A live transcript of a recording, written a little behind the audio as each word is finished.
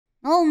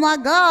Oh my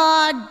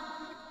god.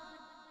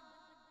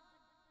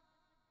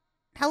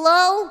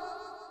 Hello?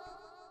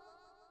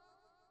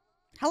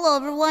 Hello,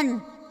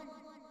 everyone.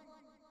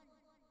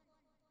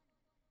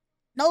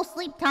 No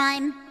sleep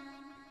time.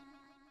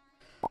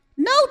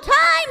 No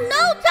time!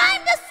 No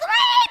time to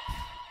sleep!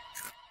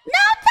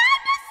 No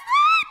time to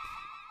sleep!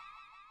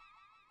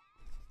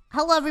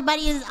 Hello,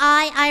 everybody. It's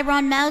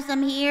Ironmouse.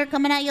 I'm here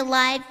coming at you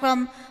live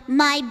from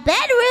my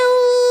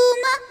bedroom.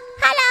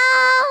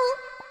 Hello!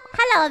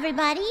 Hello,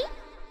 everybody.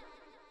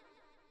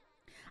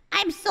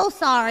 I'm so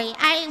sorry.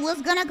 I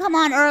was gonna come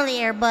on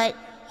earlier, but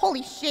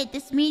holy shit,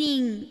 this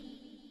meeting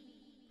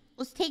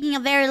was taking a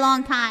very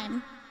long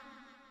time.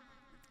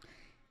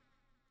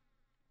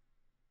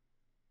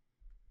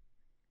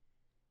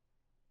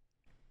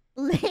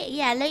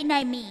 Late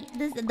night meet.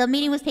 The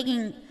meeting was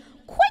taking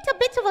quite a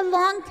bit of a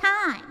long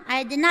time.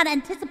 I did not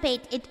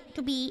anticipate it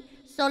to be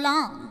so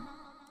long.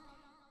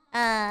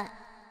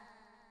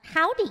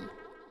 Howdy.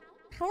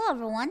 Hello,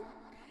 everyone.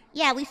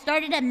 Yeah, we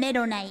started at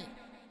midnight.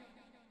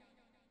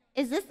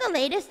 Is this the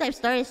latest I've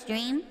started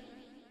stream?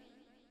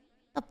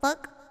 The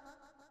fuck?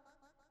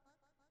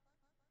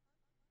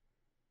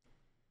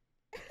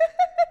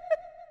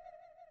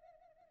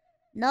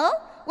 No?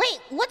 Wait,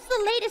 what's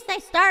the latest I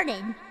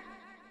started?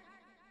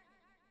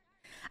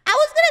 I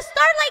was gonna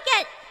start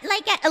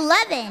like at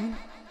 11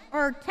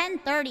 or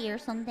 10:30 or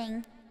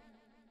something.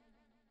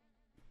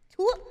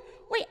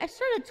 Wait, I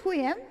started at 2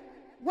 a.m.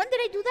 When did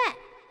I do that?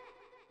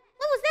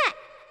 What was that?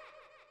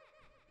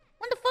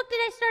 When the fuck did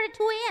I start at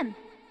 2 a.m.?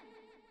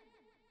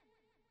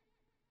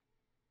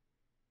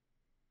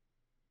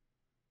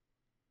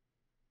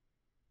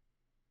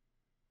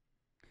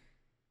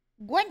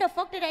 When the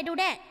fuck did I do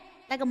that?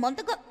 Like a month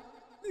ago?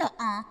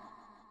 Nuh-uh.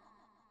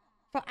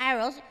 For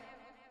arrows?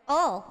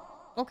 Oh.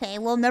 Okay,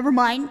 well, never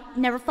mind.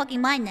 Never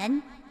fucking mind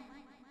then.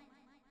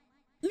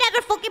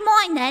 Never fucking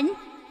mind then.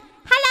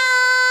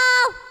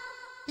 Hello!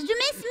 Did you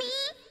miss me?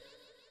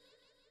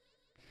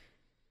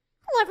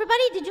 Hello,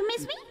 everybody. Did you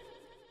miss me?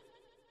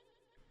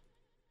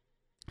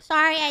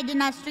 Sorry, I did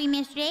not stream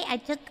yesterday. I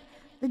took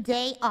the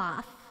day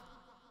off.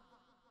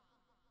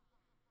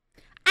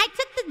 I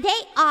took the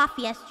day off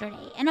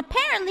yesterday, and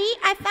apparently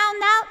I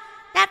found out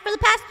that for the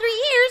past 3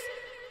 years,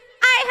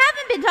 I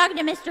haven't been talking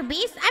to Mr.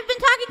 Beast. I've been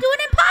talking to an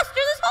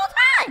imposter this whole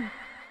time.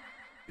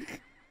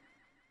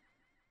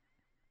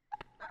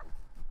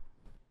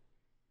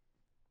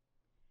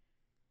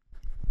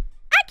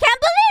 I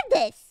can't believe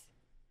this.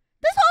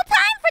 This whole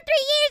time for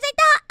 3 years, I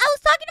thought I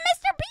was talking to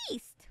Mr.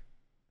 Beast.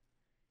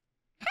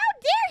 How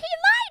dare he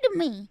lie to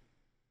me?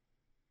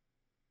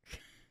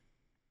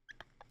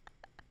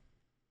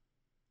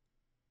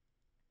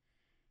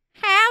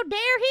 How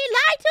dare he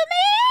lie to me?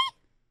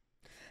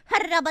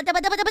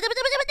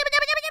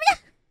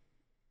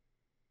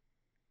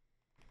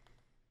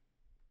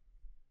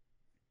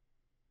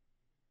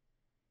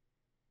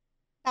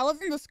 That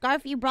wasn't the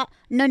scarf you brought.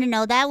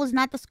 No. That was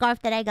not the scarf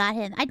that I got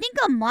him. I think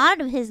a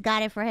mod of his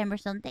got it for him or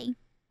something.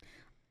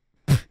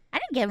 I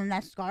didn't give him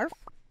that scarf.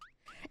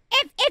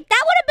 If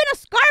that would have been a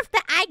scarf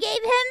that I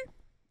gave him,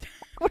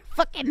 I would have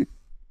fucking.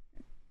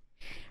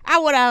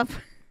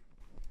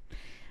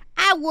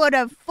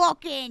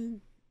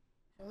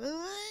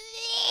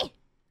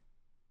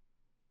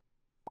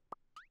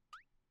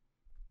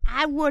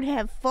 I would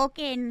have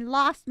fucking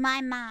lost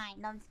my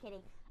mind. No, I'm just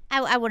kidding.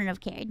 I wouldn't have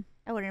cared.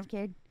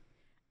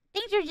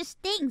 Things are just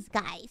things,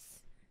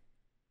 guys.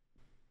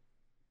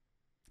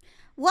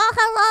 Well,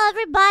 hello,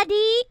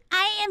 everybody.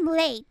 I am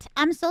late.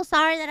 I'm so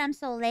sorry that I'm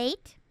so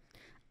late.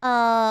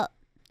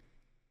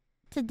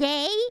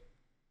 Today,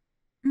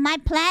 my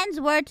plans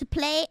were to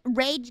play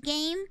Rage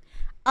Game.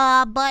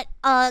 But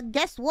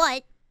guess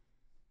what?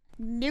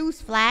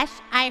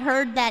 Newsflash. I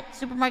heard that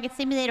Supermarket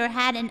Simulator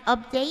had an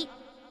update.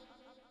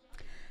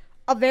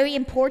 A very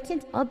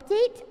important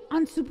update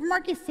on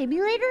Supermarket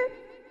Simulator?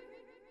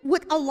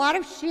 With a lot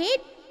of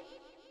shit?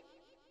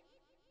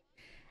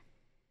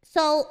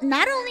 So,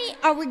 not only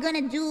are we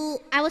gonna do...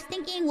 I was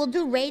thinking we'll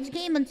do Rage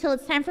Game until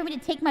it's time for me to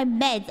take my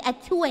meds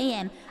at 2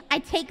 a.m. I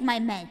take my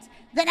meds.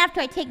 Then after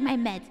I take my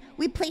meds,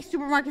 we play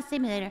Supermarket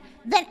Simulator.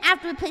 Then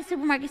after we play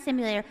Supermarket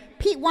Simulator,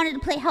 Pete wanted to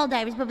play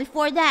Helldivers. But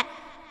before that,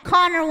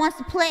 Connor wants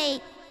to play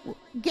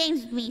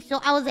games with me.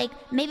 So I was like,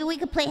 maybe we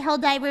could play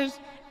Helldivers.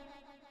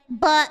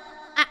 But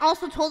I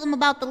also told him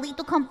about the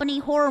Lethal Company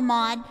horror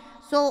mod.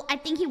 So I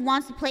think he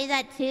wants to play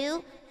that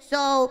too.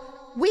 So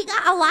we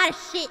got a lot of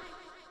shit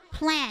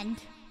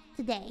planned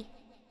today.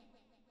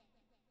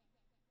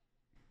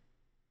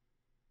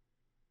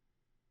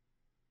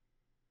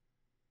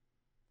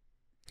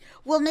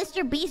 Will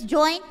Mr. Beast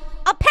join?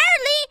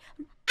 Apparently,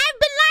 I've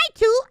been lied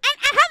to, and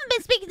I haven't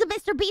been speaking to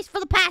Mr. Beast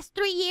for the past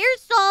 3 years,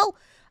 so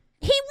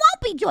he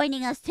won't be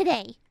joining us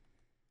today.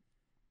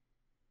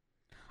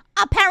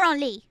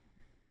 Apparently.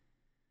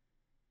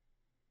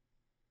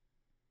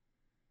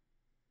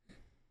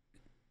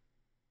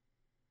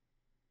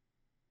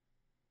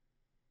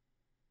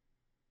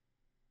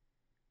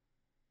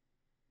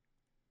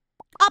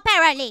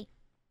 Apparently.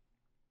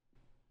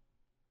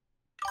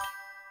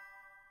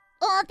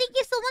 Oh, thank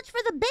you so much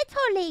for the bit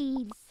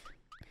leaves.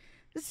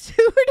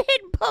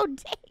 Suited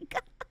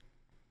bodega.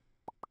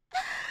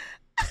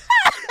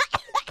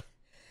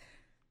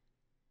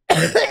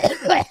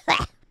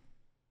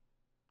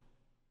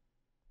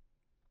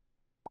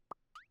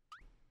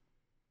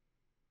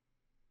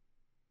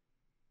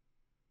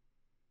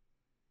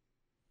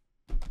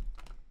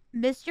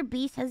 Mr.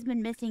 Beast has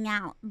been missing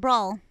out.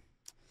 Bro.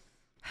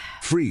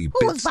 Free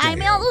Who was buying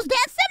me all those damn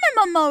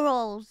cinnamon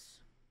rolls?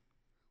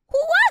 Who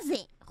was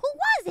it? Who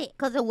was it?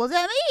 Because it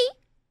wasn't me.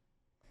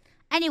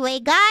 Anyway,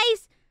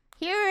 guys,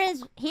 here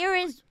is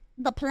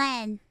the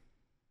plan.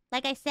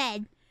 Like I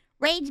said,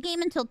 rage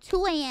game until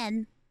 2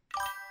 a.m.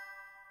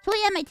 2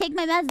 a.m. I take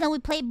my meds, then we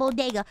play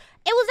bodega.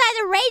 It was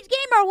either rage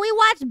game or we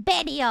watch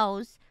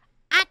videos.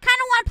 I kind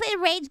of want to play the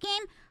rage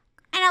game,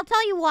 and I'll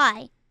tell you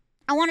why.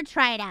 I want to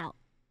try it out.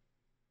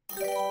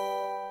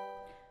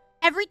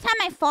 Every time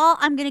I fall,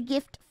 I'm going to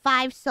gift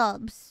 5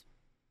 subs.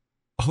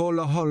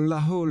 Hola hola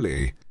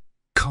holy.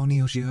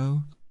 Konyo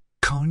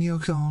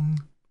Konyo.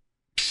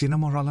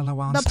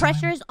 The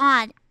pressure's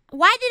on.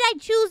 Why did I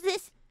choose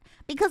this?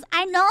 Because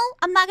I know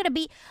I'm not going to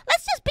be...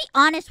 Let's just be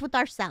honest with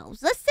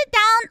ourselves. Let's sit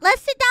down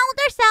with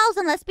ourselves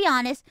and let's be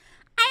honest.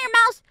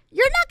 Ironmouse,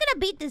 you're not going to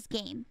beat this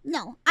game.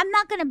 No, I'm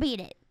not going to beat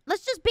it.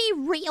 Let's just be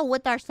real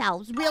with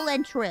ourselves. Real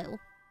and true.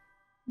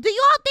 Do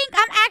y'all think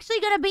I'm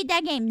actually going to beat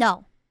that game?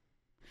 No.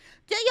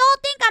 Do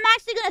y'all think I'm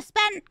actually going to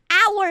spend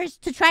hours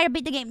to try to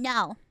beat the game?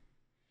 No.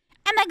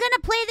 Am I going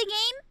to play the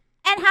game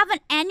and have an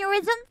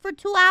aneurysm for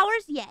 2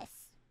 hours? Yes.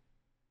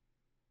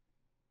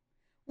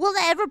 Will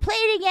I ever play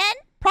it again?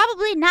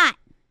 Probably not.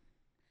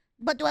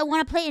 But do I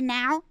want to play it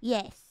now?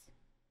 Yes.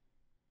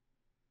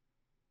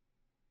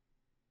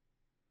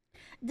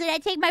 Did I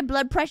take my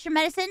blood pressure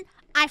medicine?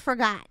 I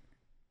forgot.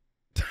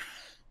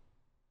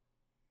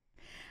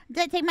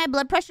 Did I take my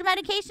blood pressure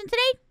medication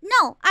today?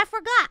 No, I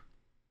forgot.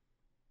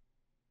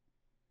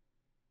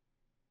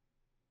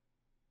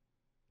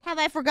 Have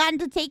I forgotten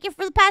to take it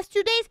for the past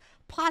 2 days?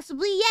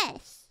 Possibly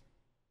yes.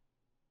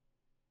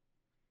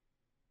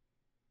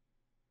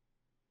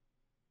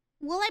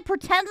 Will I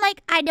pretend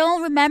like I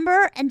don't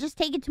remember and just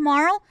take it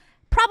tomorrow?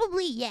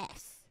 Probably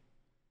yes.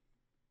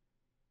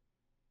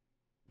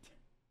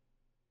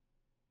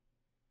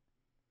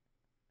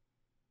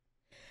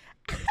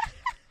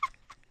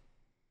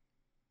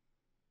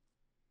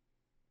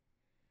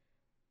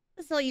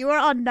 So you are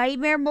on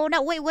nightmare mode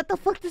now? Wait, what the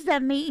fuck does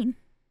that mean?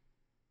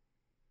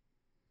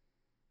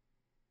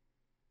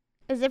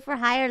 Is it for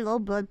high or low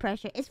blood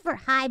pressure? It's for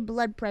high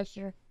blood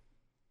pressure.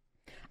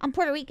 I'm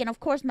Puerto Rican, of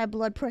course my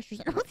blood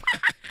pressure's...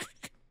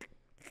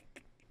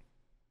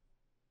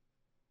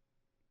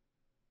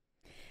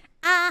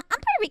 I'm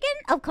Puerto Rican,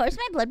 of course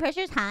my blood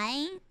pressure's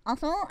high.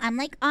 Also, I'm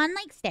like on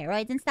like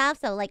steroids and stuff,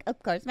 so like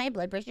of course my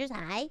blood pressure's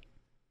high.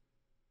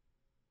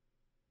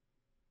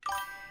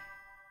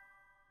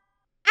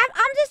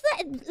 I'm just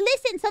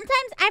listen.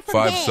 Sometimes I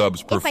forget. 5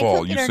 subs per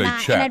fall. You say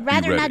not, chat. I'd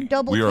rather Be ready. not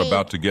double We are take,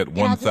 about to get and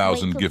I'll just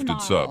 1,000 wait till gifted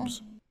tomorrow.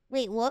 subs.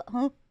 Wait, what?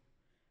 Huh?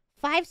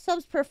 5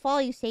 subs per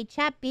fall. You say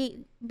chat.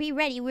 Be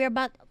ready. We're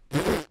about.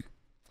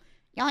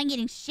 Y'all ain't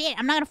getting shit.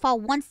 I'm not gonna fall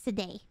once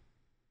today.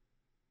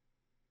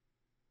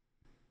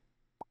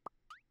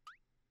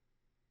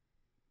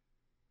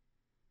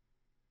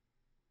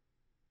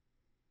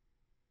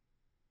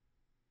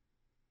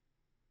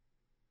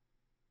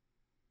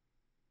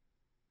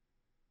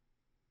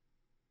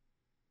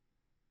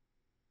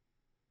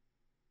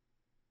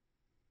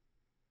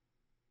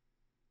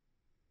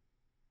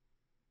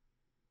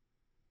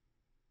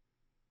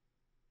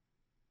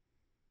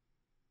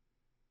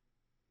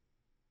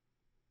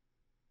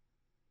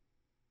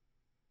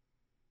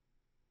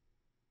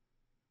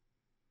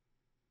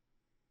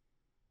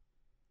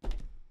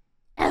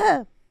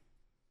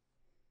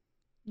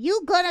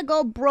 You gonna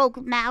go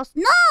broke, mouse?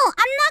 No,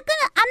 I'm not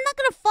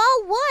gonna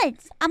fall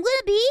once. I'm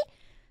not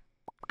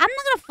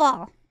gonna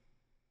fall.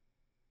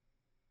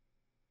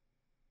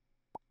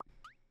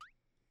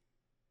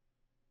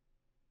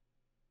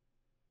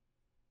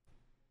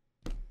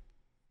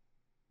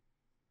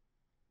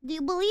 Do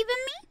you believe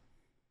in me?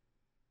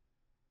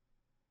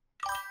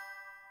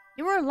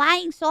 You were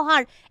lying so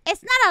hard.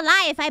 It's not a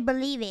lie if I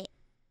believe it.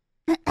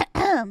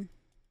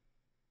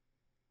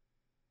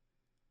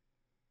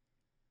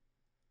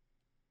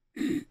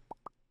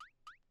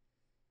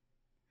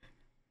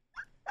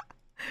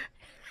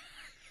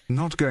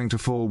 Not going to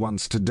fall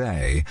once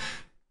today.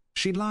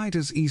 She lied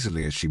as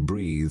easily as she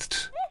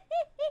breathed.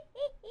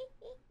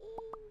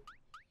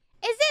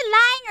 Is it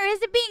lying or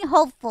is it being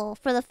hopeful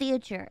for the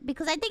future?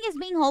 Because I think it's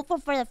being hopeful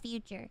for the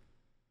future.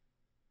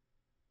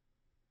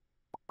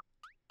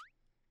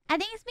 I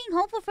think it's being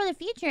hopeful for the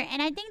future,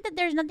 and I think that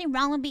there's nothing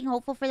wrong with being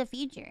hopeful for the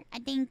future. I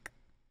think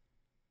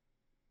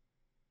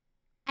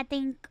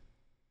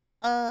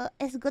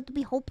it's good to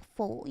be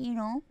hopeful, you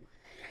know?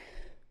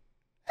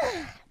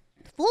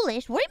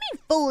 Foolish? What do you mean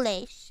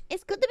foolish?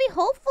 It's good to be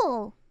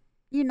hopeful,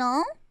 you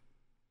know?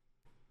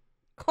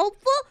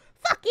 Hopeful?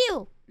 Fuck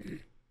you!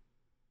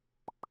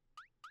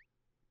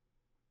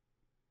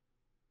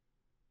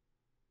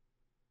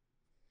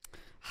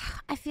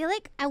 I feel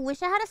like I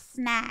wish I had a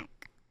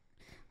snack.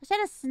 I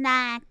said a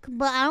snack,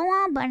 but I don't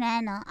want a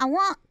banana. I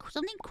want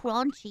something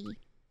crunchy.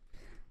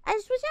 I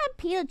just wish I had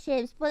pita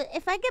chips, but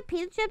if I get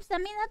pita chips, that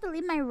means I have to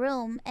leave my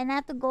room and I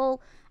have to go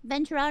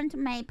venture out into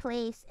my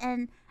place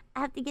and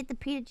I have to get the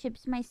pita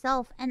chips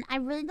myself. And I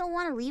really don't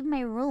want to leave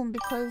my room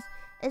because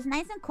it's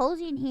nice and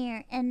cozy in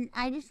here and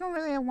I just don't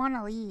really want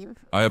to leave.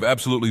 I have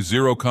absolutely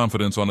zero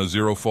confidence on a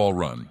zero fall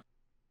run.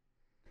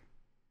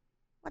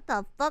 What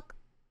the fuck?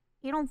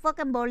 You don't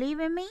fucking believe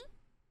in me?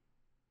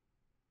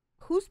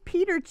 Who's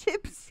Peter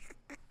Chips?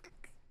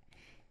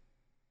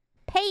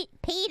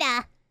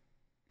 Pita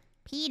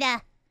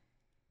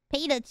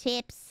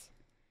chips.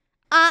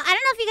 I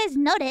don't know if you guys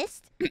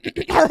noticed,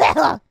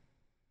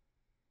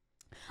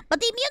 but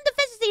the Immune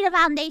Deficiency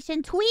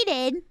Foundation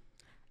tweeted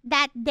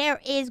that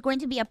there is going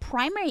to be a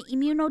primary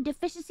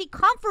immunodeficiency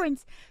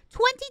conference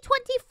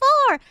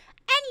 2024,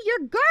 and your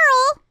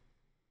girl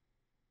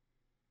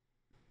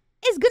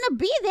is gonna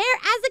be there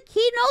as a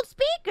keynote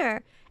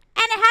speaker.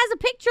 And it has a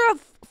picture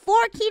of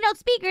 4 keynote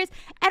speakers,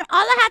 and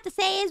all I have to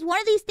say is one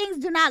of these things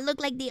do not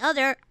look like the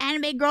other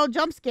anime girl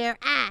jump scare.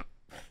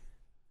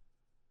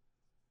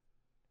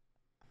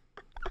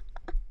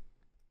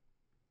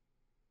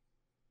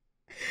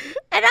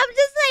 And I'm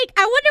just like,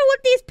 I wonder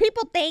what these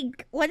people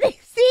think when they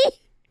see.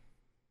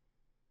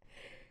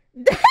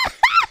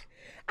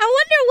 I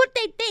wonder what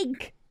they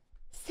think.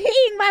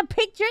 Seeing my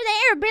picture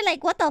there, be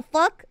like, what the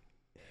fuck?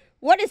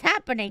 What is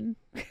happening?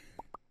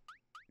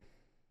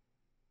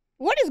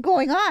 What is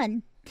going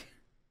on?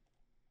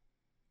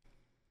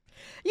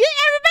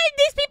 Everybody,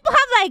 these people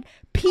have like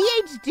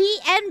PhD,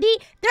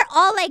 MD. They're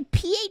all like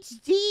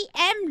PhD,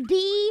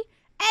 MD,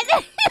 and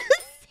then you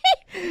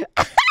see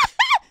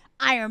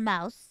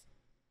Ironmouse.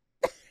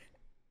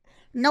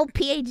 No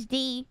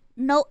PhD,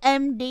 no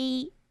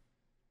MD.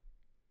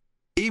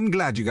 I'm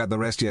glad you got the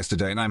rest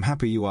yesterday, and I'm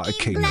happy you are a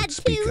keynote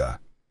speaker.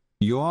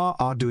 You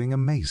are doing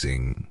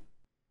amazing.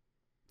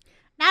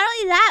 Not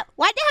only that,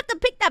 why'd they have to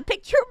pick that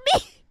picture of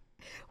me?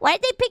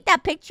 Why'd they pick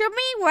that picture of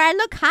me where I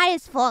look high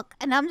as fuck?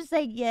 And I'm just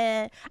like,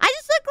 yeah. I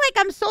just look like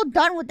I'm so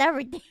done with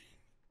everything.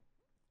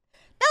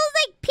 That was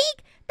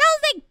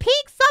like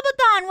peak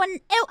Sabaton when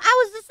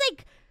I was just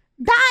like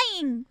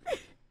dying.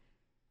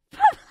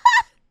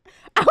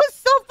 I was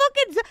so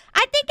fucking...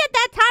 I think at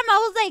that time I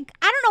was like,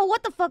 I don't know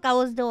what the fuck I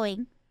was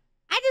doing.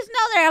 I just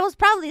know that I was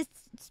probably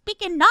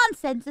speaking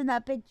nonsense in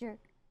that picture.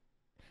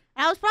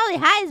 And I was probably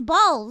high as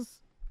balls.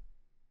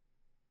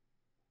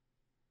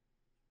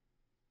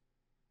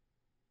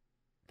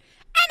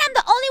 And I'm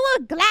the only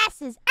one with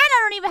glasses. And I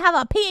don't even have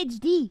a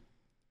PhD.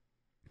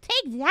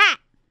 Take that.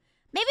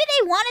 Maybe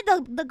they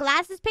wanted the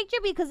glasses picture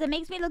because it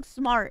makes me look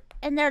smart.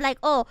 And they're like,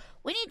 oh,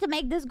 we need to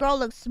make this girl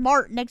look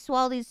smart next to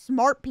all these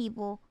smart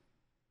people.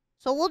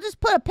 So we'll just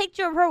put a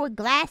picture of her with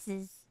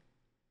glasses.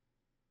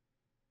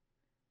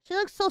 She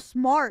looks so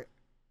smart.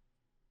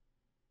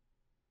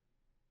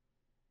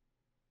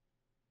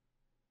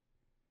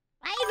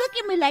 Why you look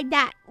at me like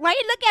that? Why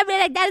you look at me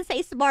like that and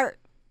say smart?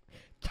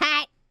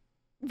 Cat.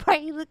 Why are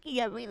you looking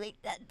at me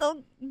like that?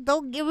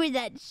 Don't give me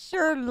that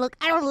sure look.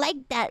 I don't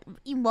like that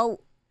emote.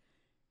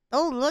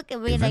 Don't look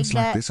at me Events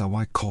like that. like this are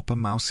why Copper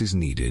Mouse is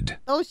needed.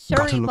 Don't sure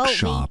Gotta look emote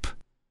sharp. me.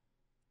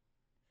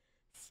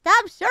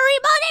 Stop sure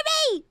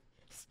emoting me!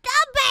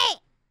 Stop it!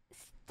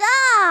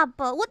 Stop!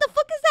 What the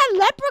fuck is that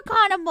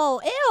leprechaun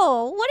emote?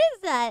 Ew! What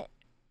is that?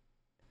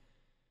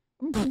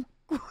 What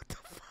the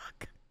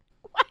fuck?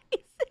 Why is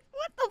it?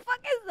 What the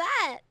fuck is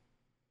that?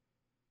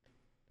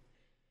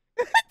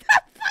 What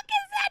the fuck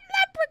is that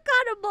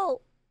leprechaun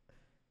emote?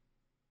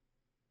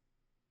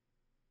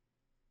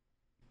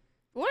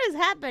 What is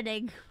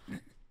happening?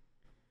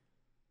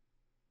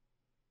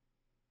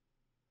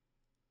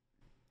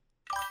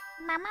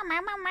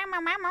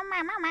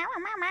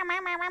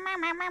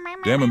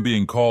 Damn, I'm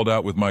being called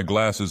out with my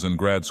glasses in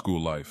grad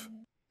school life.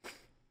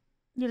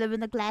 You live in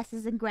the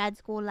glasses in grad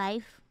school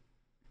life.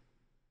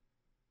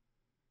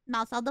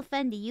 Mouse, I'll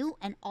defend you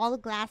and all the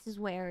glasses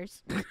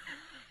wearers.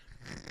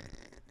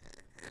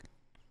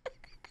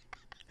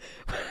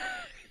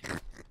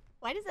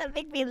 Why does that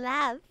make me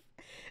laugh?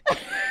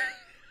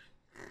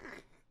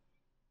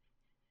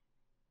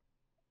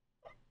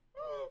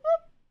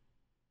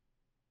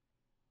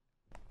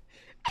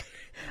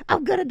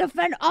 I'm gonna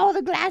defend all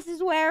the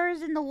glasses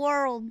wearers in the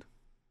world.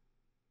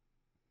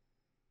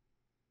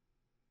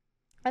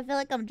 I feel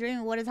like I'm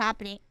dreaming what is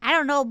happening. I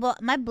don't know,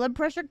 but my blood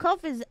pressure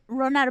cuff is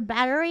run out of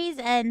batteries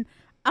and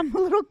I'm a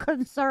little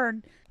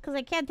concerned because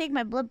I can't take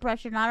my blood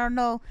pressure and I don't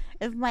know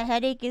if my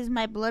headache is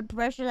my blood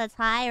pressure that's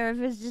high or if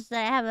it's just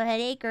that I have a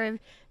headache or if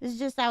it's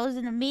just I was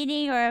in a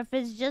meeting or if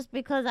it's just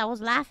because I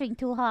was laughing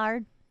too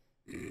hard.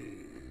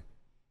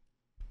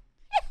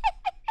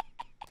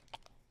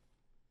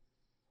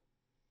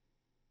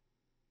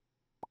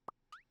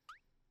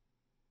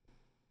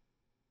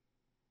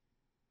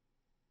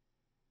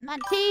 My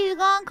tea's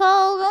gone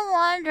cold, I'm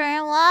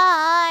wondering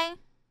why.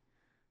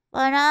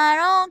 But I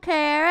don't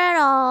care at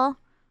all.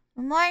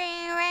 The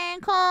morning rain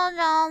comes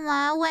on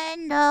my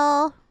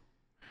window.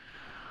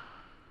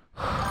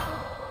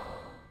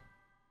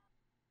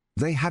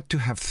 They had to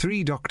have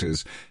 3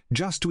 doctors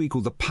just to equal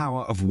the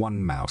power of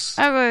 1 mouse.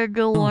 I really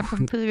do want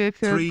some pita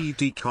chips.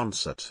 3D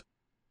concert.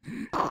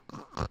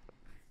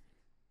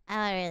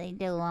 I really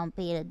do want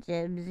pita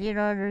chips. You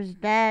don't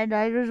understand.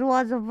 I just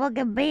want some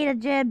fucking pita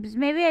chips.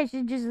 Maybe I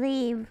should just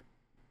leave.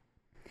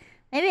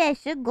 Maybe I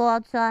should go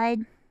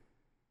outside.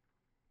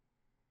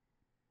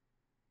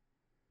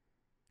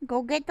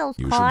 Go get those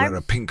You carbs. should wear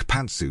a pink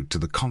pantsuit to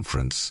the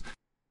conference.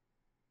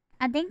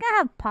 I think I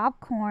have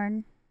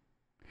popcorn.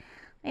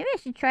 Maybe I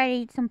should try to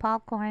eat some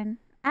popcorn.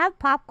 I have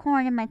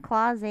popcorn in my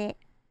closet.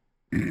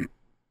 I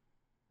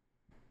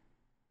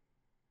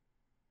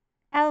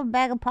have a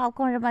bag of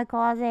popcorn in my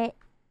closet.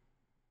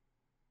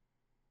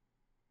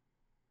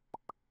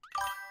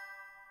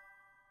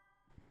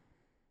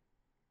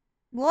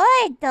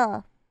 What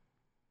the?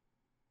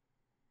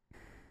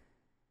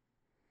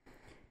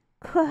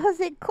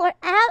 Closet corn.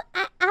 I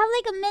have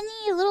like a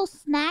mini little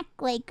snack,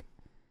 like.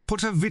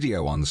 Put a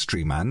video on,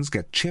 Streamans.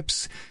 Get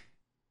chips.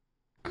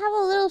 I have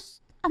a little.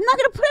 I'm not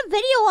gonna put a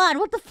video on.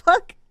 What the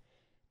fuck?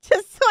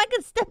 Just so I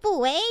can step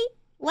away?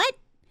 What?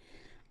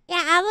 Yeah,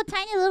 I have a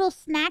tiny little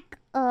snack.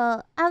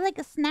 I have like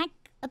a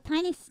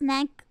tiny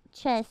snack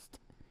chest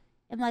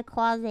in my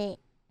closet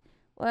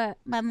where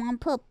my mom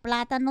put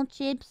plátano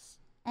chips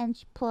and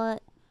she put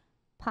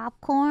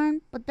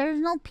popcorn, but there's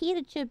no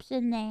pita chips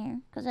in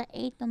there because I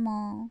ate them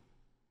all.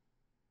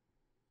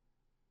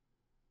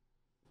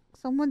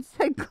 Someone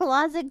said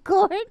closet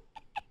corn.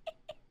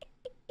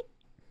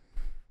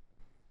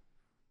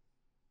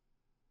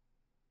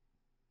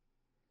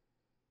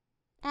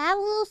 I have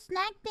a little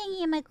snack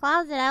thingy in my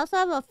closet. I also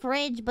have a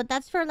fridge, but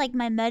that's for like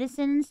my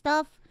medicine and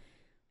stuff.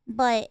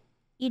 But,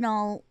 you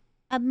know,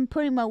 I've been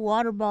putting my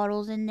water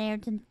bottles in there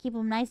to keep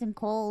them nice and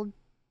cold.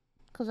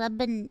 Because I've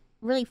been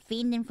really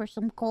fiending for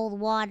some cold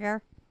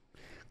water.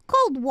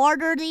 Cold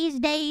water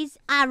these days.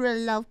 I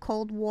really love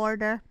cold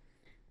water.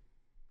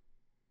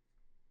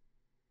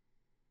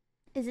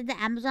 Is it the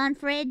Amazon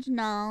fridge?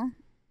 No.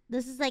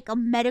 This is like a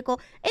medical...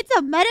 It's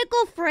a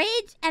medical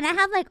fridge, and I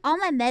have like all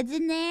my meds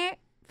in there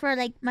for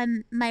like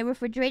my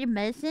refrigerated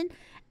medicine.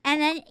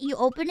 And then you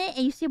open it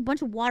and you see a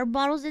bunch of water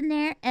bottles in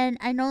there. And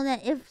I know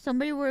that if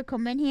somebody were to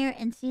come in here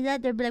and see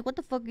that, they'd be like, what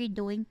the fuck are you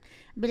doing?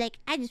 I'd be like,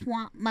 I just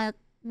want my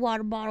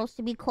water bottles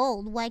to be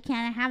cold. Why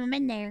can't I have them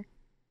in there?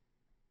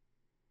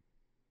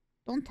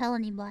 Don't tell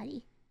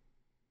anybody.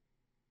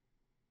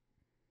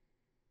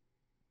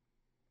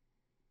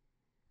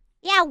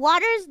 Yeah,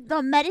 water's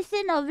the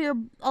medicine of your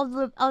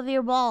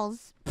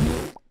balls.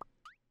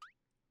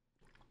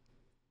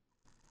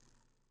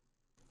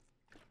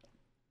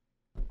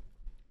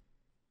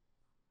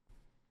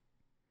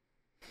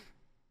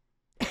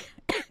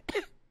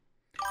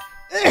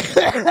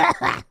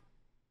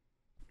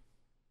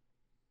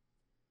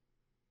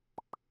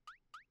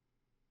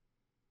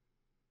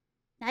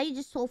 Now you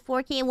just told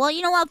 4K. Well,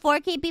 you know what?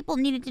 4K people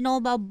needed to know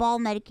about ball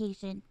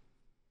medication.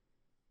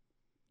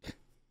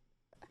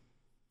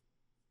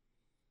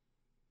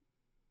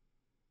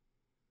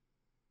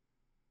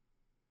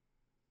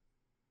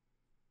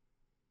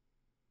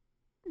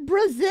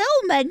 Brazil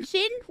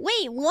mentioned?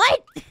 Wait,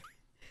 what? Where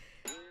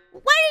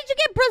did you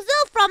get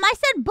Brazil from? I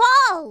said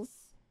balls.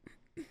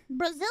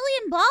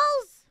 Brazilian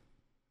balls?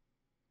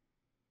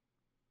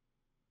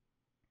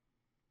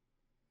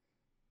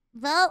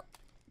 Well,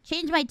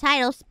 change my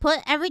titles. Put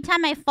every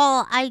time I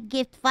fall, I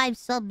gift 5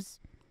 subs.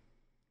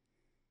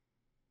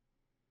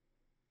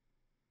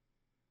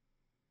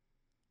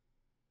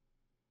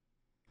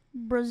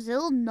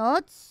 Brazil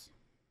nuts?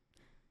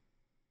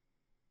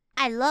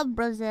 I love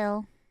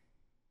Brazil.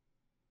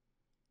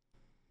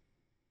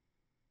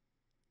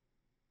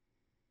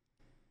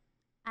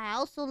 I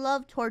also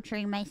love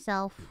torturing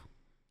myself.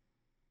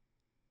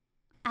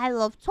 I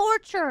love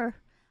torture.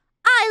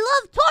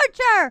 I love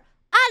torture.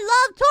 I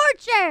love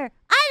torture.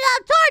 I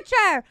love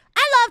torture.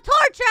 I love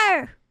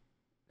torture.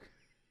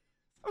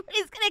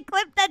 Somebody's gonna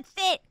clip that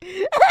shit.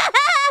 Somebody's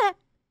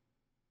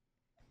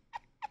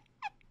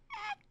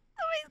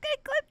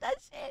gonna clip that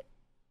shit.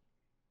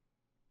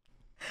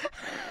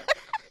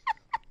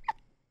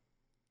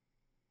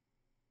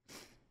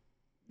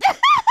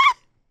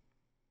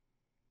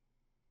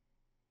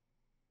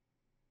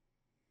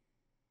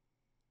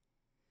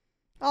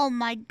 Oh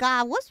my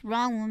god, what's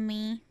wrong with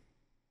me?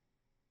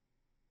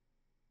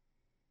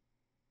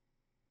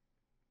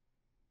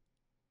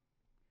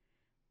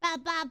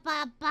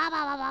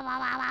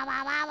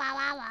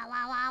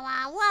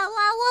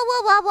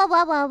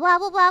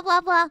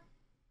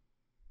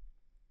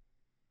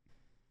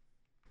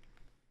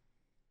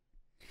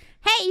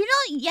 Hey, you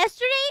know,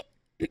 yesterday...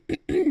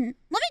 Let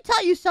me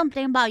tell you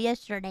something about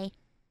yesterday.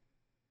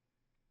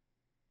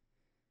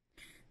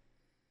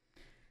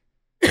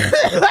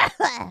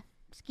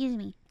 Excuse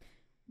me.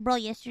 Bro,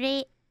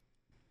 yesterday...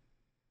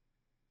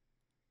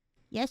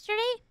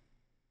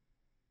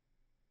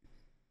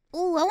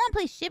 Ooh, I want to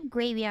play Ship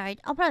Graveyard.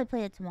 I'll probably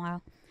play it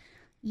tomorrow.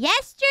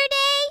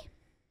 Yesterday...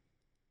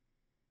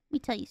 Let me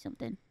tell you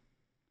something.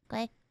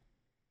 Okay?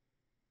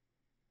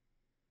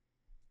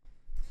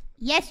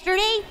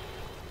 Yesterday...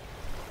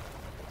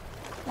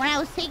 when I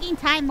was taking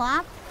time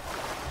off...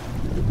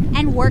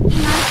 and working on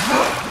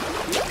stuff,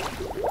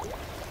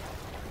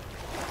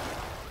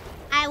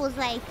 I was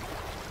like,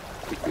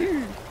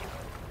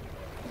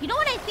 you know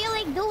what I feel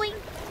like doing?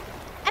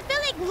 I feel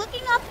like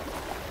looking up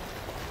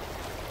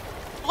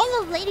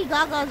all of Lady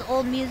Gaga's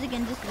old music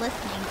and just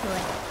listening to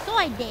it. So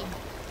I did.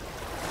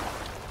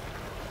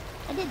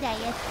 I did that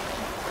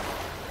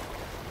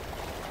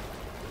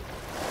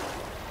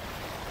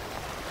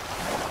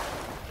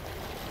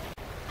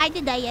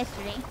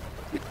yesterday.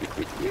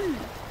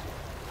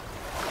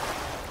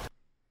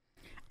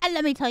 And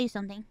let me tell you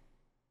something.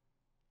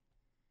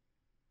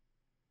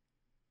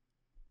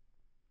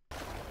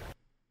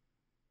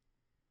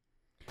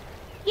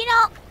 You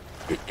know,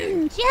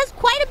 she has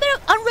quite a bit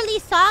of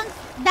unreleased songs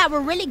that were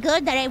really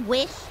good that I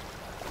wish.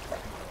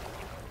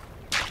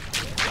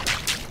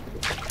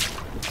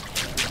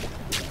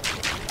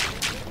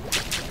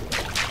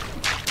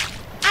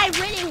 I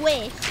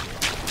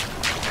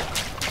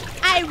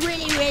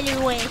really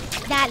wish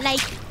that, like,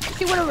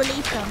 she would have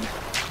released them.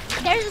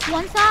 There's this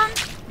one song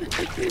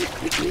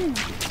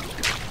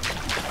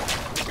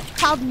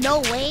called No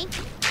Way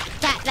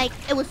that, like,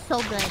 it was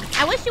so good.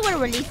 I wish she would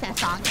have released that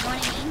song, you know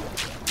what I mean?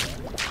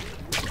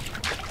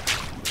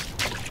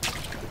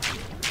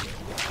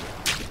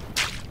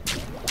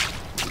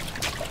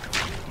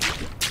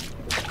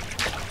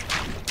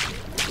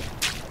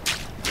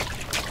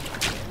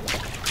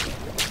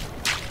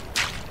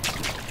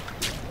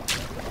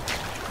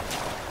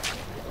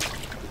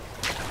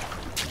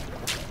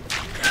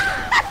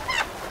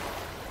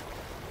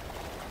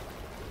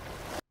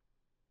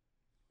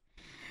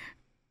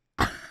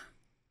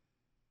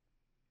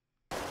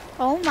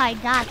 Oh my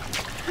god.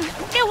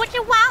 Do what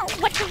you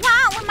want with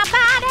my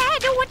body.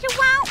 Do what you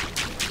want.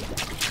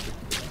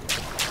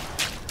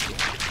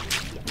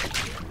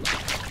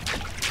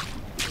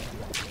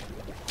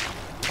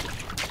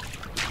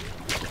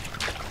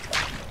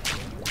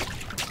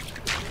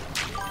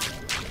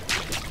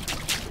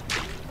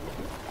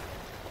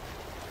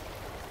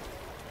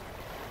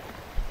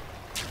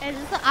 Is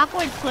this an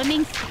awkward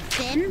swimming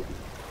sin?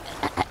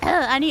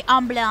 I need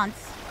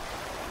ambulance.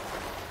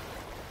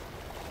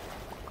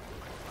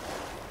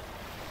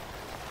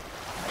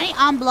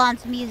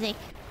 Ambulance music.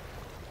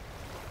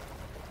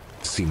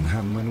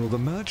 Simhan, when will the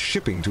merch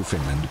shipping to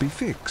Finland be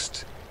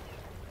fixed?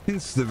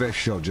 Since the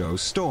Vshojo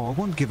store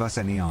won't give us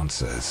any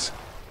answers.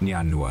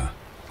 Nyanwa.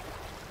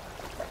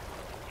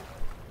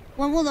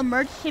 When will the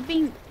merch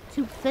shipping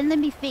to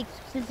Finland be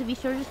fixed? Since the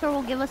Vshojo store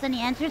won't give us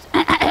any answers?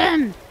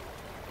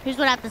 Here's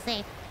what I have to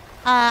say.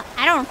 I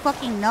don't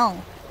fucking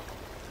know.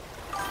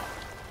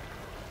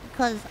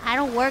 Because I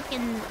don't work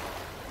in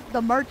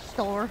the merch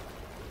store.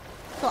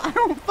 So I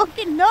don't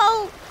fucking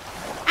know.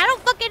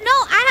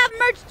 I have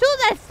merch too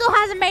that still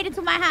hasn't made it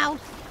to my house.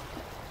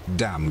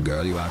 Damn,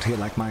 girl, you out here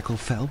like Michael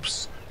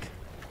Phelps?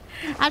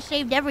 I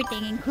shaved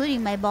everything,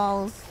 including my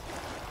balls.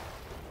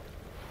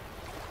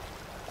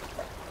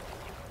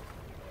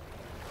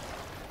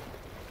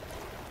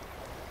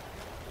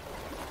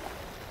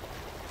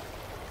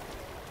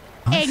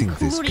 I think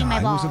this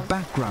guy was a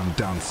background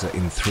dancer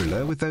in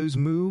Thriller with those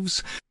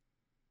moves.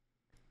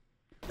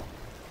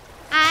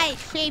 I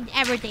shaved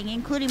everything,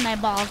 including my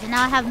balls, and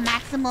now I have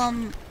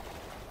maximum...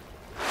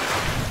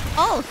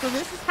 Oh, so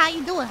this is how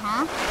you do it,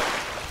 huh?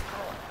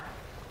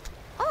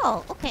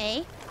 Oh,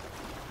 okay.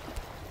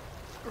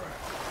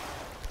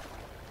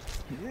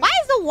 Why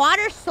is the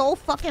water so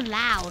fucking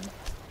loud?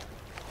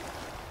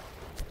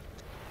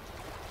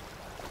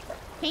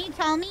 Can you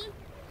tell me?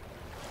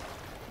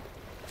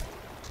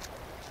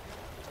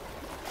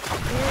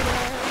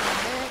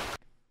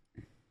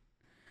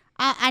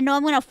 I know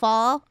I'm gonna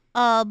fall,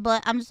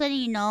 but I'm just letting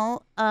you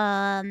know,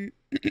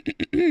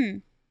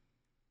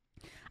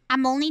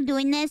 I'm only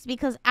doing this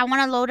because I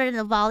want to lower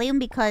the volume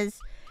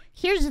because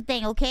here's the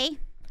thing, okay?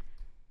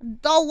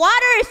 The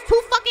water is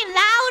too fucking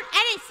loud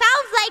and it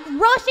sounds like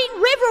rushing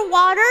river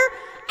water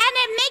and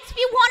it makes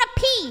me want to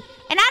pee.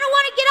 And I don't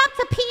want to get up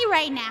to pee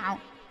right now.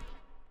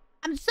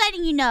 I'm just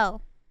letting you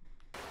know.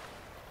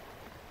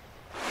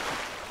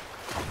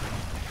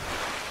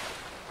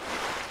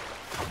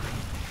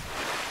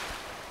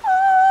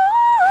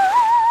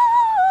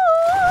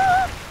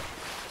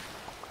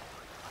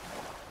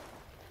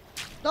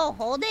 Don't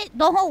hold it?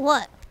 Don't hold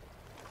what?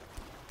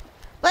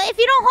 But if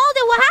you don't hold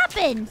it, what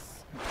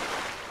happens?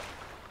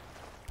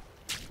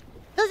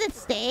 Does it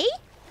stay?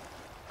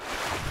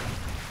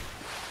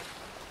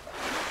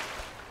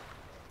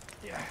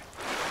 Yeah.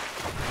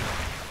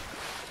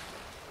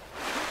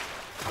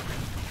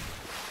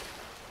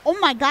 Oh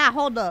my god,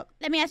 hold up.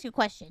 Let me ask you a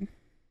question.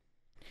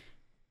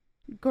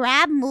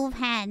 Grab, move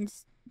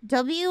hands.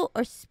 W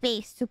or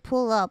space to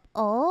pull up.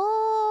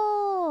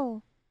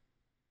 Oh.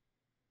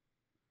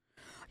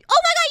 Oh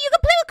my god, you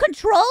can play with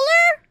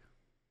controller?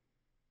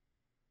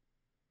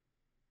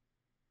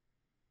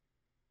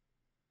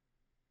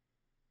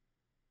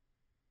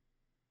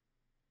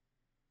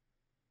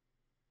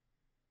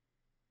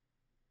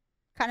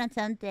 Kind of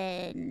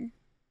tempted.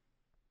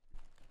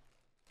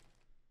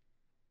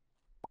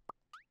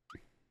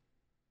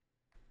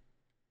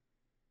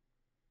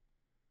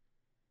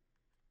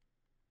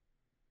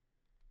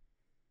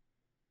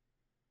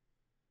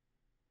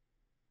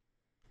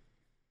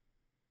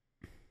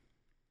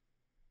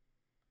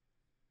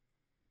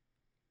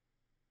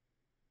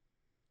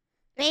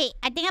 Wait,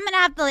 I think I'm gonna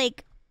have to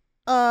like,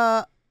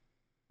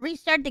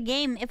 restart the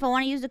game if I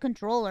want to use the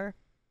controller.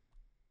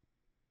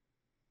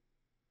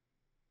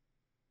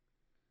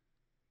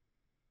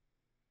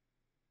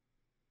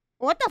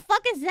 What the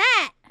fuck is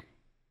that?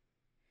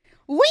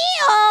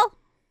 Wheel!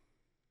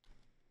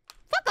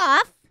 Fuck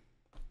off.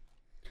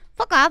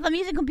 Fuck off. I'm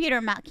using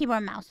keyboard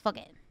and mouse. Fuck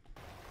it.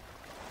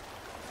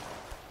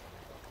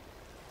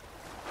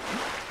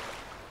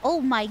 Oh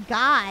my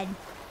god.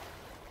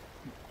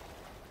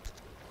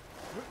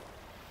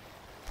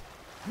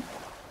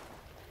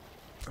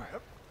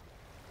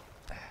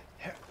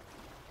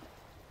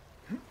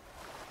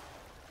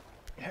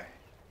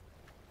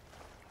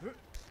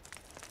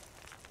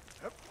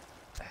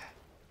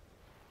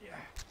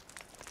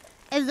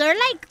 Is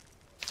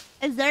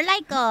there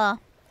like a...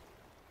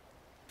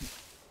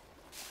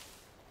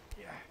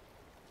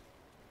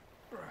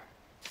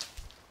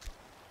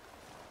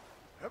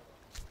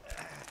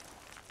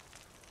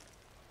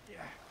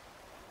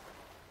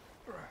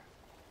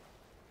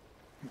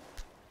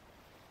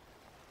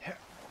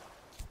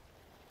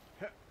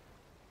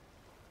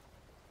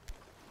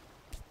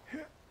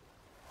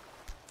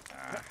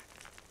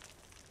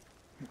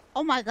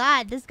 Oh my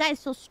god, this guy's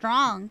so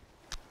strong.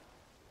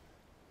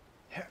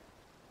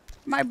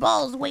 My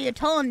balls weigh a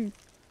ton.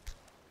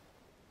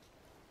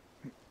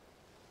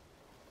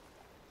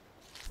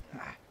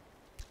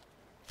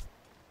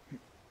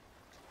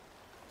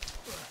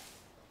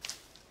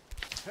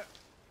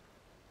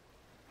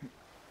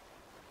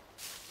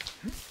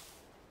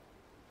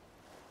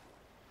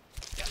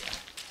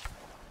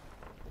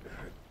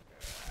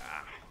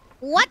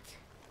 What?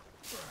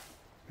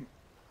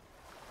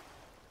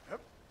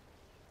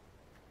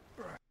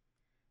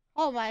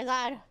 Oh my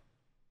god.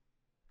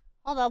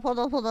 Hold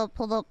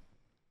up.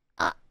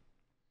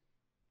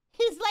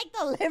 He's like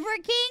the Liver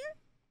King?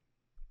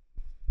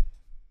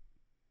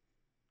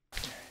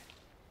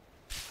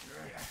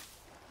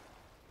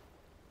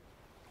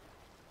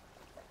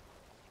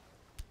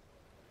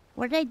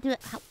 What did I do?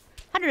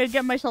 How did I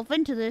get myself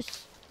into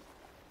this?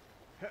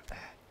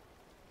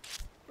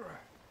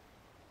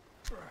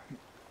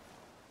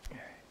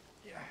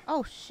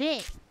 Oh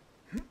shit.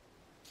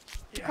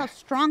 Look how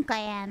strong I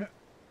am.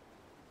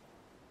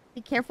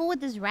 Be careful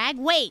with this rag.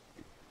 Wait.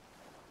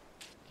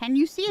 Can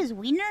you see his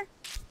wiener?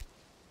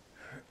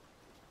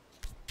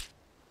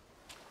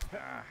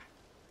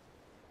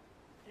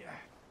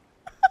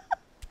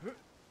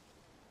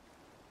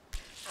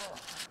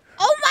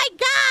 Oh my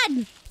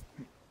god!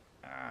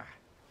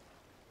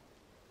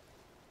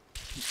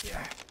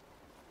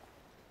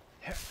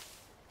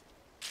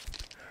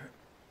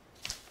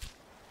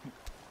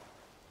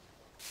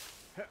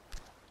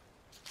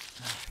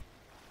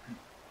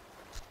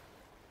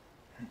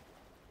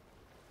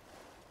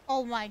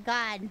 Oh my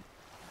god.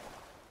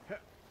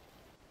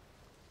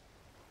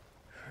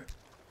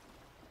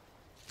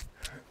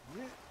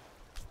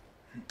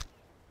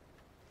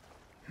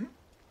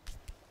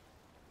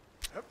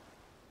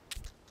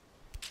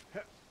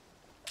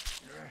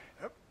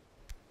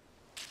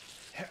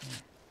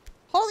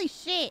 Holy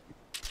shit.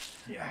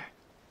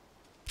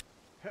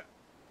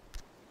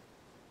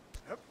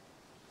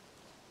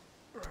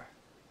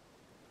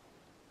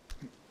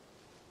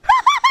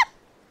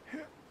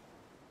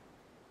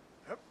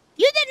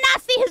 You did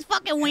not see his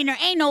fucking wiener.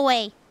 Ain't no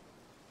way.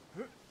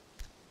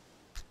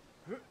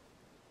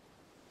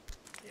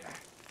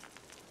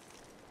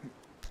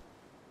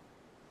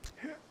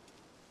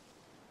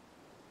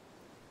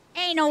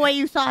 Ain't no way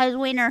you saw his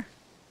wiener.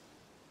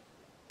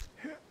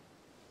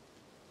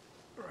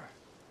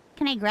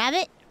 Can I grab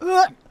it?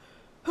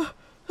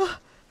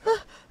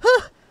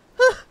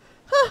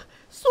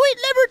 Sweet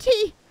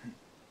liberty!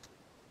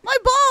 My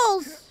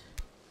balls!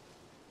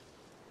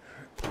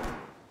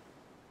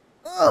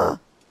 Ugh.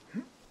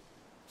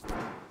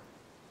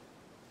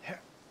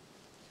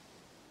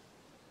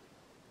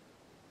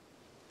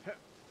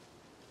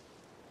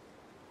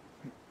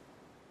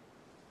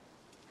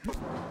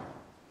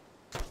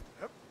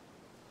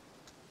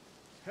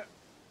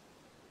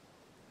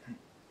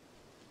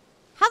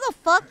 How the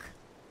fuck?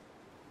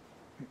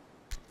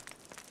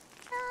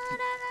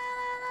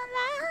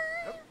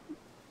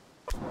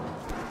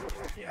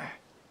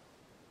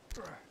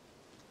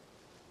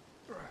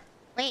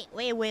 Wait.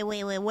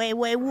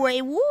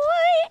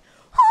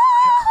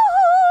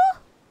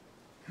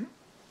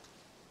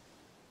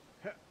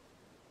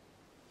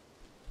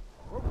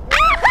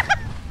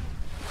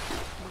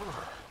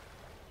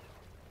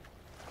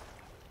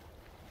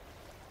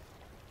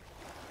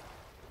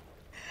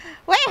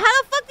 Wait, how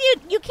the fuck do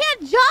you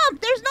can't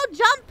jump? There's no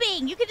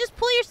jumping. You can just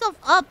pull yourself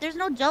up. There's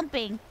no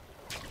jumping.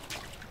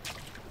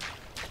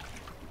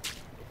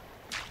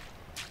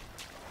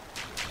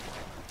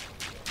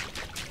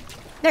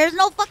 There's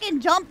no fucking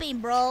jumping,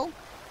 bro.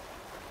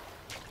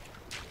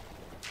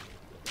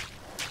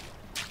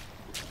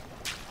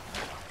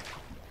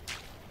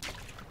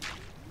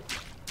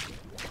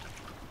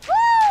 Woo!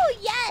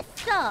 Yes!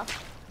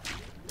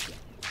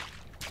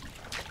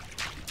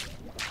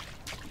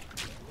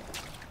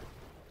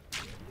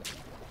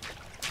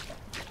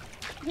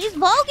 He's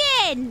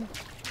voguing!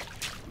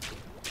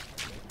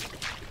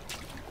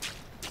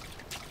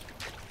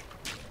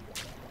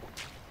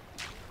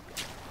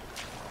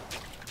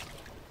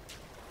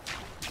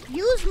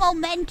 Use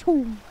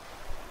momentum.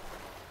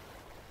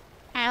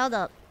 Alright, hold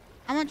up.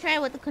 I'm gonna try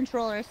it with the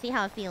controller, see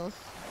how it feels.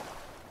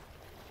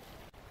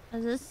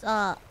 Is this,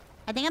 I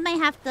think I might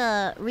have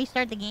to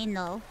restart the game,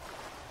 though.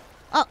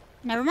 Oh,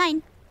 never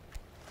mind.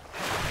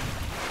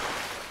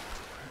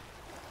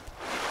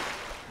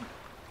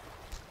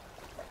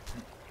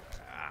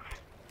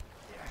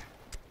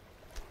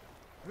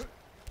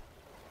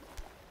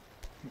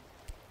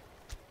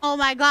 Oh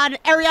my god,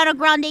 Ariana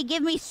Grande,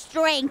 give me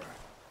strength!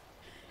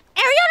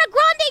 Ariana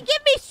Grande,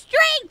 give me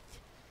strength!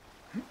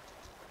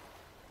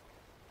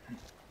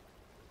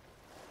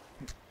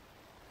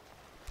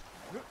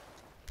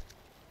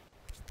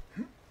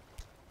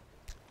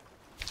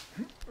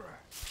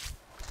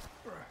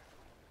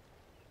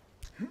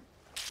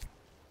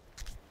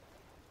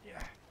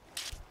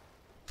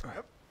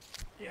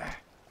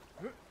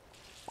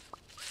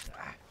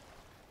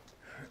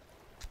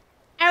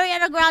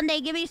 Ariana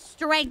Grande, give me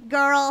strength,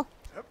 girl.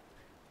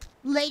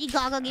 Lady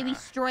Gaga, give me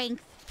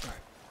strength.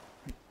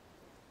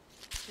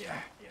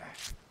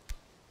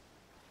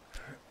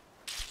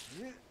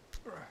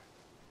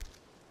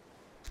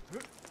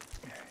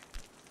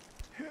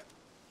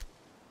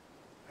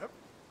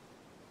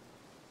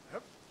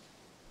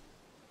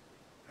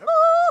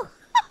 Ooh.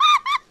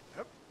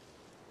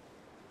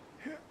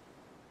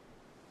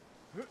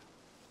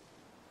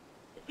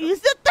 Use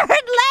the third leg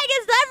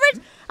as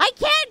leverage. I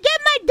can't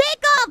get my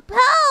dick up.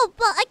 Help!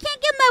 I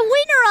can't get my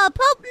wiener up.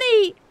 Help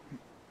me.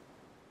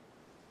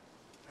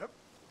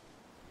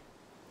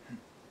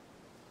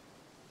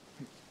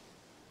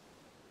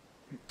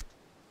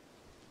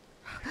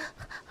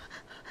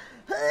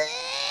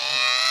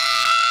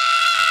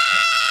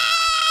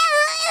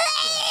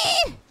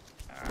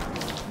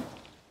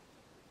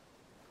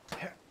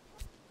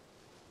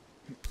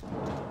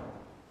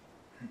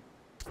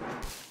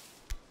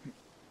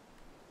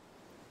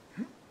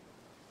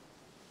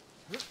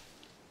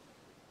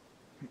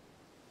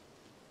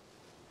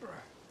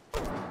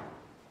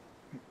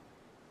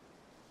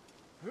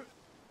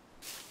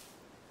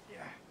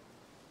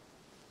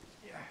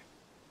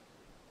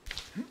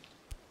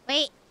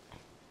 Wait.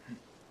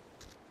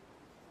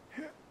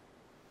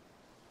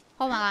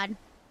 Oh my god.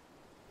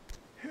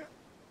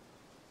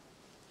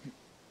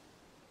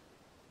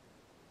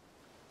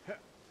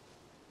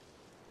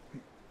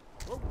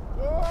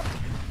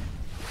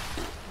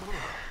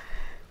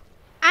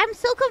 I'm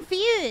so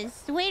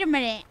confused. Wait a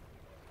minute.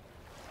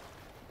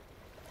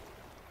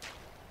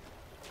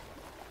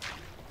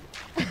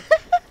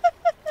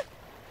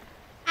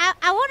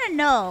 I want to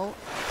know.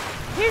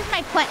 Here's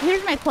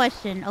my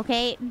question,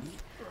 okay?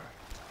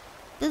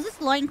 Does this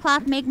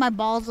loincloth make my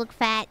balls look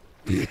fat?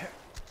 Okay.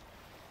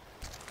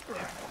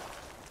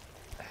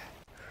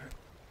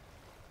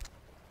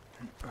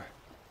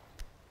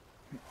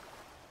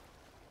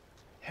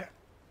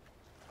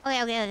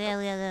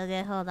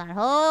 Hold on.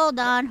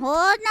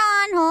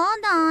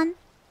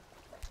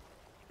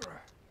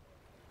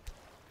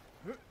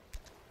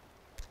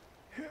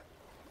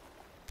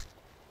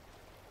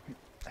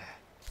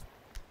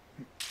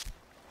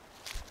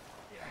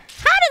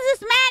 How does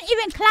this man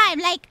even climb?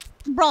 Like,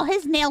 bro,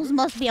 his nails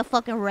must be a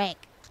fucking wreck.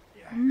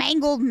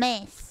 Mangled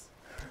mess.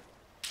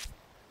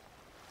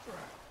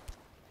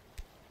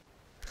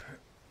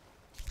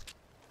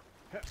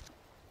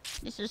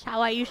 This is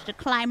how I used to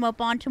climb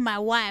up onto my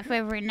wife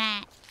every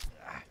night.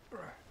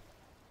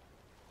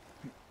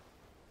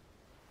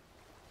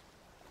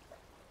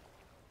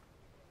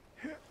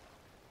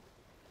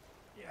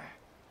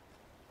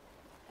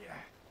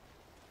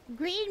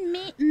 Green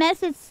meat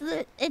mess, it's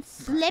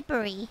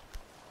slippery.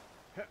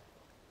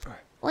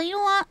 Well, you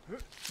know what?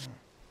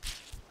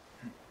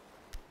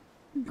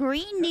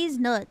 Green these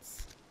nuts.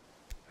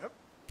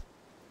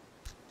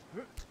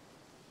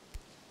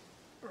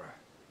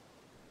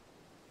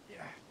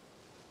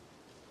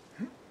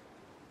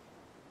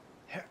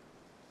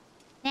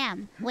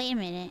 Damn, wait a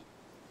minute.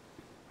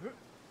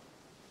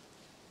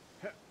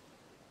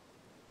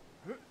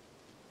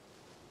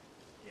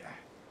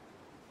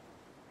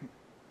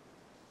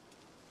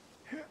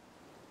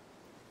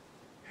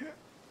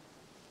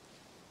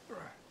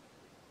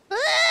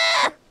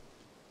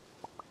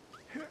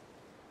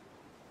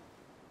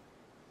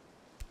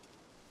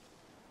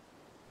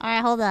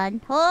 Alright, hold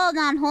on. Hold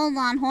on.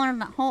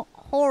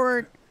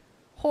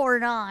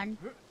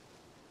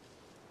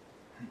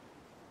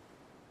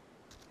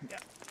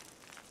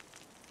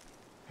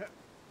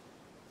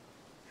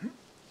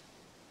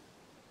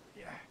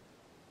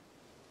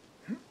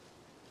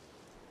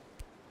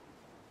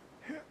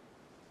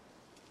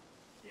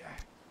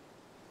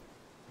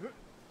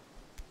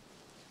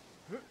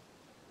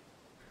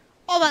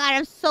 Oh my god,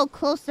 I'm so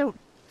close to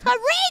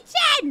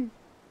reaching!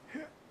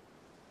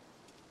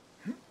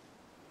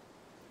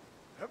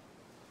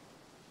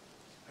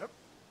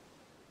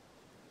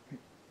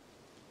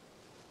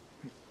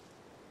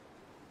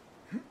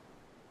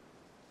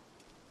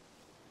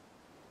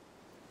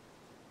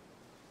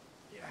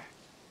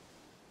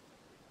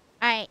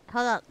 Alright,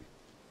 hold up.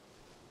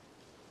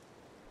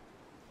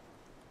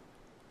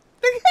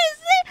 Look at his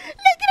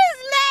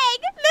leg!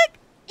 Look!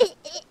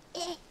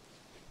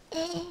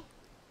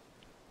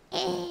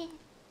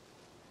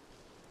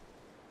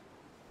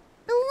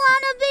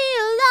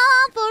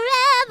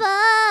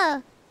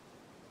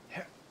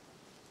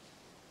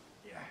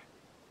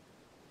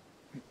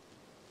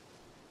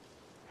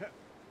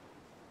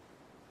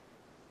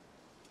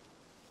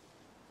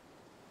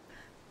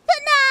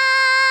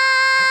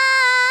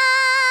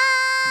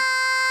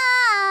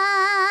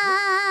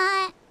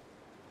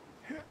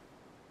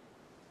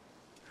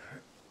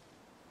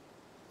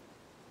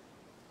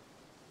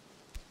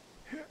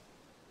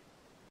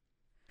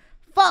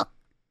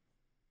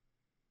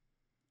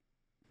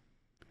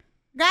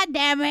 God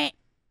damn it.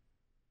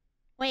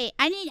 Wait,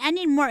 I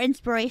need more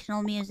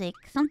inspirational music.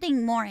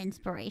 Something more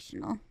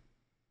inspirational.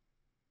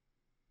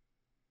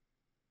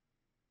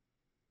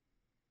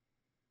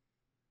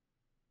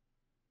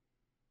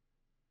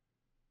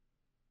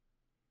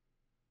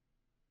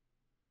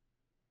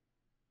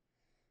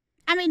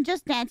 I mean,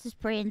 Just Dance is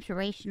pretty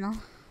inspirational.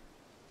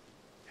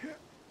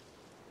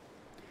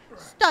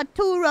 Start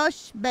to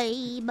rush,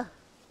 babe.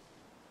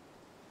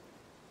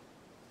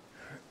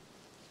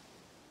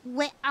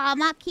 Where are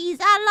my keys?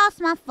 I lost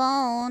my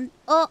phone.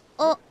 Oh,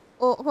 coño,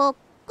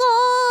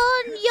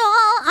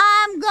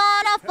 I'm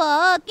gonna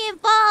fucking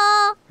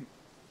fall.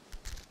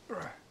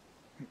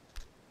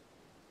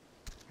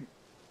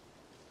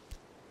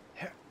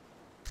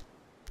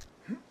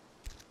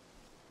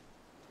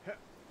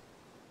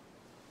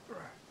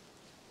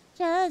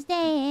 Just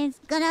Dance,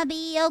 gonna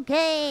be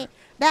okay.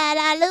 Da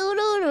da loo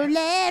loo loo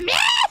lam.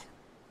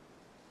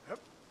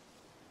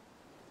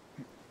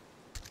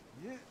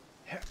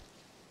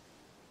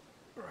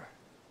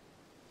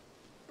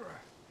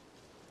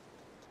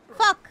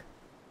 Fuck.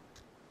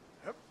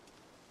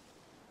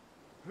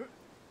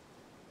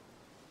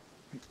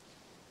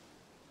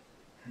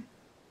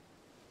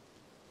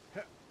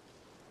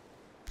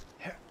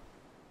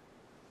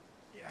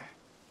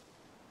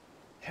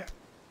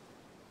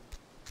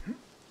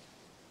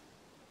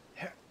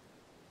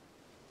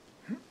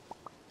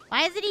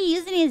 Why isn't he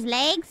using his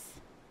legs?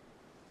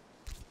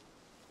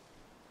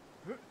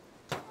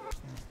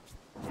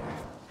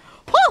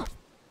 Whew!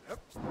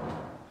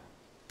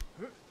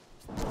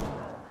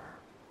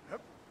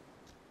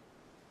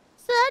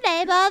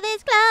 Sunday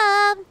Brothers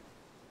Club.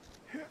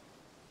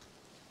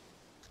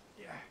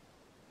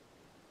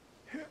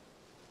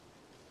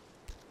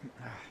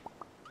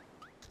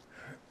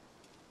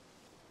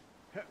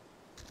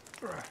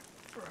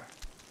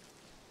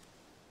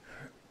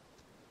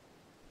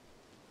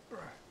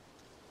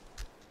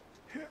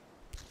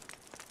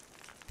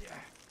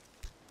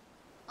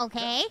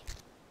 Okay.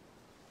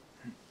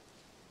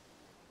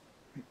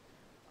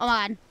 Hold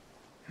on.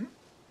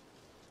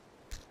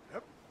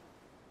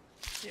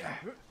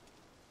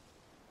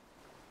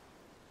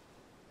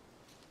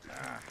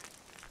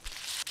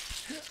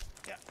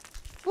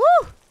 Woo!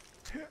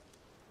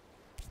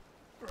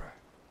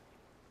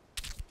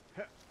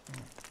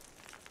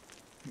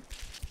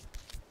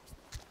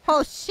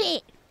 Oh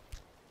shit!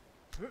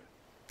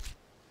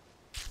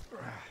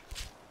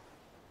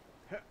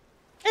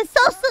 It's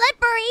so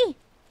slippery!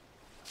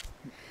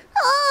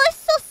 Oh, it's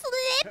so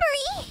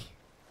slippery!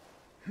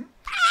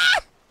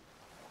 Ah!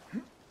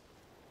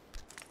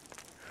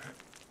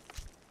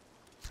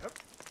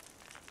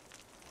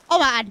 Oh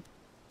my god.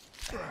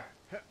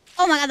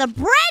 Oh my god, the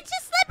branch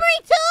is slippery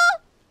too!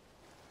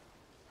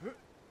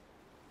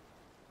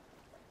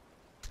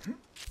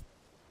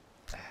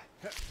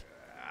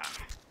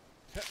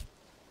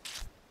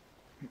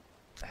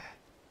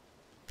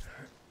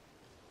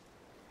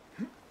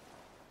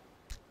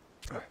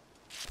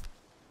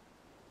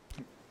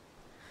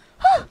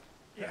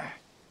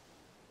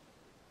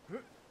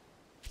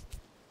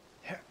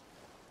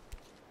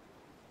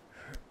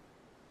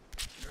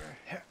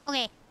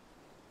 Okay.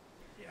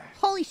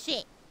 Holy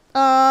shit.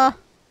 Ugh!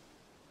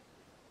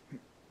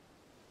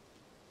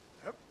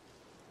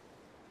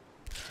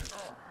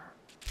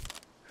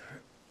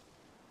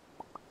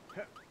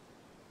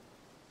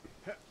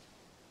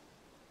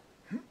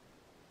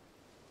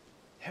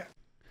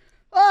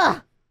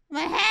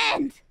 My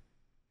hand!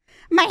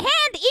 My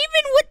hand,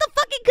 even with the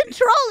fucking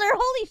controller!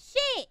 Holy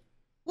shit!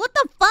 What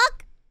the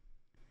fuck?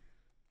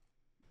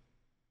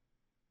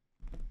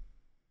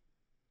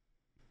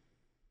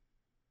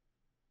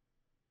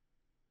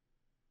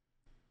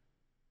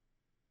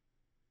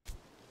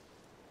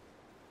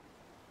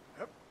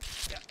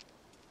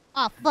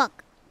 Oh,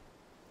 fuck.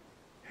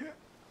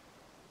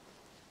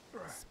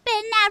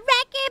 Spin that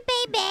record,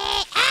 baby!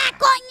 Ah,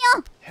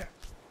 coño!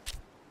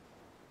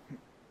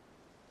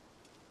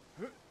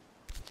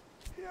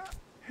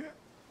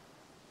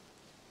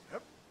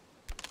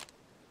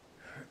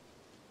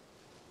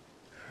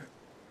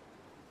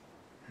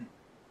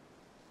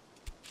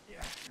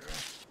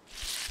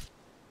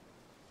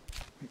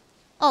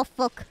 Oh,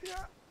 fuck.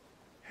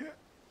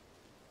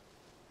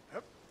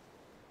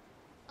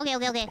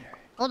 Okay.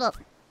 Hold up.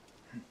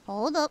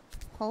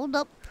 Hold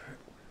up.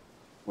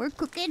 We're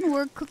cooking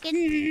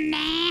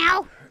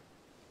now.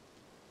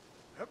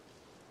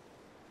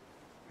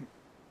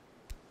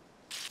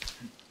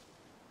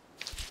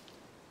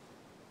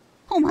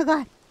 Oh my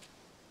god.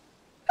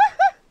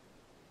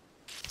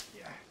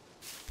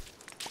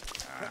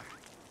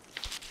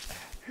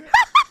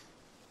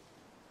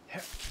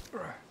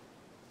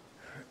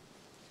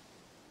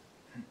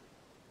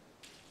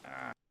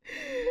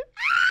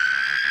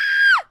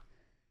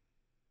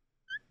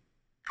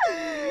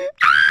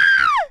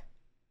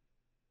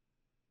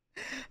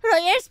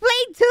 Royer's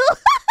playing too?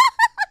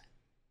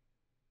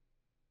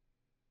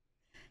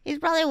 He's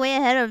probably way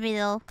ahead of me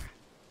though.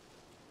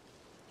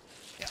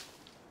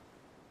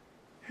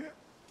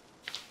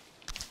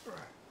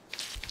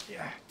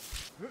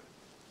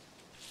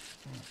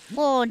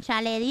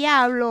 Conchale,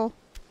 diablo.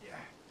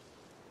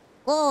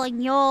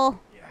 coño.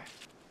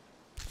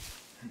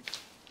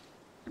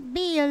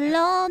 Be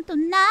alone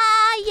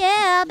tonight,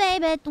 yeah,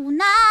 baby,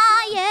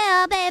 tonight,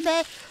 yeah,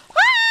 baby.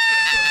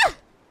 Ah!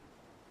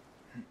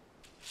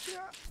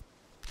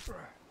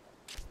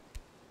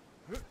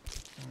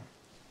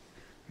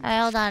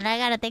 Alright, hold on. I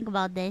gotta think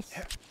about this.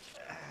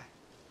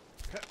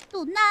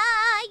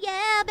 Tonight,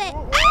 yeah, baby.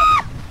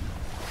 Ah!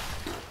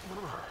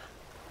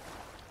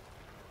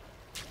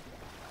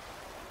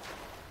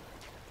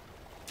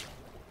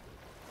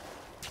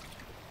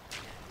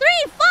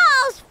 Three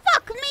falls!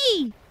 Fuck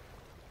me!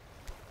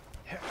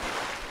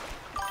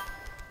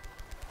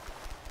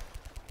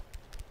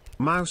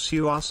 Mouse,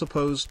 you are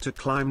supposed to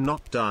climb,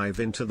 not dive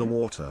into the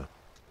water.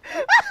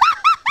 Did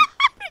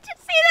you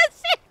see that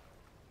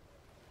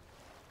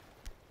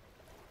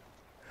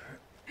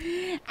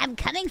shit? I'm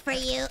coming for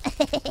you.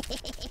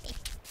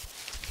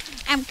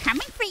 I'm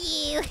coming for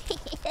you.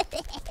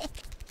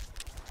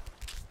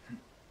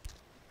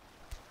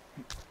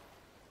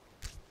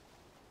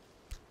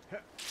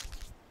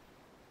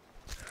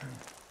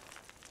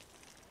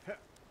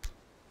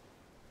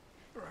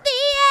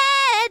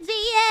 The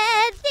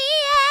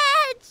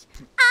edge.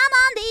 I'm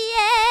on the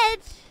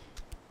edge.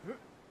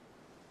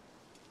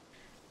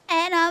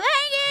 And I'm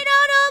hanging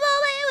on all the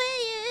way with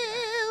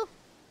you.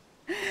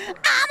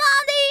 I'm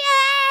on the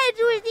edge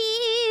with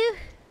you.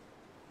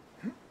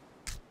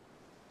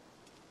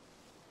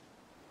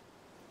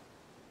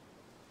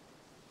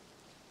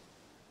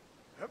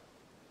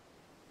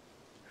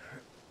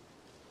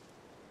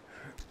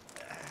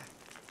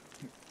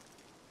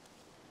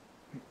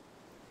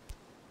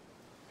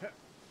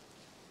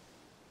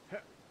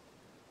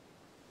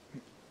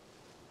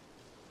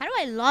 How do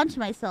I launch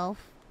myself?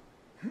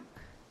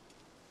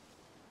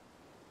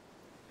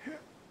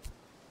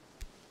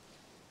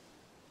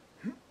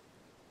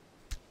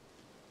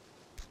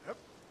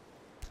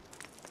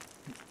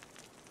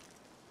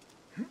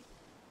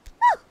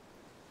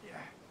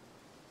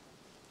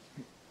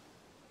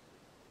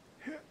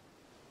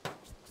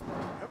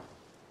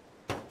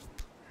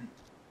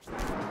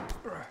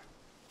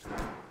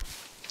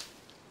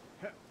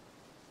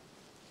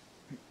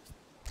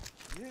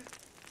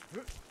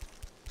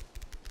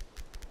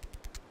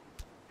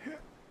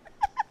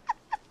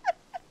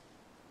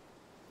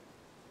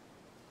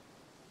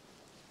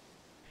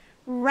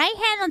 Right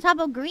hand on top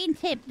of green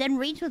tip, then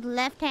reach with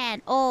left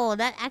hand. Oh,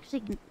 that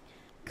actually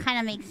kind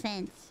of makes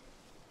sense.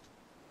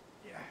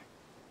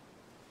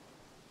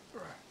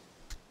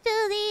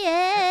 To the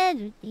edge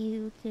with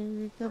you,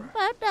 to the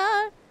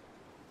bottom.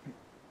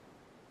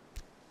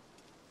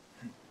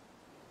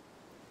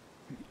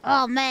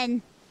 Oh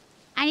man,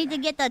 I need to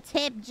get the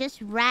tip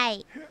just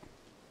right.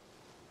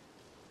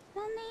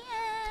 On the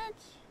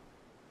edge,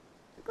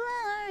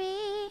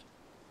 glory.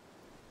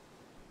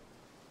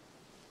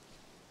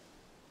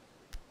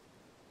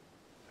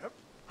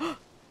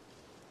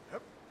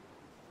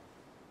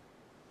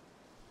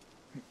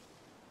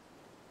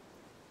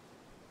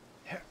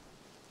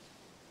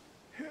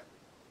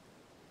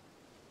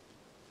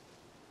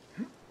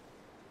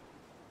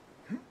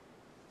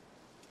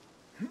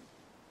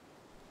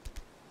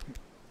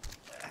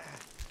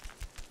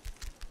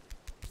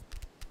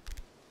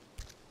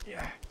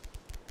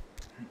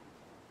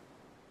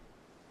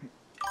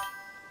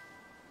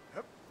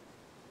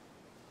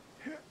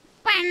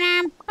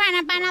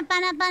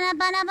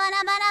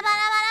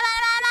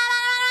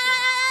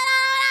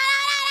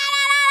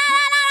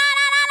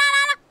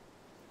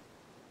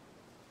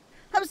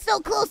 I'm so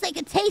close I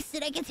can taste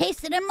it. I can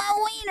taste it in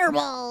my wiener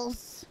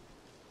balls.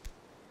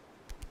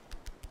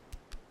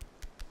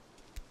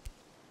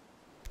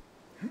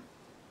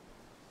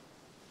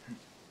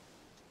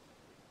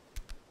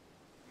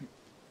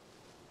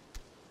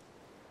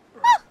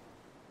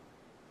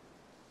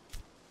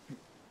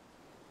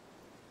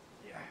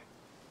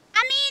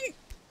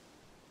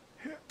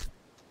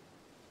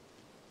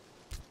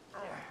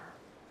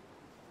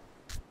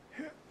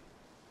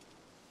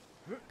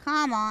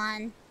 Come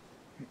on.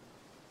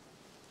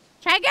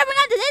 Try grabbing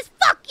onto this?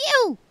 Fuck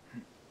you!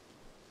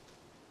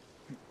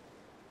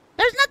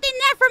 There's nothing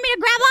there for me to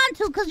grab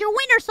onto because your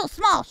wiener's so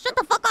small. Shut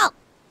the fuck up.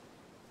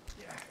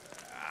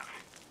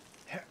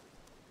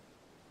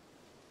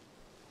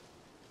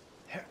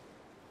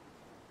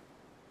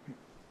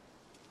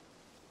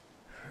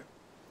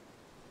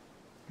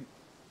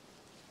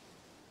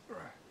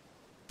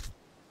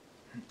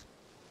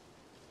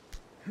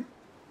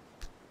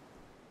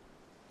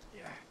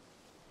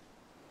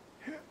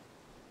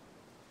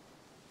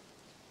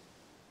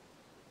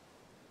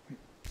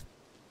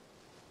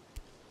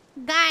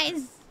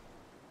 Guys,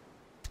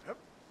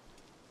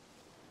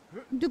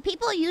 do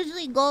people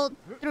usually go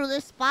through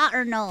this spot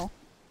or no?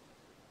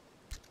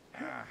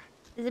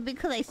 Is it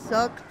because I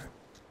suck?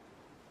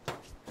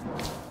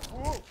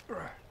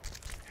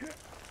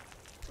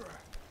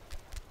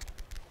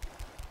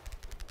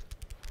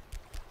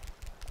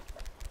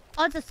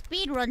 Oh, it's a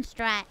speedrun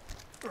strat.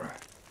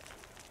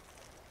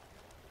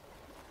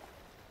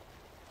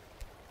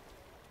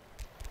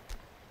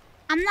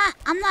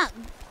 I'm not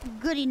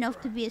good enough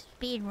to be a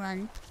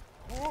speedrunner.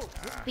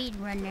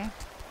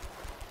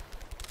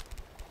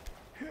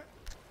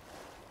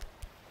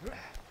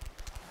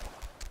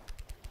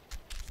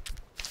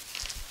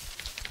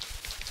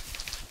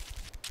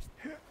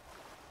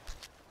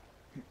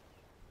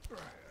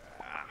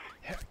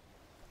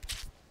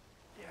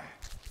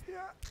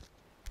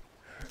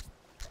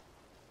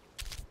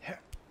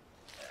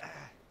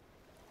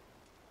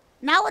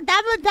 Not with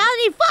that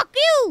mentality. Fuck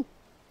you.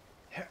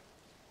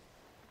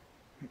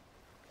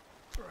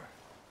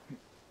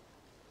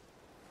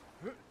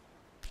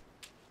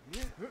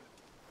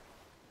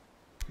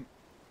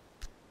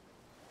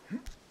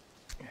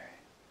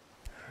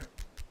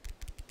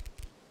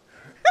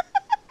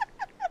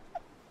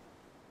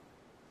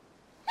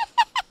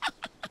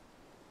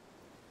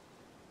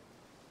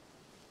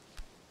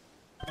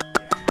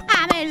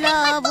 I'm in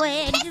love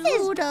with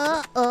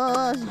Judas,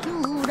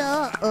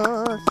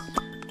 Judas.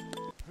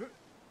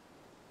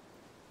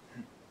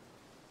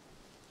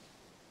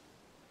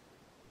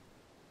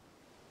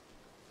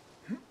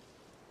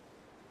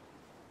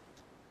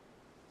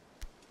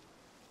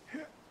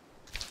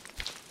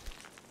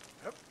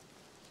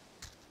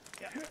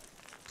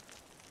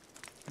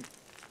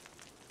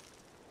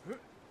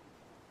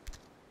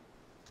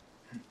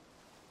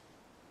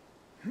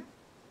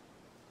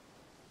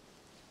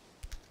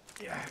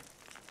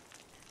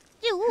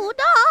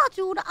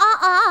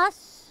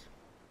 Judas.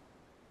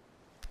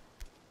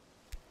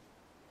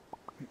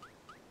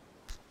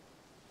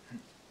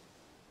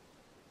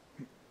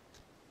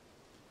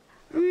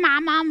 My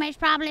mom is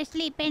probably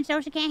sleeping,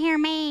 so she can't hear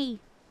me.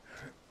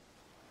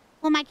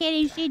 Who am I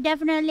kidding? She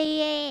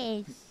definitely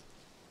is.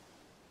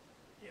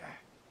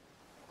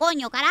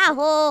 Coño,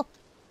 carajo.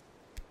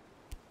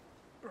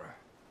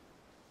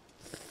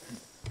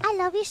 I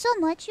love you so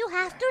much you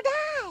have to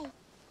die.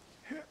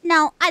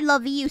 No, I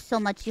love you so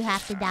much you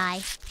have to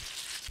die.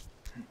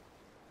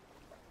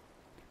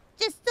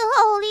 Just a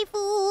holy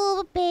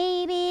fool,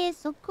 baby, it's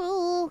so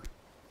cruel.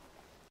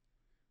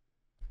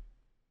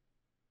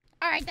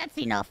 Alright, that's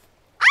enough.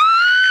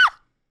 Ah!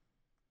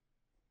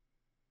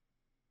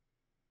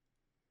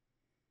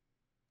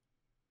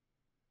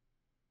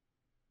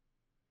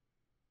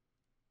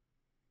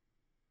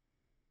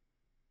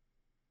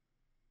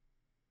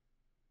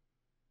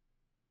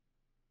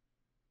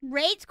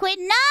 Rage quit?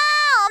 No!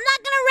 I'm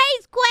not gonna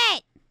rage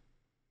quit!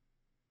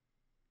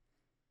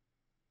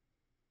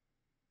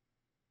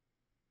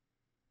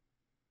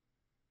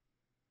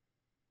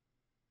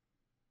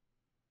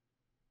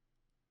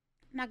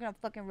 I'm not gonna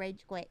fucking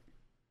rage quit.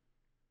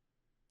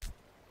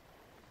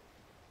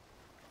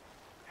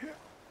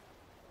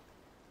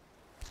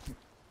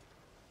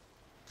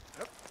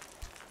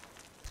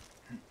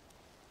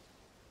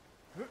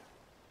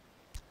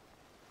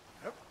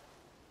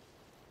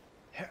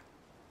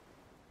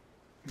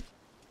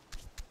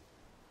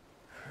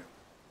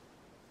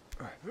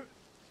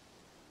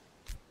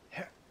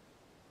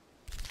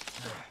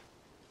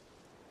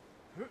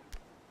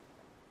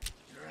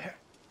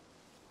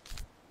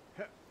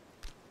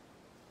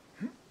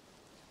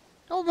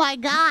 Oh my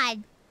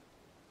god.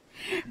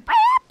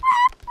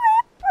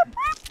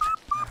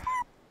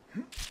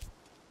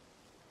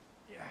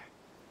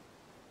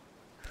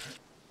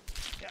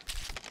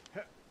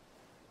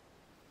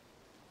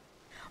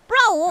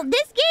 Bro,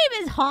 this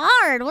game is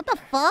hard. What the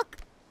fuck?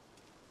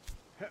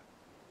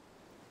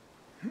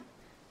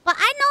 But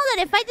I know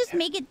that if I just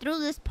make it through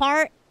this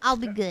part, I'll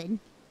be good.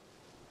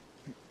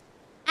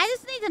 I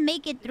just need to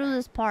make it through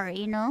this part,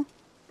 you know?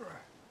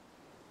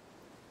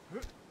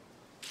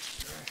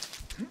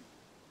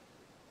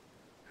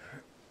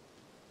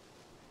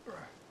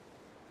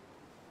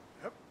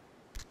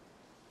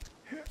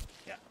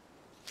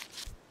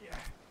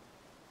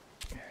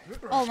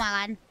 Oh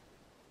my god.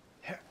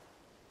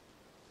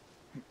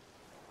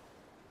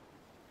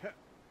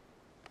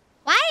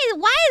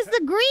 Why is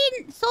the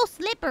green so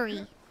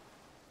slippery?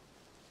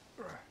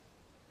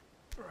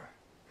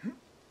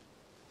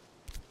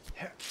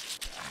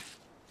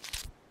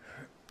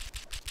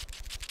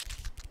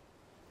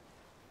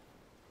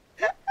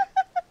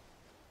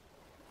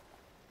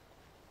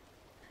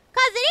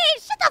 Cause it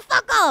is. Shut the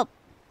fuck up.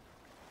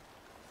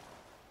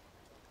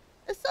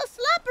 It's so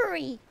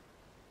slippery.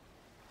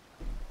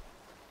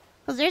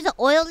 Cause there's an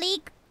oil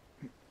leak.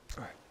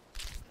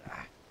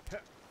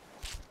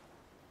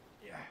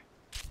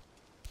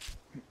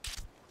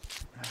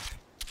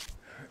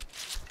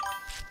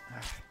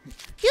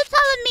 You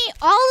telling me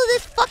all of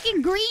this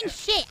fucking green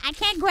shit, I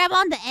can't grab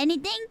onto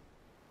anything?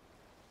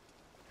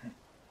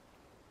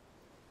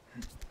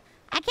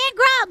 I can't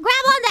grab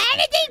onto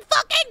anything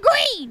fucking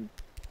green!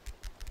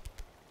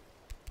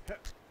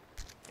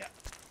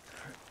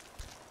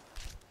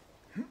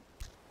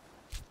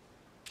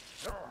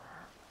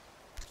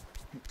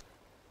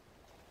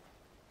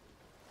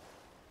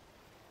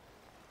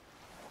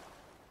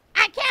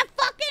 I can't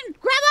fucking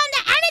grab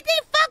onto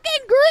anything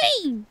fucking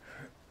green!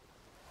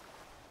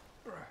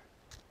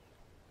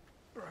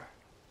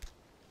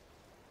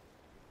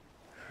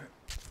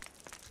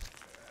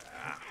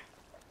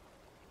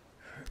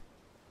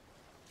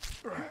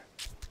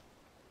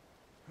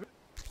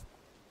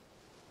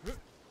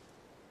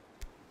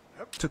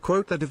 To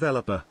quote the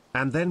developer,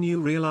 and then you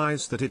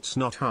realize that it's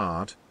not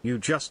hard, you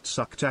just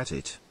sucked at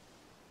it.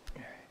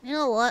 You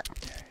know what?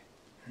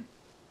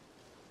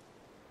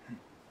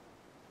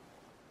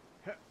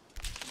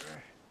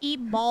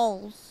 Eat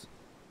balls.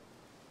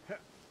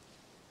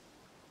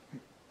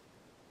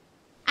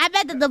 I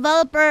bet the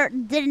developer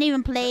didn't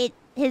even play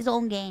his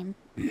own game.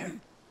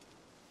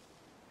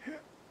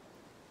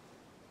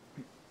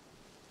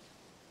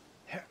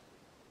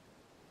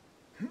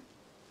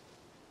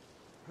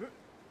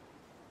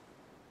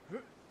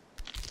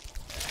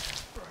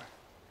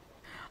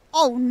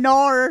 Oh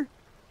no.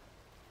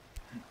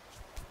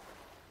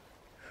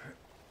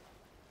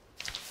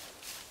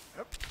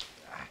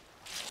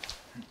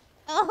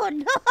 Oh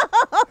no.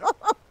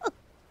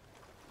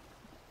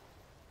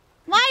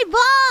 My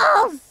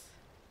balls.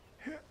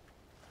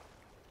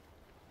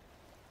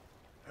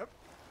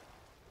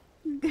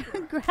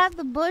 Grab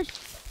the bush.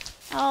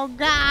 Oh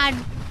God.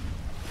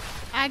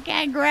 I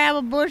can't grab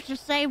a bush to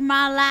save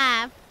my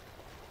life.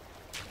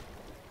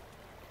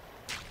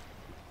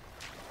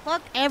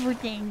 Fuck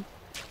everything.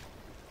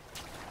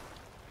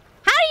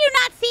 How do you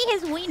not see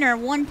his wiener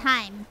one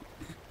time?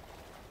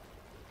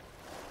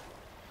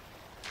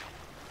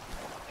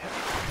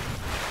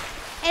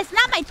 It's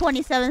not my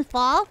 27th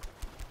fall.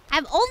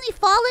 I've only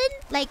fallen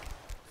like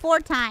 4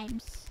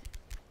 times.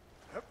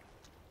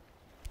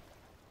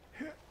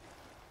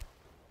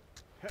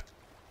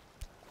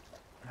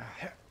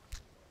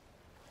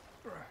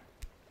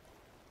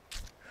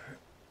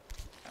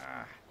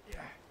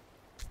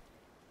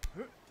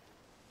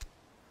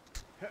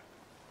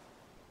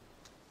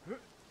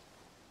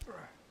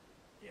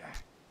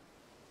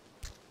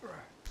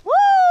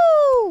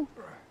 Woo!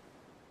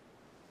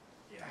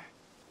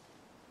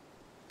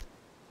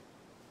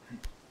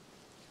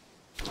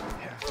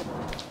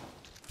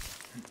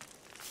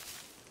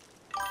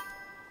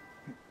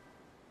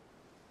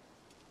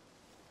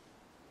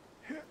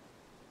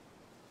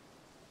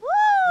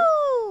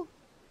 Woo!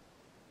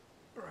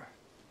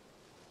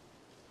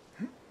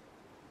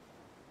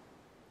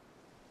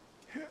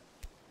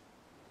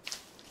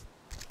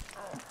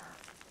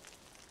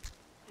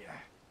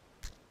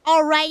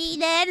 Alrighty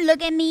then,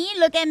 look at me,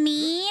 look at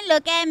me,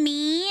 look at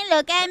me,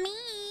 look at me.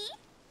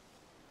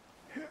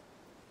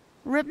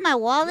 Rip my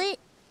wallet?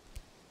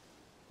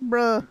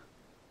 Bruh.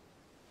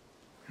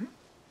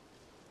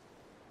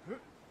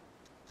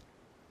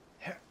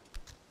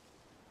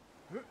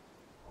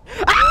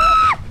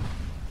 Ah!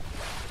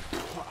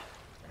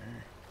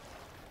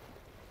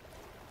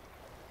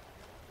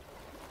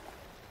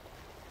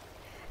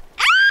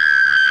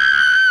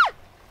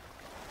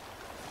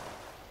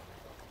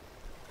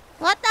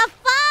 What the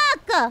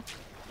fuck?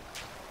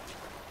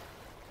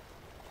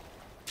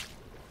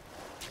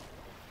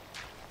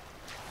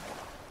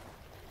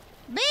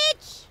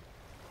 Bitch!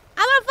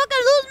 I'm gonna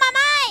fucking lose my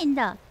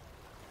mind!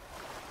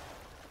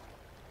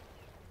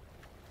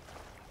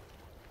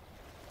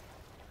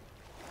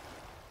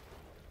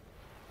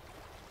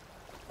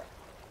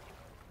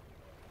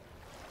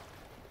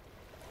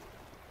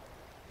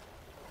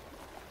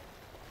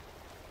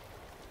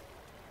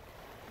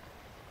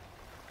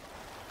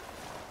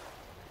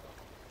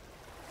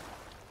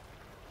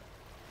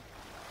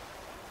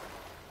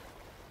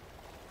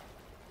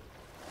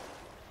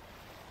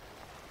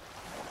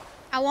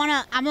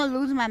 I'm gonna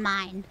lose my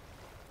mind.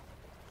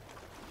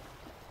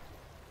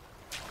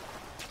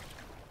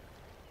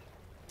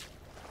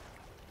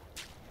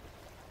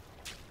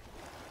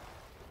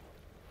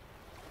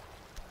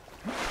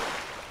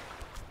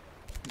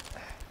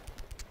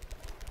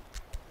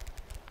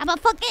 I'm a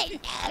fucking...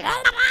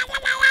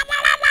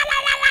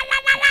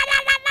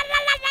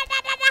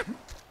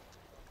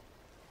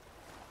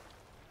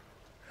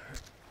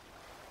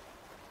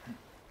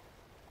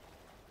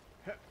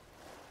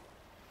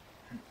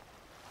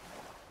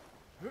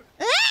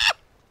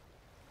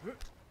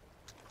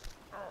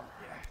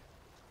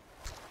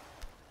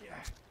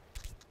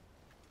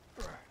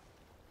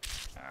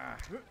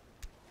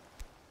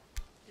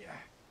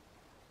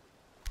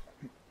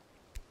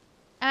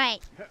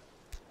 Alright.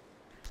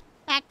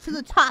 Back to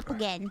the top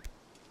again.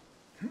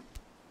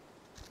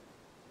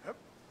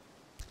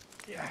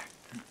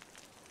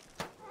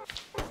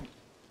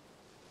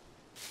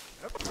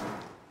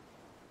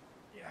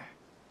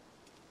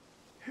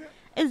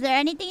 Is there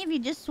anything if you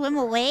just swim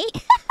away?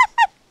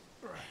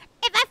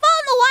 If I fall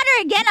in the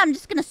water again, I'm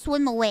just gonna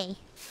swim away.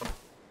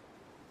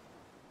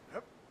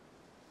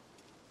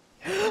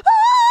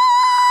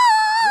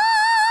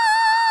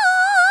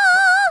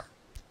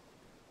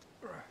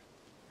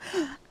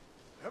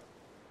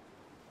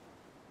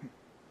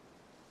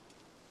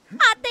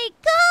 I think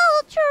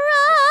I'll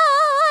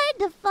try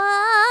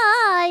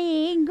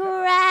defying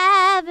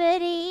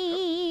gravity.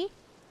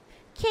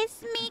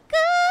 Kiss me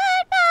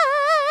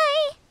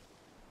goodbye.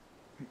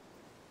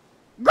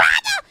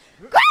 Grab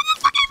the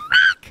fucking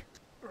rock!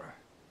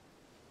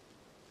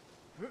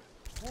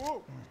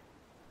 Whoa.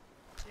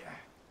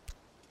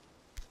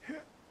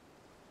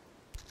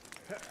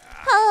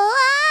 Oh,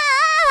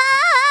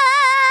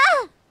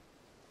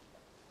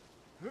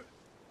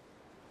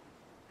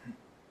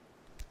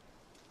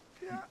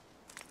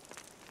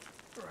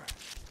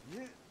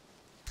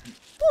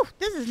 Whew,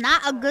 this is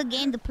not a good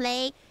game to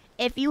play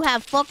if you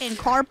have fucking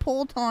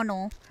carpool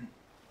tunnel.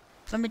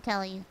 Let me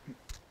tell you.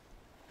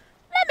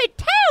 Let me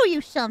tell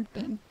you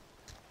something.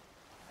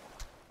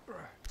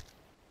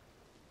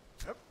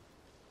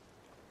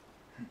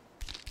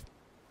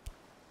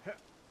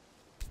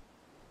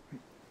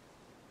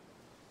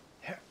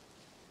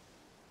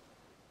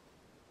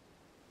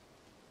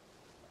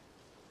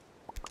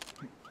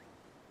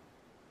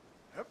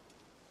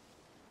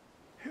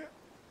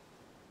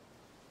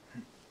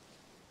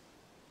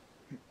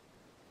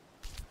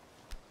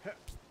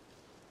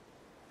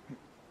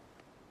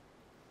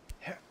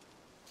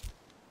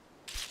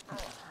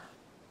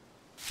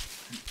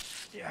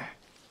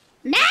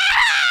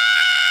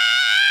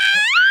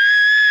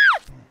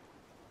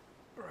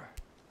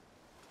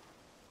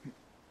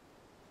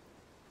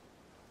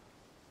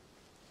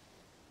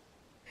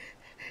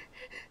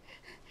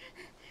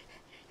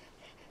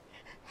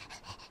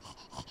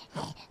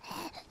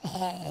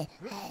 I'm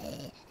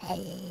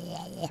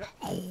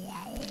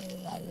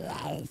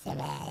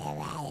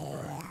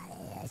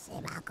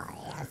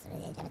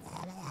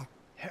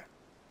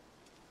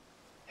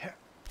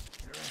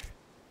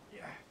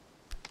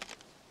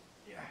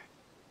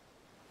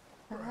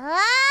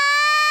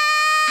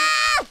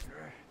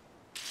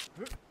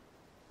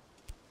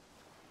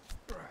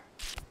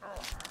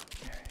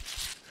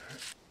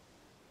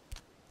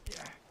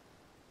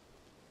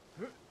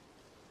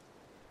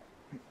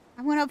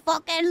gonna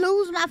fucking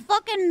lose my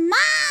fucking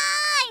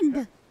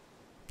mind!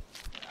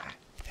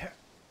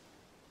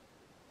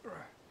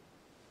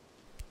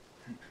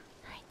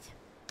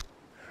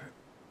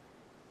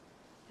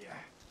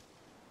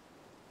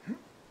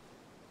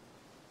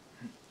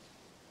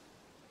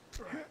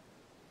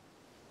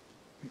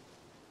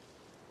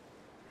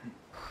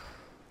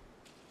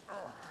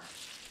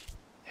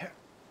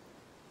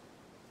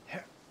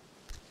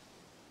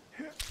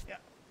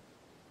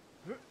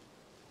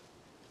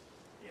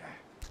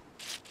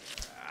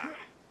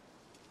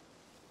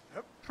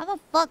 How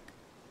the fuck?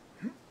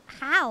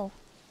 How?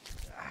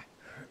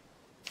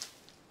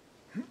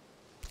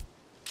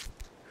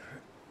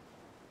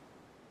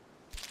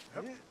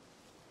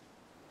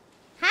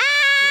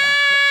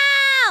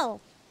 How?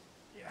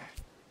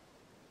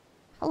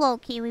 Hello,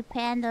 Kiwi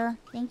Panda.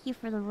 Thank you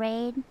for the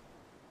raid.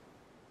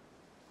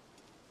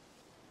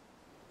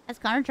 Has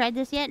Connor tried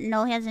this yet?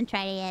 No, he hasn't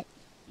tried it yet.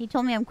 He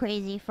told me I'm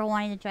crazy for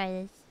wanting to try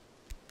this.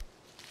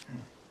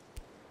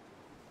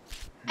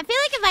 I feel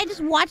like if I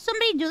just watch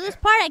somebody do this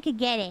part, I could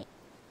get it.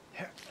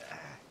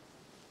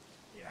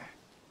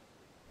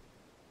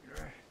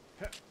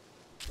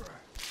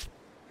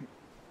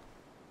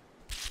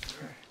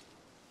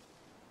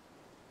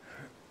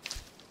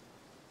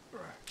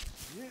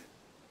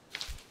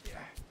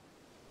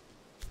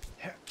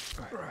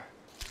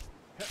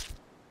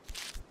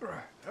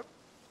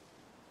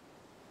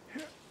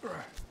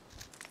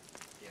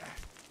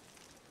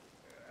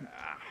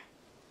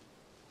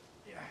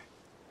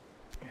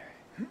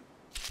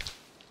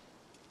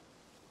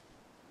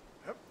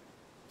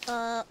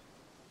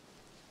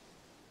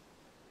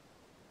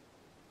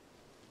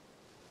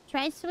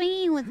 Try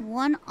swinging with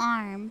one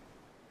arm.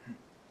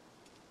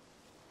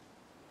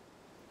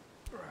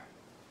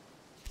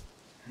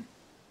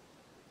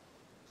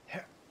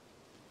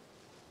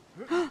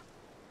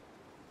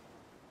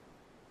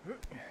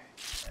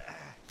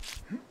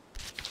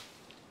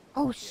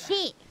 Oh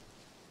shit!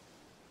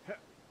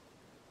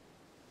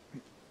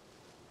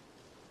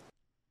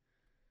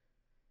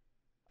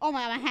 Oh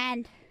my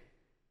hand.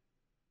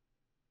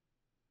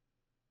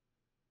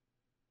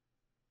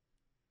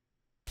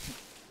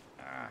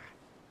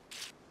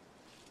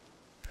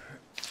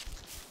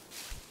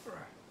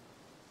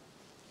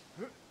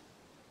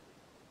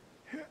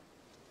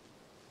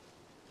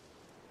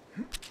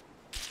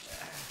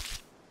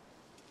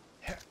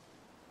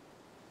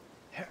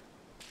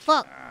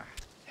 Fuck.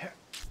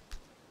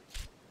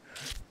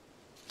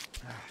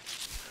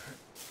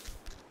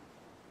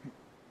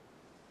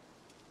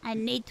 I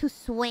need to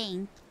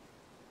swing.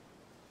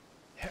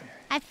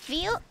 I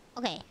feel...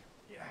 Okay.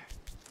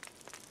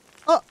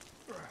 Oh.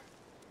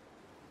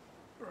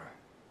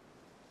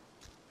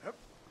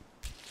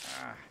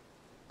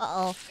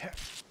 Uh-oh.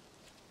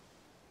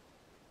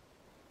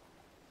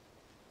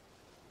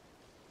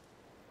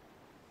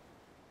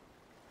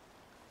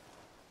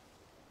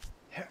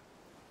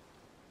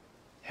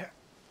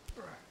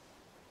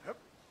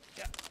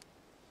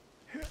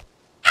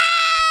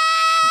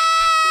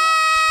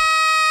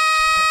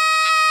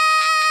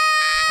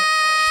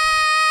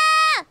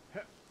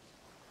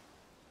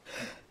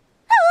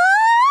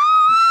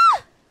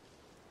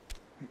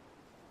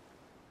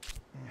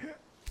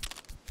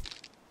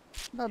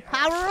 The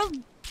power of...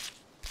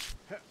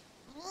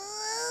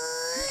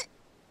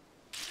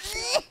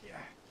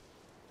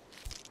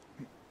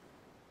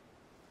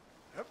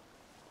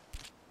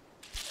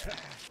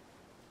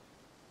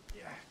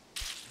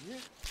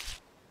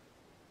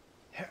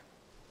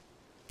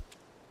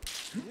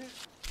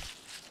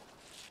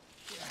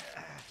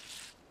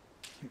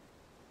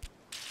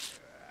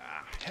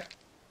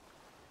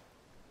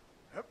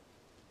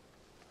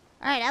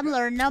 Alright, I'm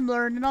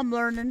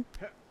learning.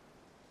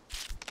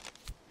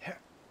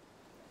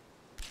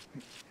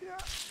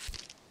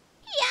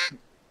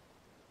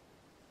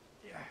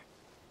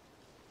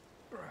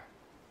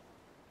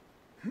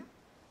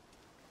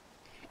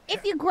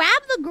 If you grab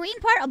the green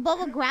part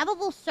above a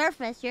grabbable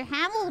surface, your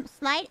hand will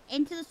slide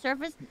into the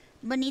surface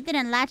beneath it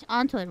and latch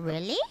onto it.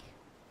 Really?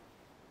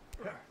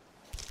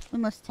 We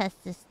must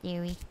test this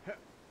theory.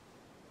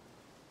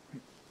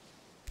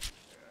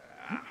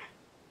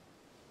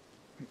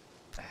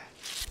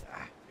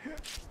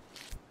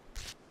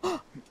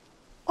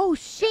 Oh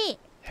shit!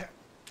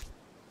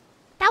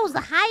 That was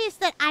the highest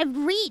that I've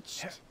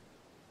reached.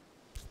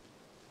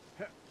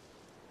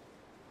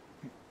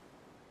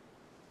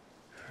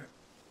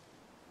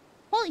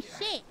 Holy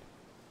shit!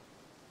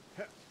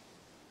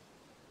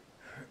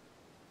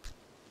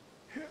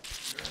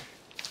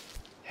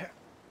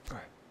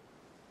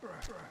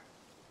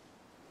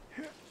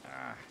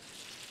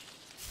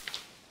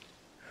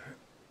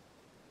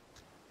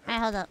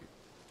 Alright, hold up.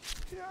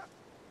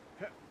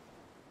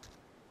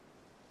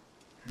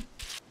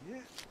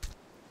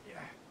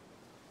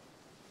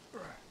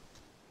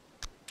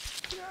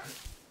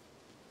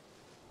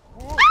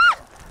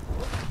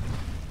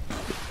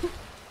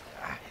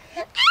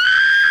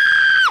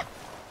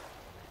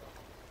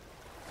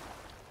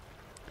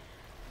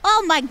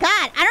 Oh my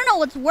god, I don't know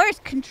what's worse,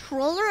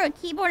 controller or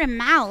keyboard and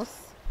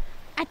mouse.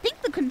 I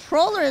think the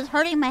controller is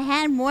hurting my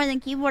hand more than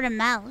keyboard and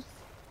mouse.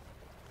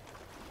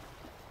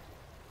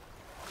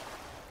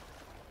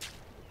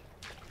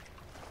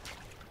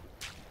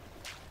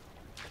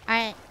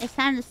 Alright, it's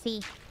time to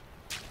see.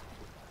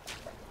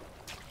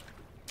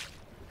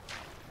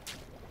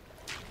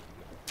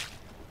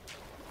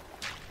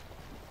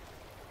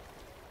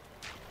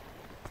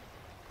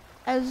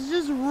 It's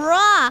just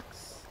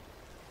rocks.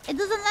 It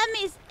doesn't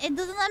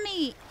let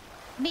me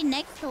be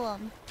next to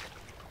him.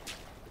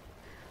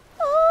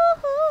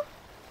 Ooh.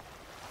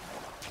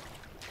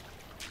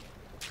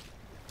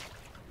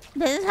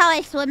 This is how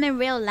I swim in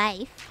real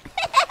life.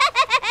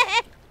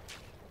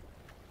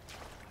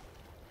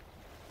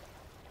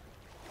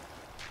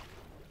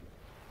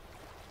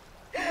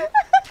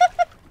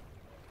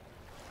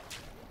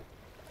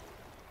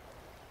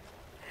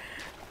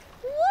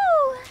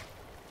 Woo!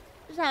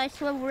 This is how I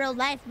swim in real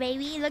life,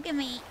 baby. Look at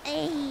me.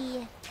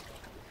 Hey.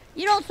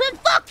 You don't swim?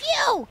 Fuck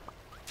you!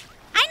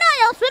 I know I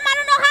don't swim. I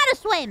don't know how to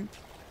swim.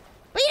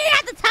 But you didn't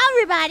have to tell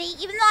everybody,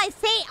 even though I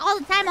say it all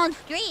the time on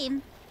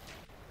stream.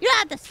 You don't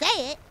have to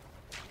say it.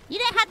 You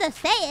didn't have to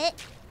say it.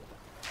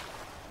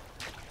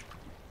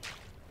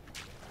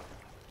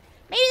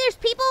 Maybe there's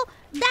people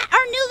that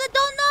are new that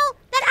don't know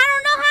that I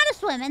don't know how to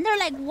swim. And they're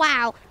like,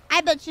 wow,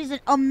 I bet she's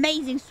an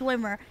amazing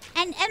swimmer.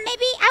 And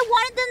maybe I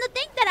wanted them to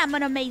think that I'm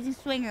an amazing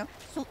swinger.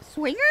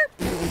 Swinger?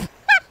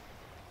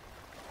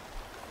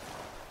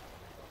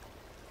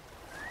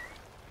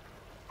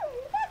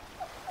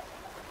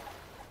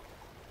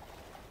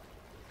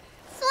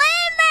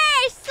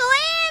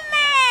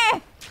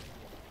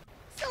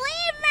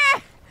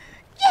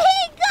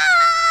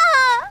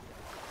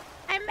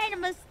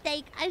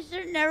 I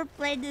should have never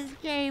played this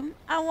game.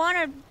 I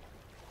wanna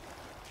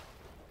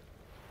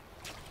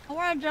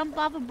jump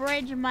off a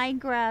bridge in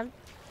Minecraft.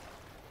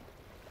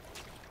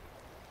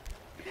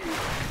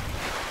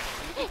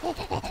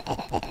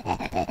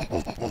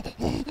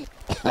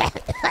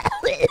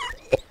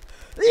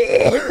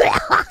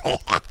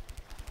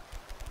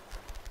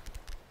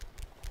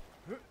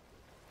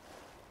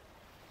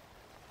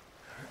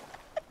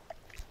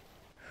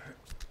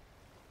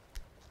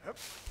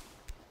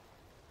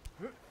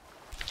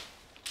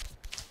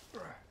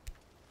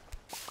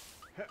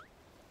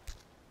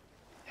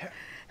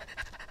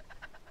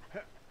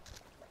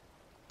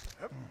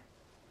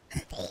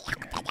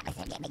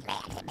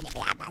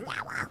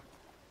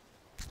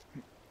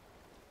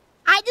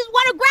 I just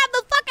want to grab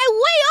the fucking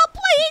wheel,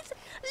 please!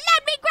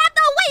 Let me grab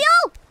the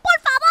wheel! Por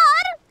favor!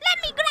 Let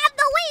me grab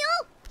the wheel!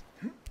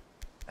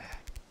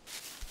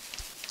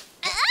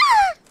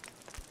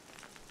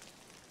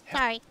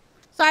 Sorry.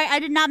 Sorry, I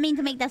did not mean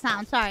to make that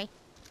sound. Sorry.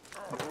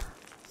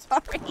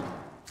 Sorry.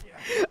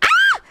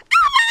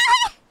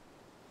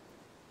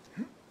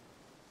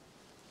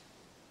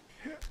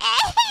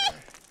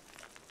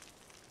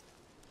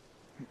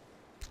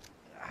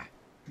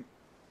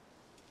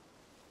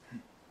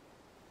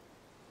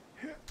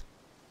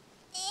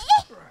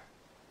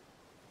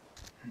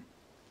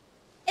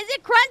 Is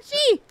it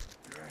crunchy?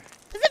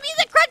 Is the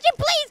music crunchy?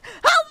 Please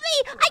help me!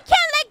 I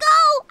can't let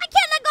go! I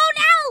can't let go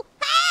now!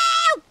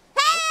 Help!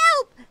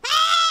 Help!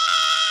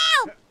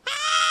 Help!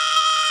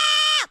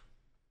 Help!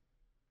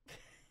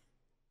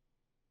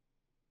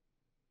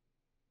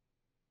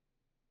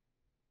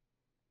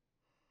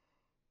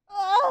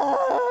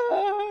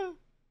 Oh.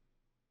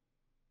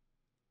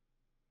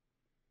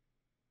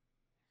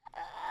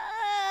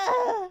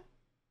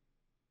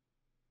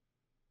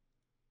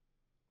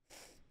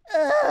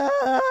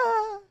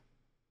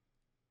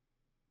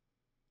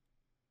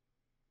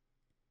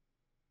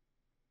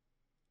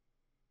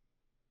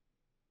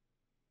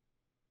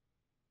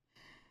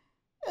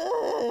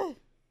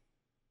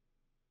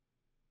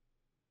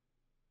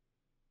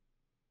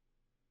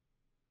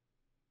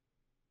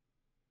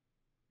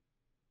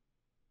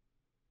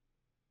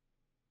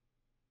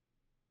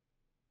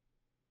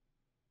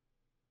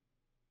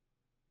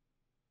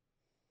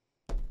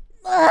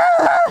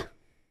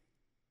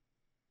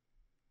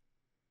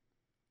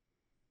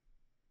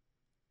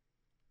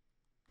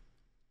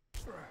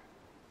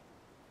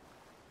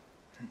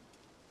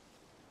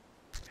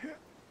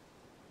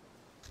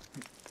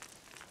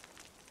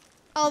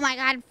 Oh my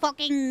god,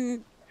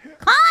 fucking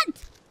cunt!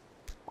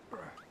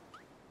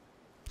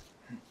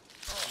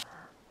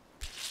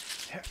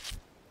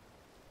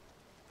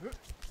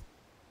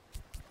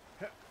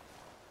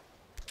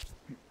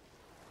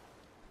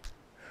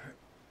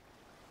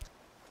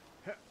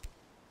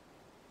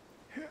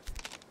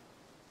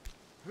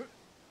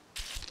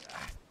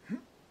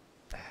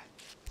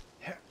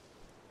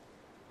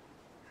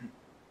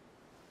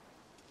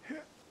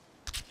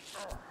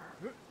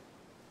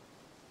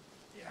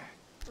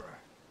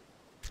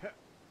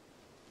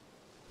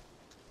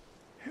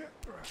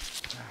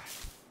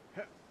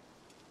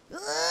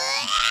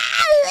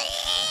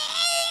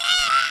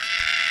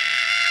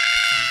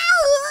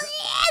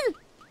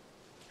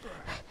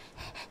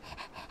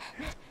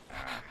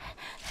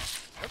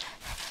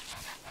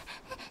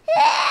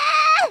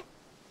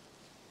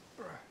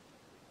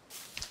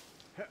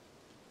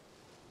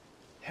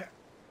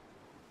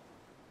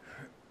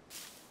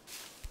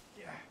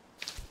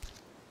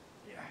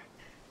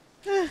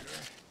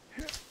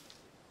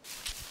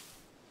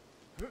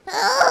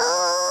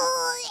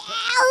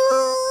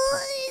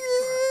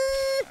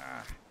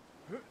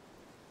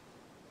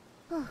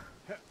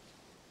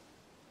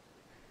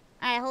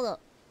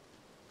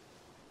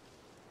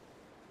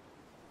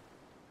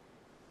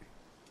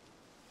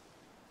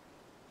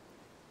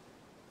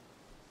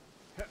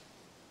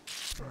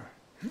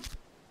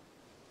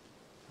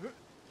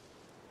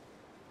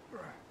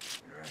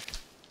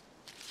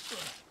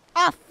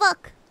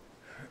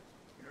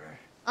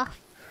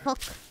 fuck?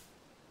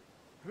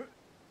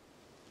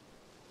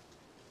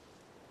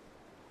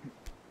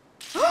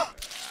 Oh,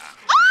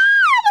 I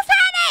almost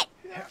had it!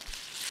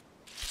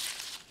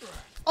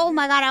 Oh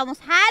my god, I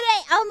almost had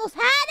it! I almost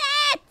had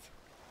it!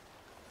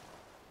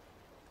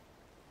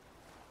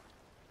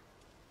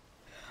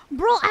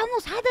 Bro, I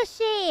almost had that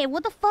shit.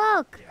 What the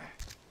fuck?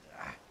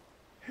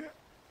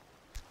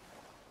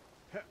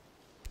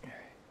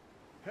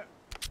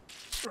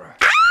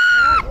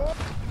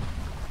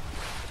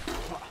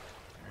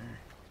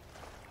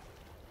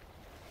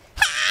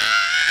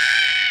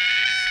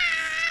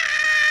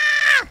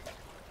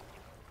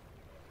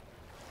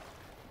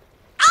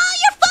 Oh,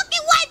 your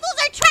fucking waifus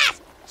are trash!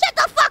 Shut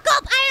the fuck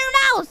up,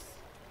 Ironmouse!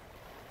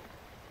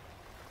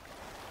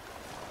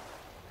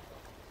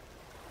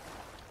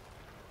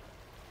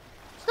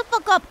 Shut the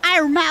fuck up,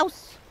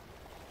 Ironmouse!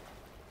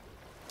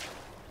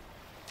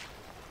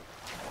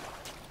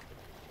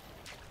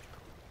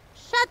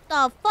 Shut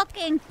the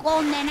fucking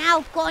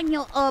condenado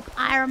coño up,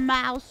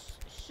 Ironmouse.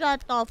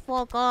 Shut the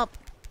fuck up.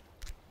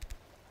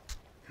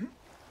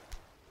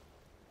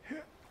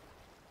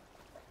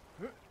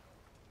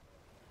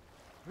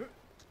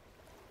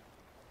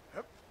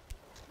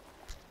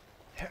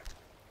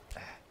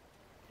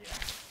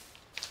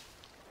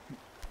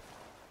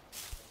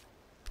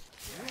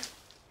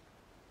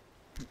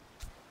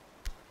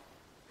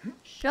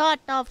 Shut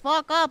the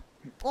fuck up,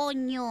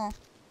 coño.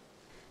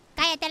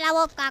 Cállate la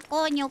boca,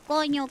 coño,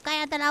 coño.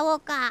 Cállate la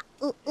boca.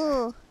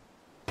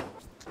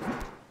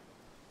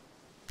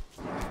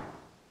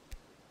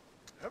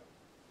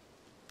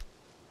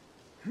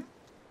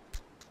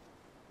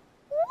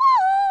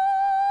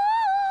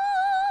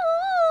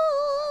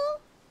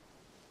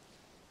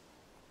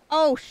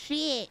 Oh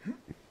shit.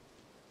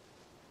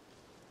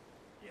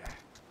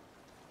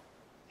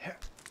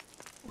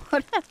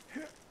 What the?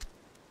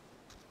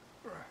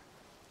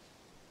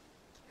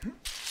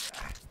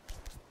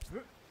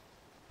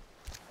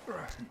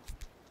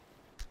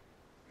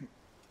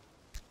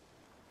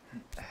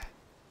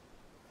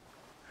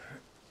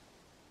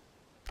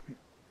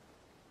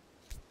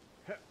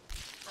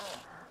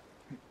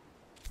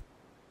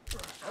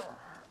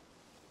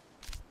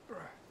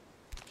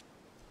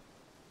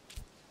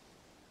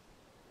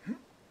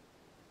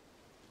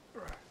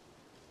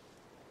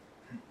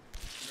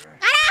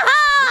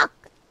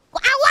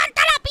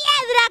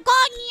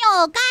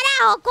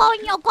 ¡Carajo,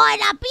 coño! ¡Con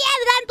la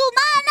piedra en tu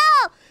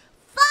mano!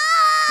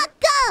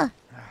 ¡Fuck!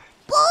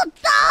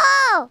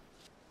 ¡Puto!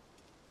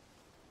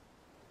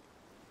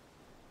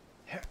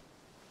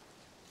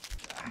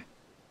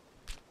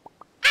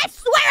 I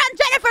swear I'm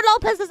Jennifer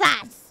Lopez's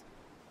ass!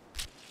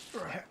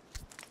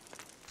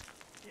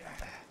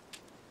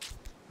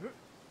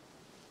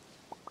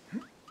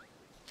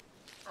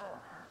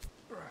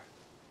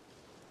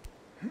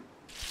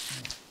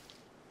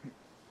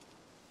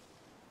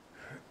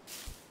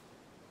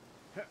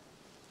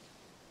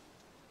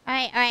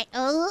 Alright.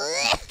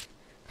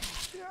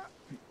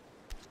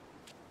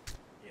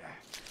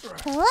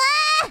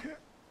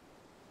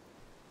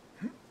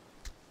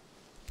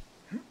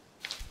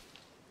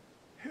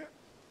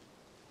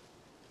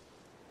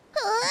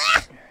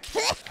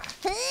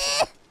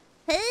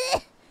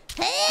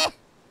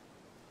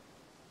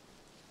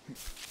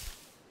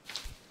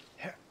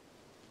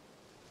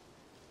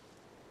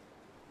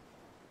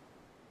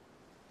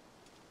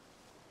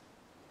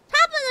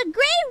 Top of the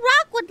gray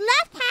rock with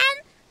left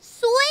hand,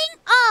 swing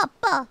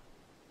up.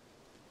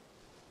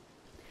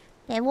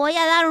 Te voy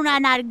a dar una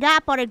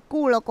nalgada por el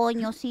culo,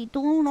 coño, si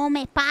tú no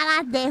me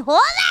paras de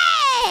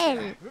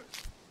joder.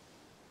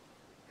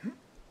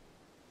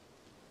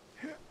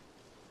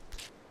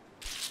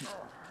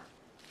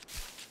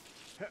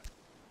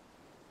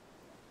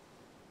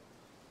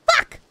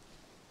 Fuck.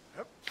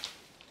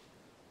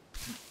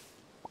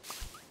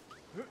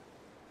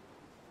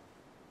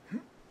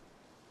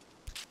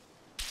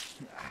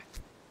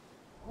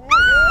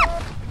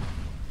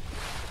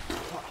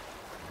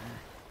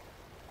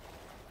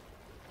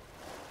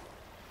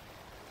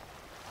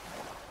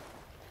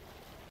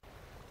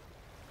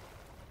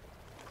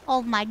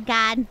 Oh my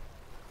god.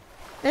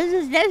 This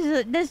is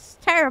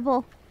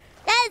terrible.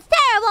 That is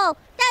terrible.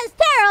 That's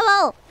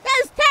terrible.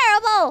 That's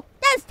terrible.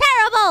 That's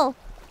terrible.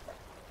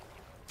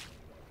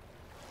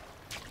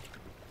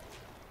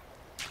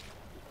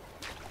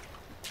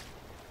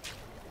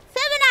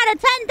 Out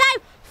of 10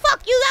 dive.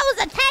 Fuck you, that was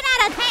a 10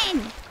 out of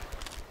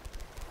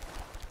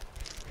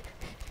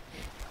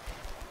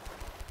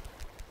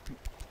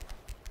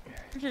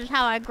 10. This is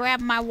how I grab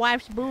my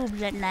wife's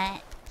boobs and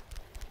that.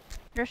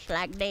 Just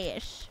like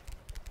this.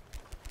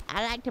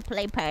 I like to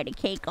play patty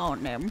cake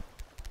on them.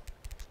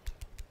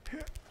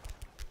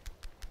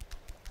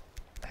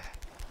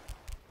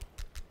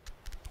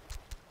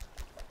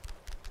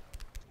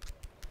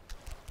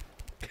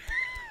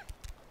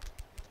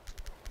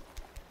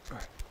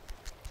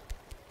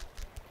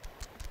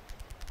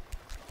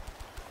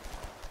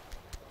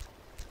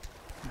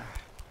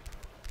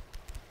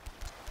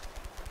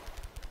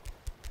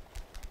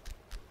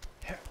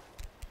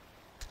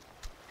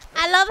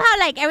 love how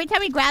like every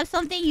time he grabs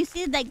something, you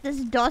see like this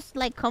dust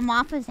like come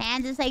off his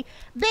hands. It's like,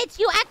 bitch,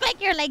 you act like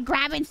you're like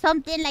grabbing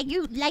something, like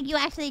you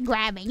actually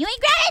grabbing. You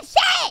ain't grabbing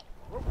shit.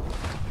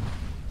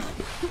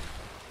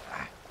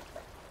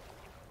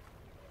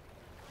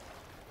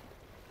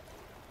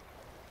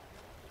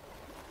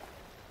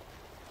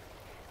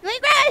 You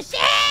ain't grabbing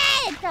shit.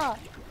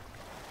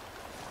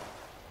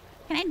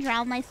 Can I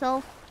drown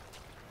myself?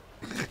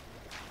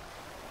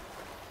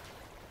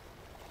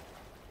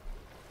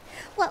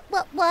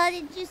 What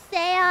did you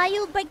say? Are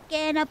you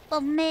breaking up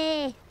on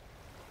me?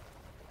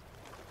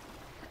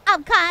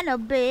 I'm kinda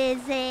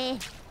busy.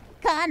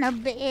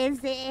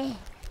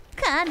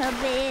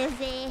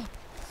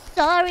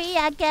 Sorry,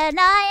 I can't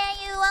hear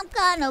you. I'm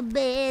kinda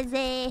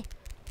busy.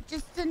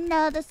 Just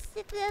another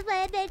 6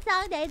 day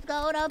song that's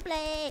gonna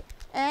play.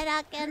 And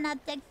I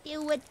cannot text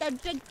you with a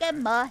drink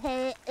in my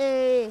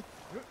head.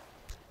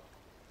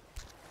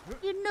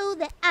 You knew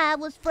that I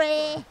was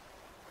free.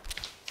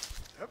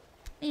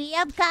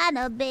 I'm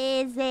kinda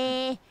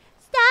busy.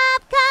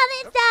 Stop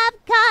calling,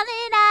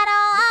 I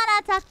don't wanna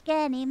talk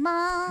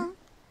anymore.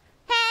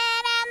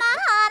 Hand in my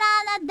heart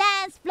on the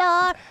dance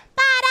floor.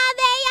 Para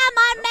de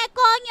llamarme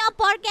coño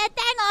porque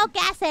tengo que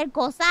hacer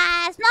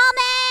cosas. No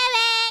me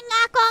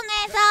venga con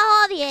esa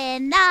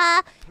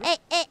jodienda.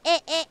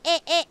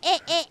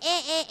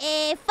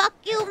 Fuck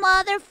you,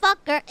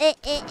 motherfucker.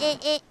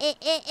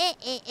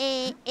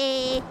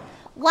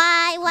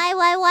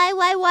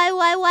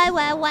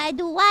 Why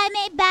do I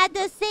make bad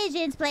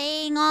decisions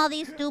playing all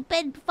these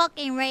stupid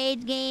fucking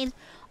rage games?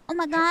 Oh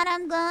my god,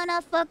 I'm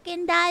gonna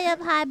fucking die of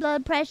high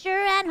blood pressure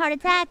and heart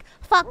attack.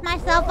 Fuck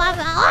myself up.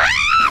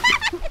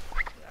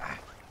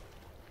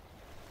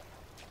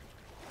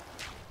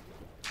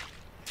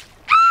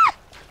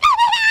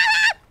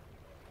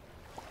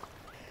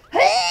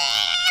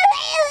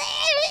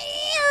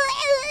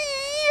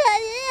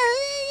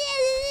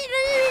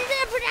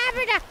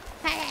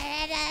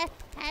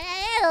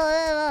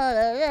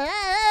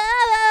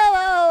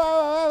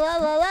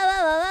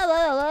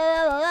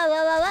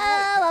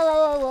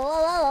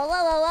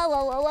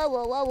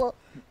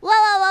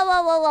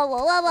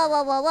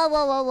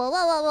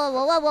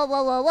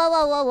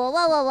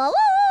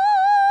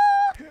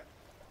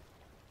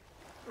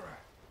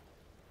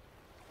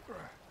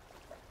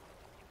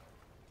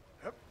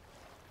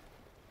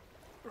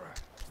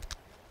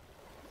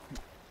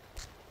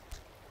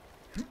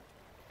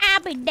 I'll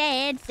be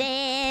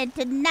dancing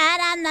tonight.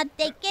 I'm not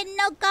taking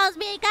no calls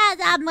because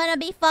I'm gonna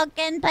be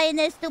fucking playing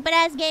this stupid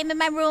ass game in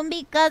my room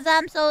because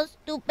I'm so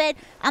stupid.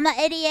 I'm an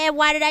idiot.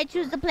 Why did I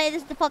choose to play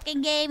this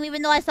fucking game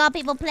even though I saw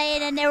people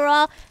playing and they were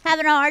all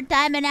having a hard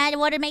time, and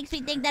what it makes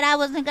me think that I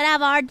wasn't gonna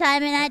have a hard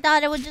time, and I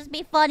thought it would just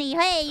be funny.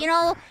 Hey, you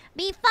know,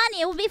 be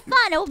funny. It would be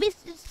fun. It would be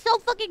so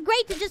fucking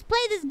great to just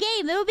play this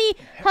game. It would be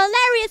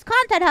hilarious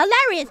content.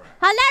 Hilarious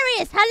on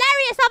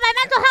my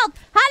mental health.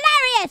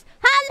 Hilarious.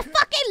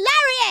 Fucking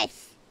hilarious.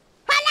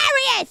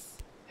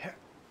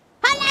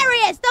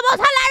 Hilarious! The most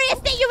hilarious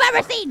thing you've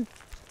ever seen!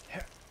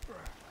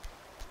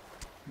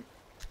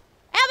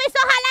 It'll be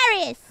so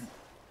hilarious!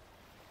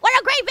 What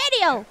a great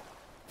video!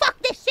 Fuck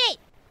this shit!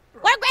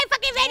 What a great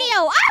fucking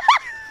video! What the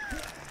fuck?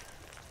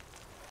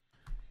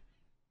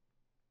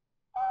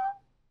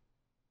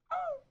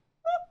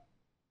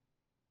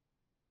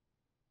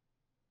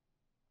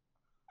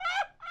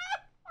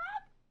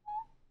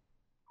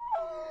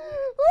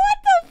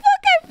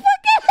 I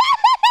fucking...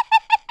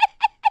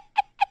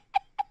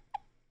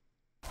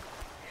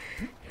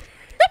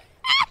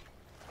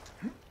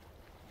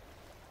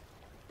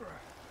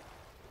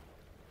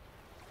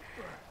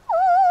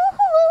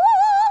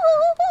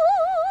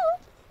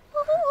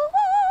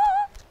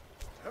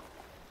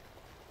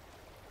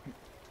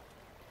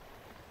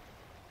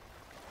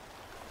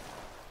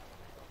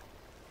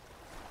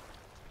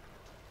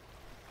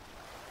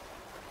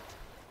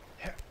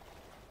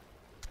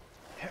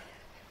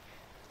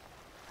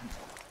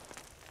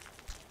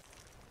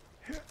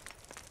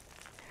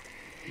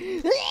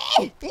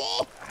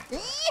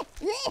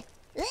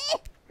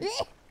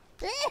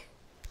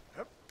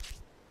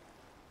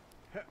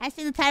 I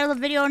see the title of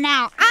the video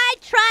now. I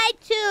tried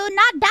to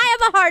not die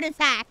of a heart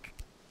attack.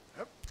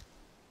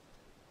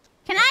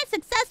 Can I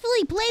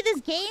successfully play this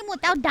game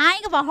without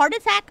dying of a heart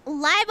attack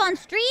live on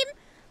stream?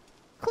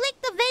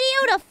 Click the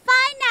video to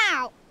find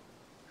out.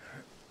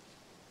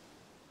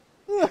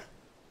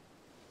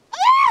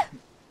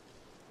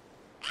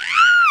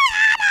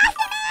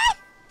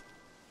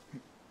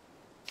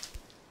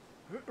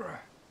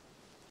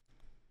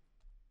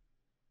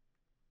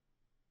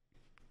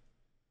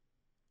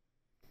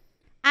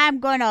 I'm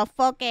gonna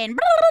fucking...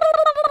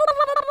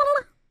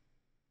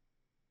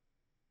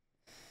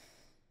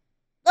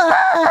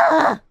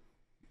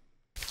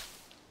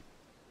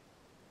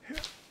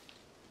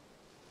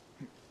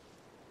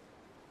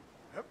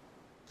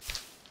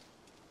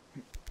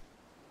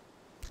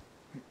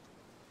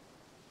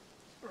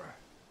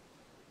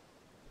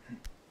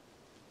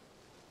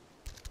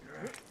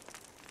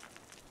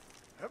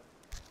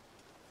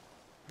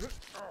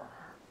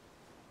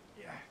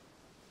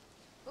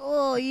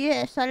 Oh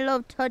yes, I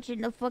love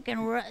touching the fucking...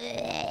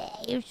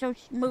 You're so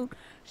smooth,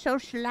 so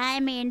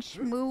slimy and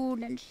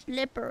smooth and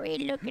slippery.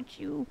 Look at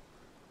you.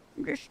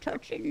 I'm just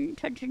touching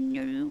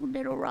your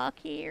little rock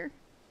here.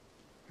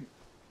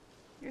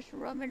 Just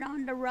rubbing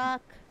on the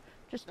rock,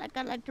 just like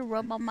I like to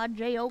rub on my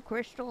J.O.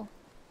 crystal.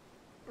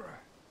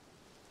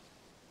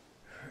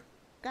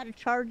 Gotta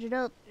charge it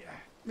up.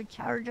 Let me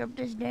charge up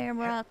this damn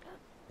rock.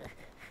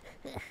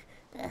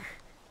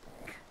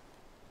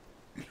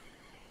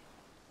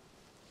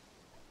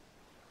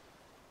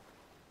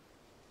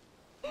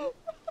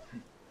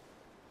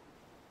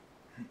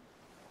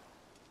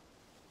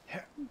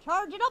 I'm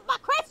charging up my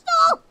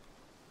crystal!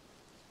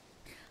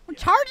 I'm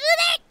charging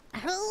it!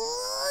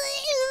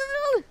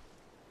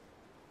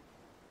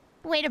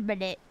 Wait a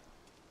minute.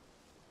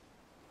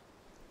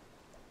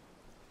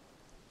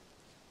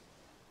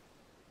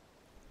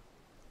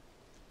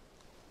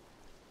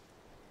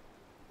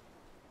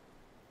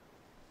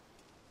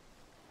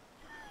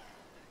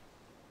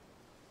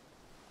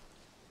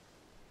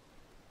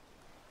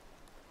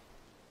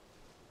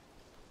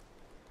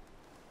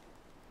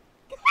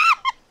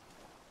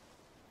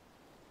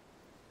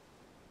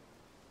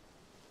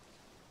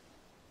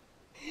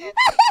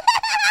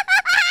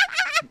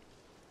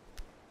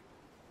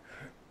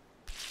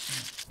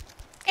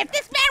 If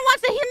this man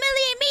wants to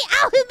humiliate me,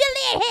 I'll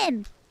humiliate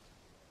him!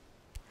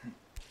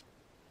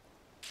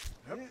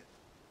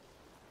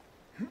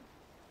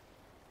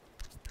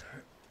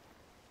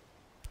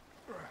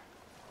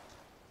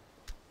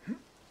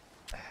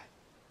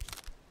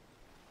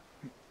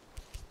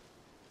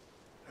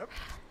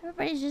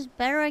 Everybody's just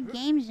better at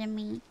games than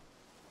me.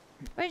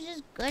 Everybody's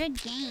just good at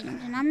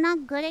games, and I'm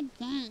not good at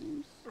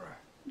games.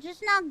 I'm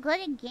just not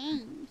good at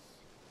games.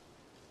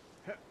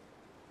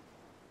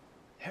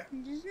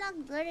 I'm just not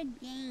good at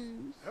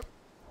games.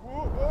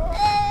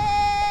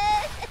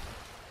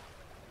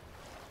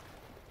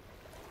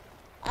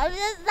 I'm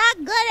just not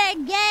good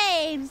at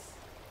games.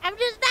 I'm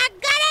just not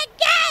good at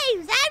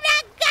games. I'm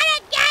not good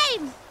at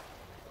games.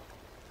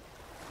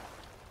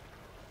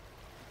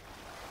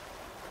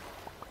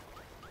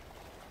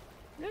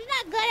 I'm just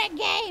not good at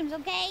games,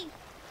 okay?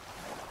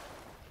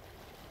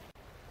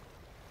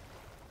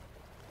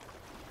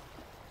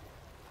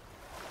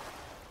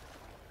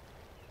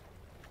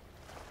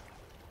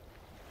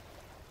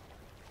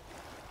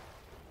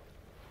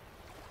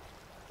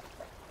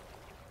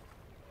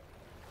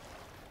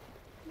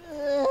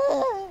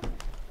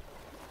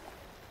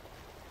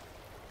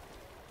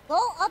 Go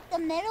up the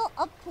middle,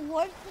 up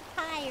towards the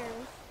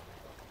tires.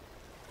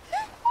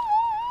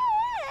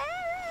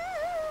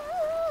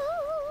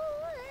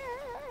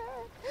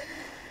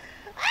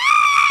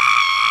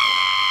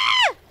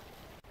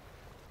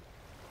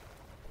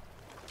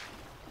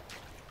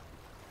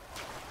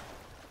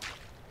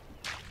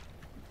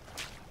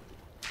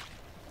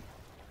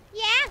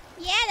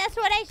 Yeah, that's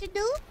what I should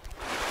do.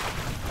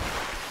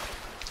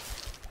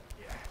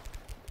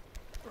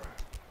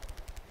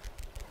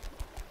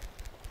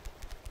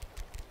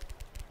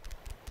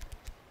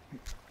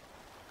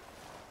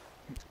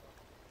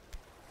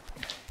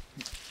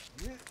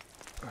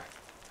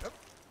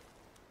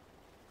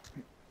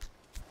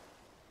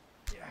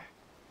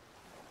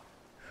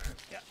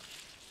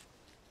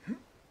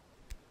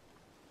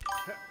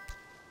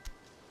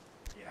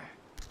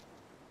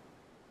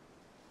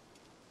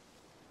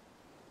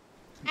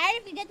 And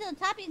if you get to the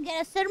top, you can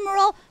get a cinnamon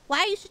roll. Why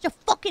are you such a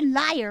fucking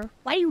liar?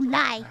 Why do you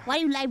lie? Why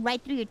do you lie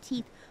right through your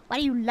teeth? Why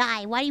do you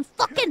lie? Why do you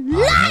fucking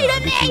lie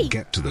to me? If you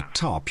get to the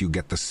top, you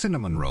get the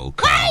cinnamon roll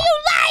car. Why are you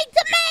lying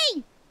to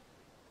me?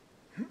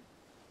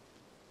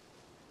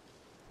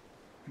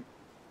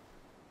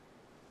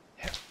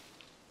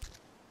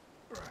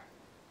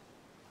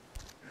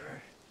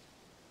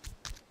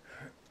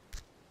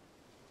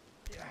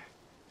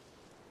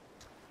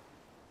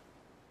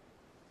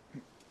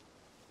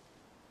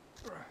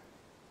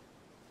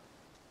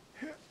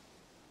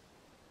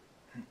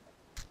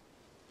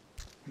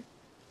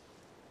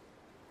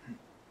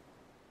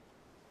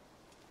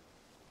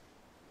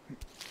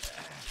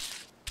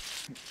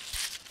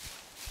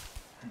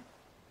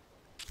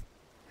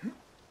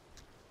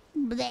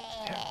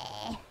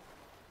 Bleh.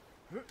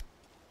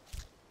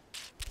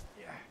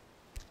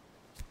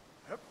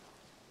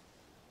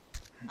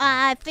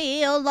 I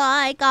feel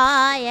like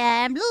I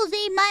am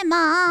losing my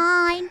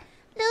mind,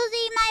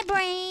 losing my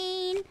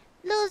brain,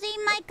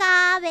 losing my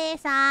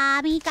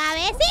cabeza, mi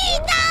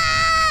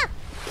cabecita!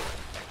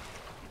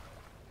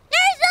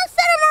 There's no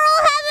cinnamon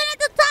roll heaven at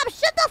the top!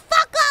 Shut the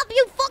fuck up,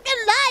 you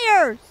fucking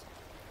liars!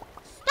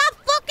 Stop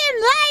fucking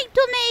lying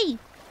to me!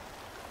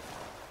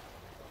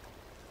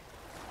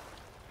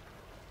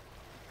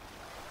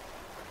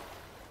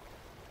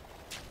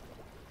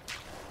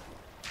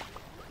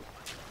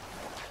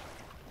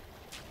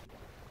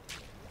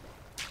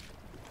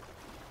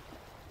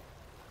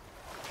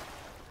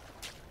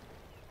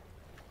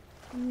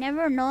 You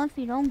never know if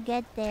you don't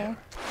get there.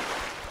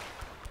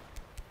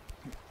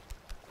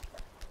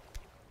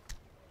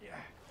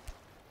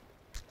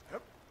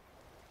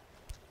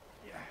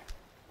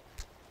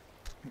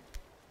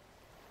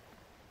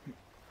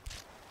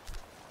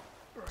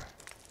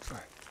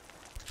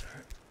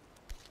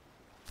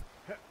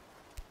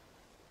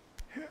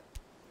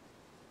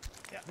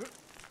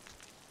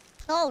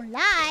 Don't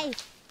lie.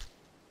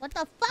 What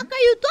the fuck are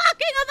you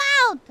talking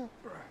about?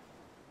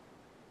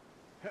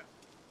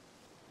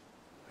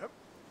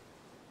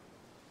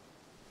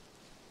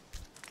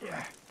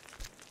 Yeah.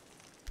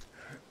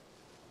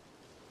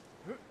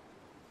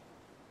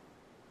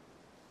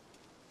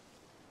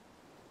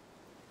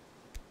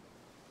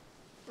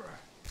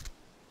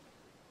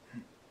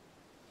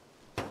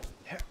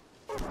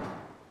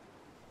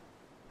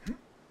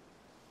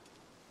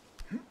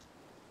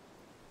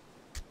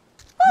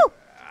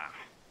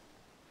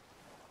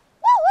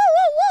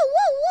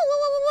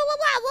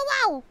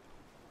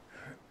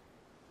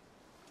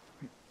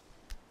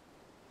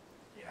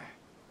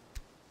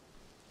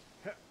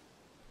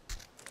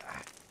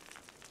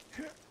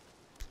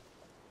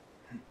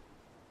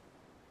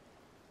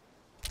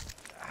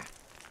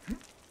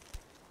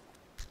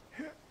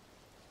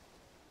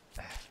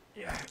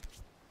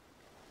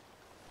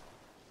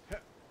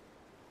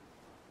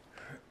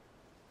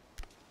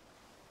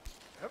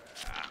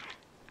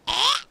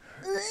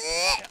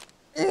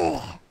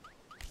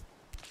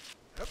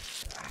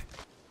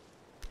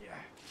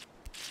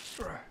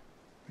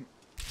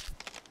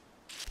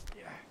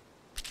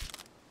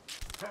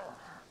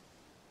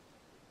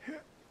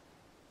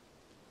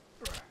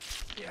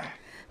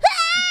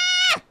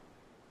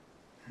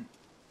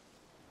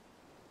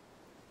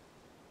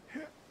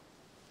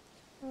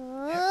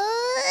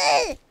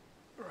 Wow.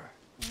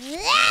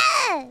 Yeah.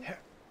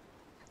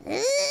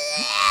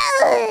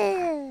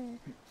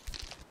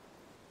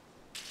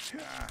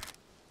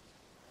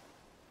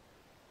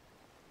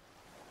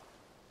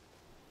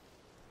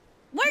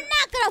 We're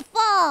not gonna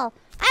fall.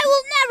 I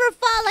will never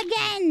fall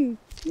again.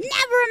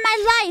 Never in my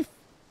life.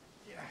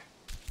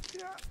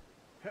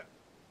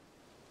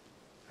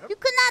 You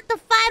cannot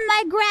defy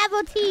my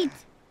gravity.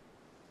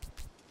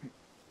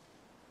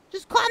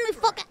 Just call me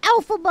fucking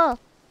Alphaba.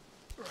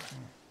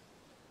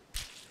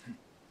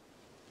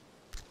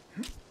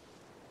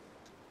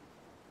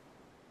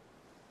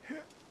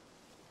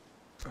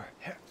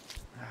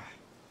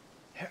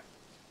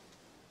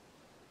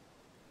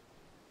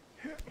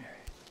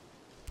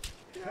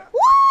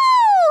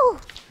 Woo!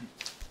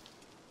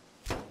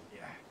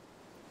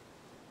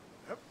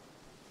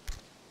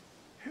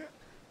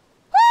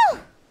 Woo!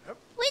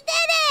 We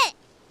did it!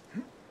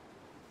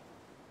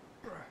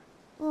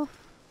 Oof.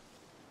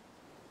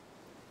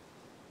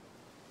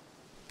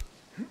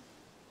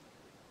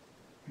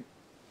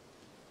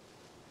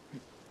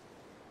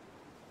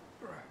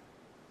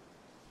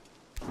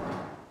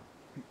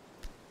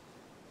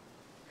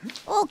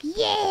 Oh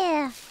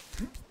yeah!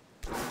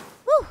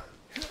 Woo!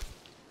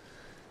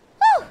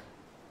 Woo!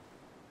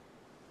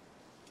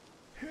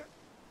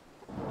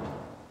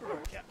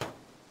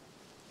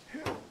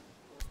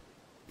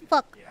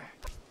 Fuck.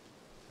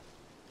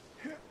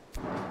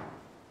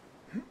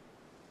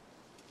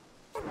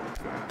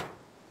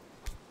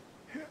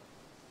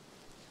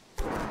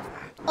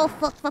 Oh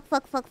fuck, fuck,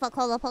 fuck, fuck, fuck.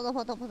 Hold up, hold up,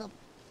 hold up, hold up.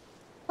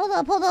 Hold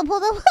up, hold up,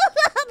 hold up, hold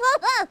up,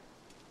 hold up.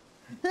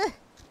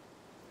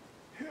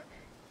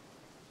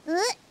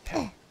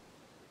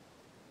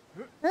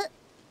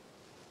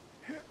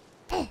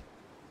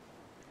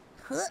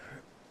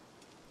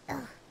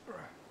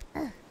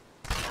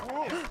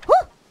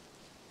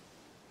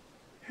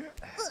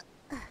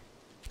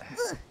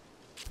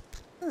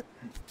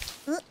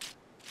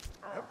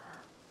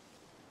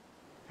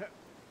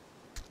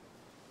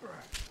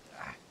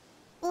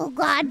 Oh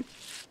god.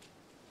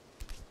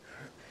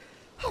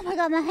 Oh my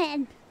god, my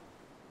hand.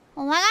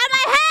 Oh my god,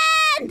 my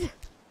hand!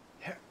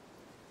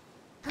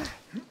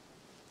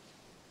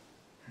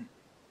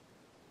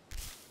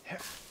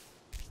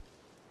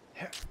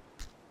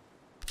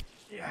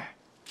 Yeah.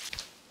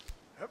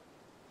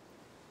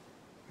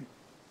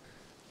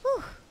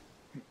 Whew.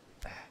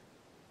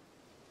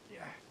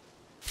 Yeah.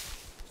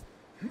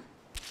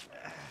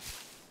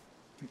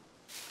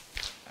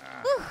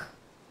 Whew.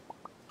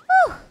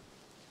 Whew.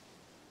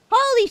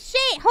 Holy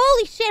shit!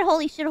 Holy shit!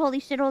 Holy shit! Holy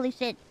shit! Holy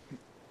shit!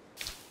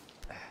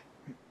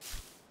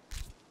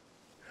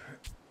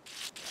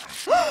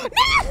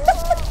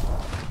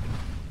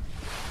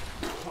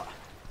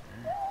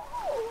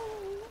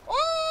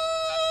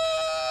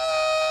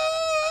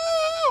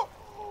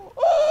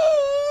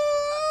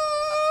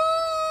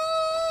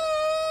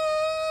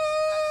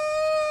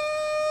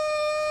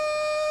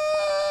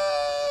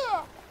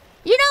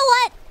 You know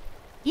what?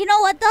 You know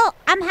what though?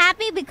 I'm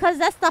happy because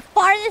that's the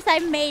farthest I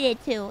made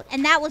it to.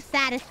 And that was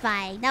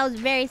satisfying. That was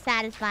very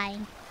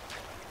satisfying.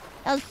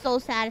 That was so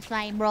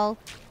satisfying, bro.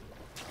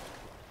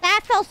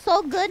 That felt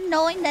so good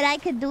knowing that I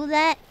could do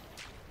that.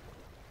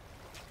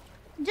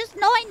 Just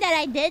knowing that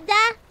I did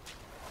that,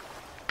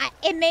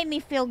 it made me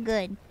feel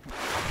good.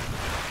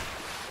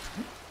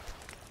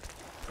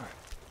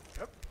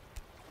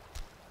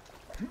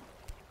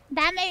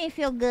 That made me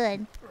feel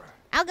good.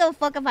 I don't give a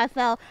fuck if I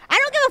fell. I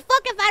don't give a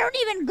fuck if I don't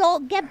even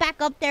get back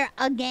up there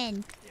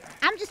again.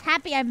 I'm just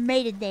happy I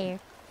made it there.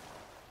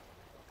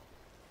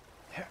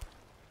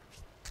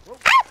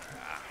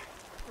 Ah!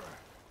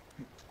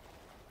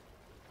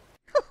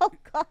 Oh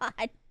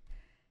god.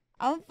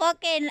 I'm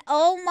fucking,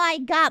 oh my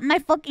god, my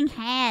fucking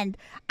hand.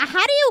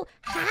 How do you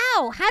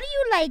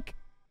like,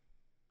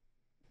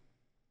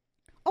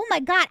 oh my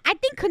god, I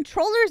think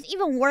controller's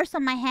even worse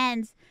on my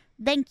hands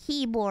than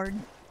keyboard.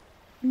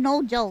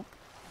 No joke.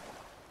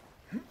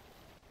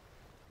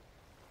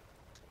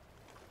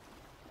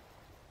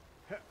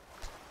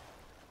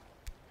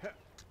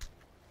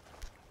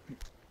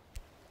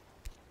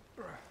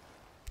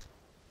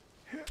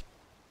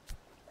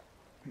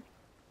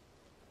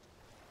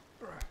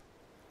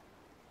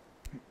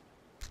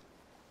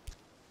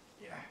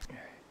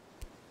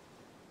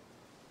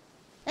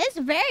 It's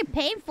very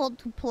painful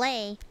to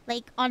play,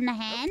 like, on the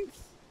hands.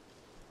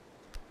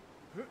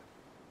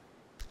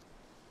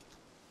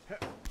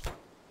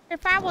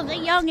 If I was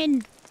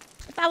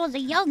a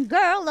young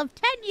girl of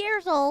 10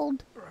 years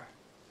old,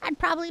 I'd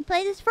probably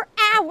play this for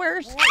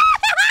hours.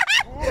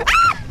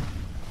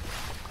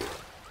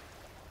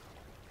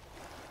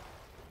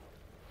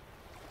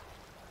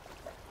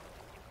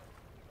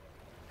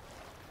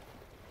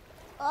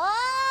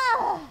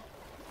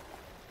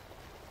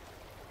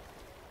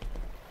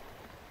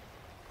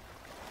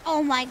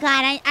 Oh my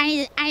god,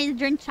 I need to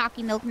drink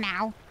chalky milk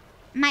now.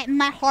 My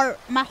heart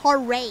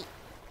rate.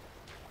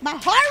 My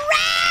heart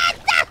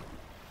rate!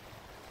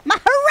 My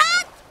heart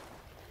rate!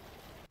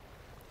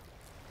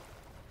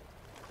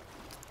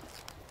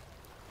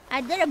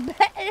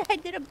 I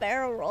did a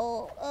barrel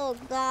roll. Oh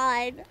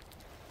god.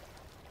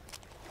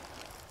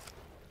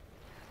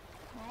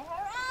 My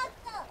heart.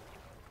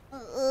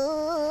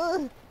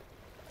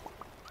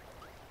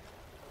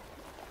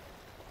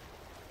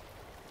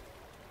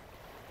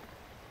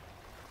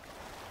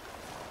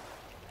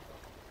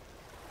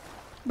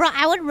 Bro,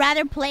 I would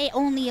rather play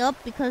only up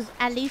because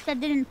at least I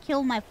didn't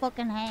kill my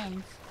fucking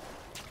hands.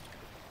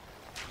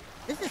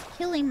 This is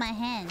killing my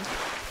hands.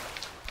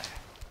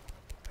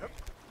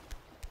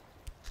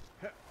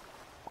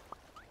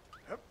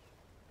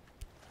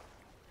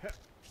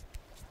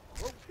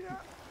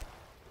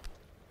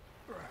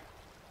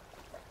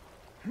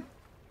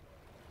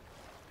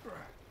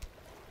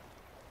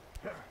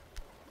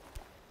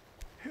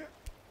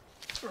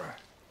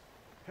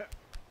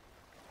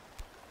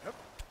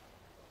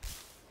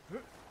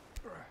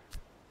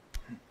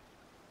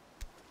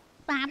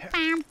 Bam,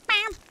 bam,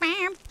 bam,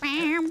 bam,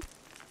 bam.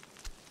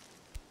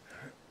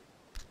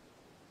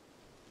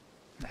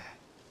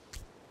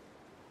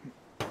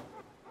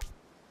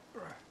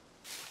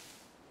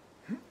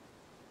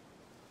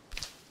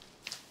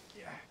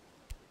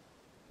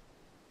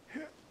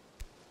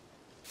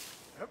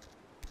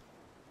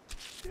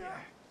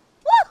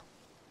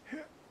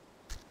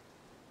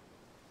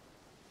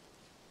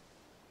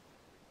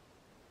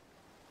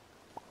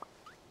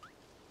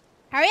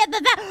 Hurry up,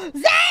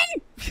 Zen!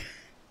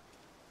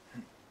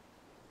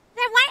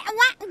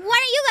 When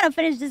are you gonna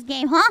finish this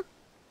game, huh?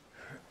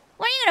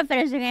 When are you gonna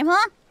finish the game,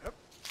 huh?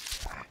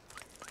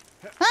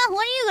 Huh? When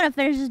are you gonna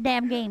finish this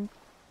damn game?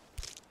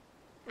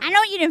 I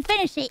know you didn't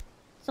finish it,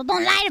 so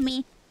don't lie to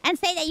me and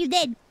say that you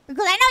did,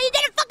 because I know you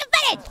didn't fucking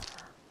finish!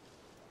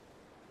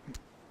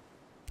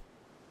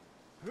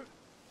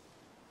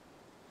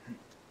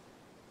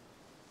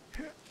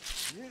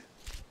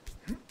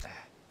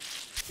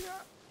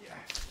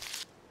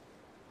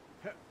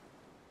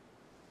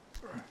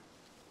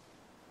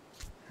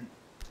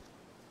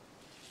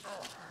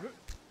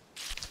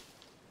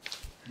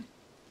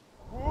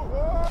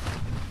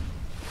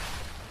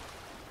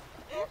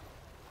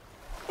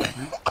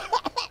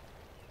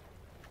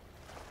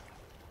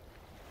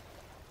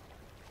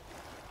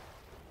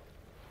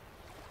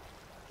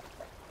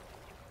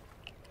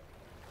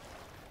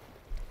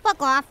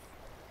 Fuck off.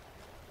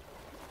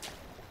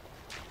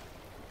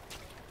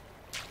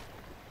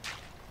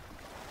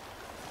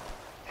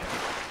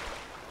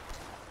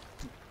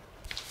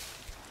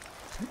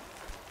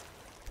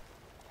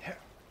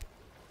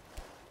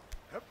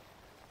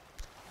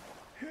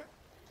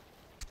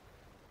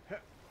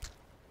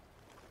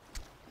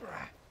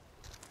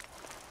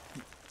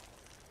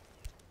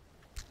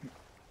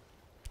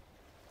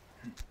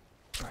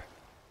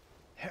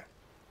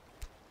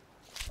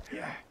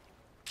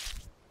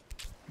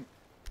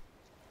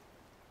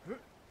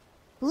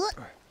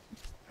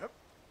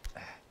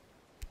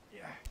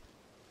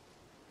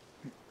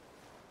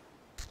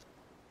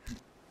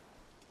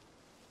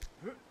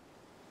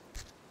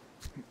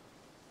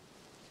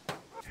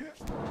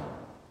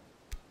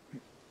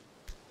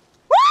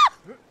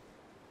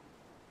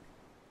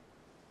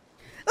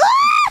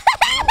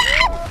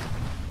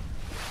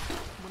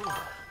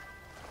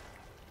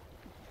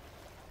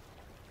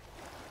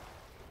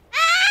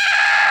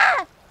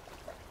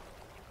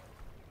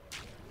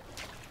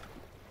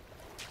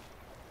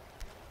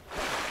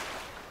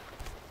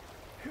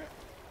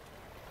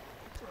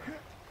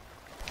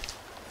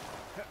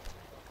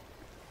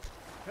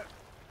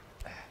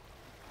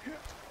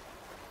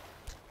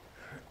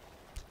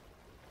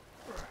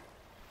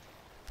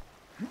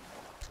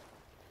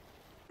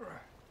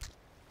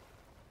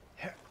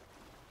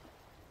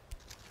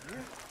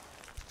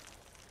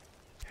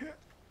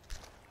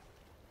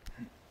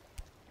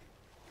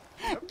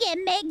 Give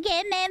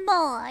me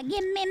more.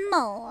 Give me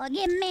more.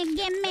 Give me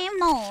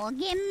more.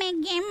 Give me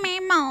more. Give me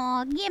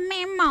more. Give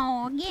me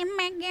more. Give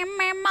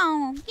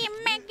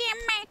me.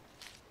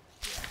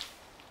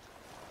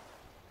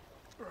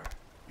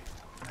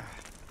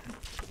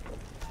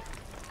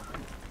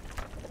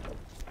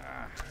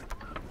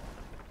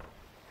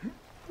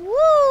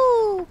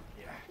 Woo!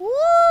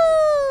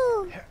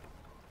 Woo!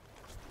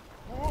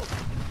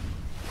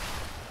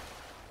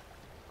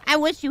 I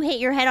wish you hit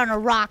your head on a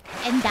rock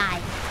and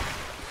died.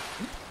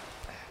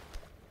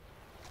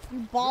 You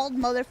bald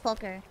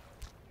motherfucker.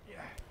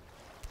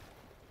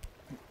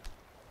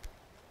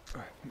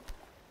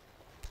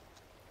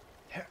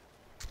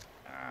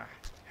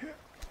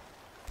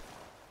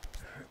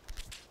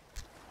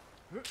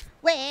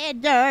 We're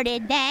dirty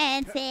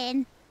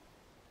dancing.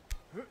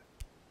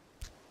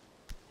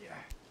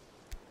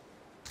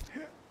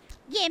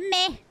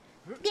 Gimme,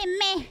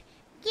 gimme,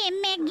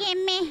 gimme,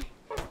 gimme,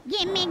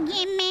 gimme,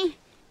 gimme,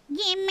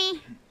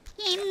 gimme,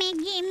 gimme,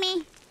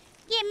 gimme,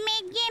 gimme,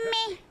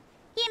 gimme,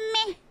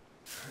 gimme.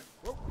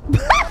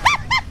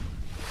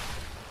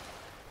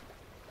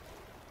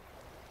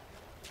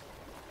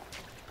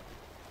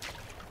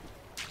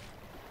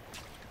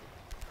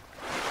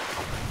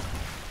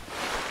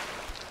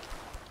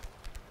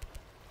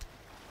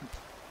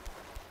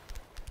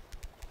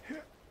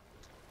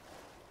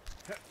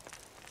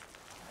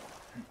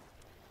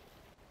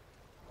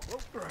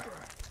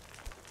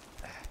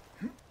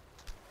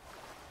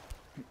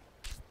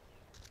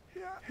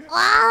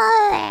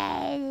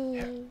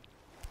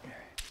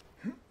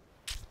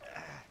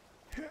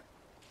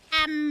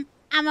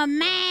 I'm a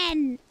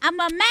man. I'm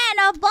a man,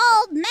 a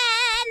bold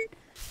man.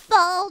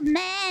 Bold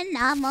man.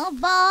 I'm a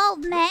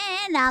bold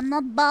man. I'm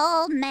a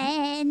bold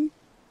man.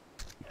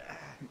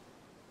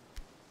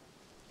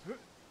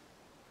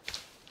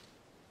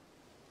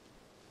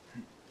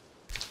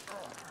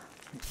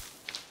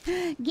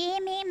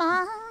 Give me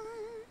more.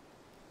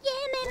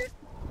 Give me.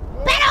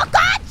 Pero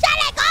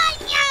conchale,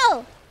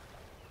 coño!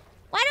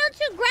 Why don't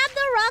you grab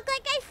the rock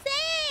like I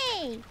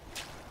say?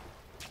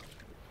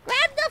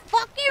 Grab the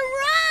fucking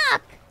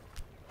rock!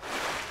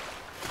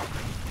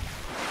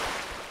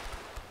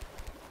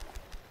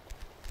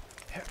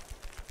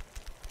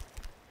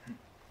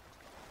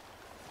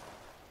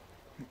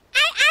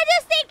 I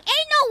just think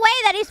ain't no way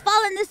that he's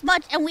fallen this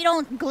much and we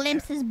don't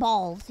glimpse his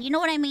balls. You know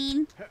what I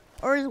mean?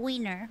 Or his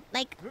wiener.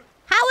 Like,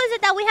 how is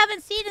it that we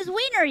haven't seen his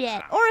wiener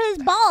yet? Or his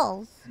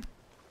balls?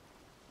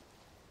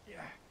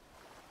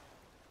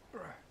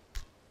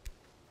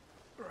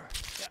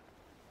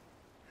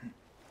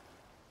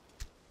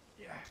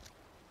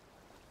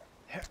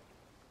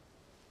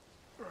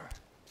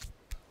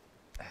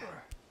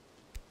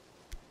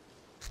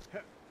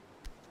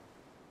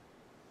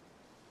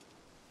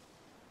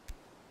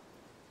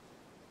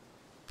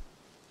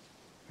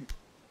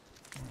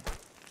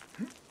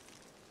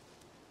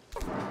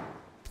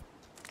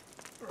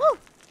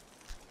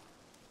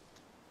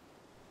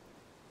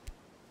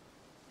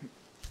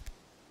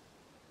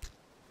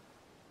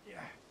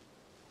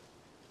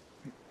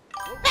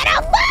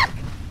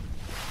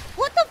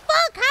 What the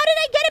fuck? How did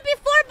I get it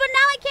before, but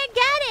now I can't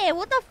get it?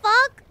 What the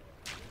fuck?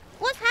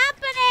 What's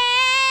happening?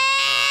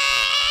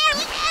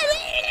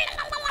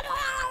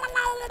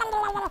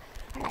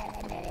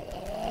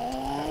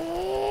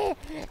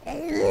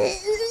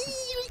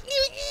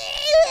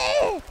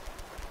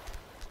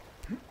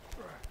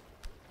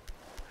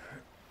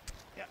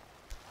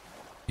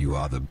 You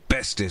are the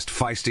bestest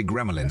feisty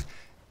gremlin.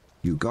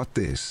 You got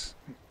this.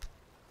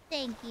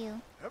 Thank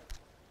you.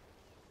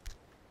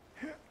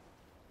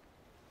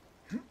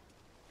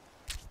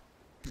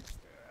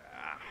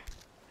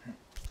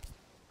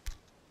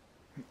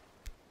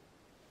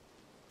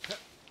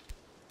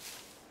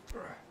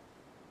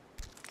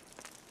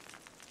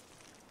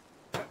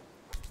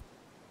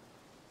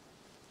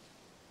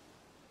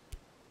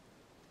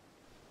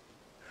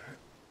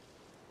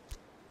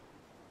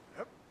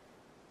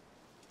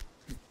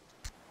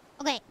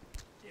 Okay.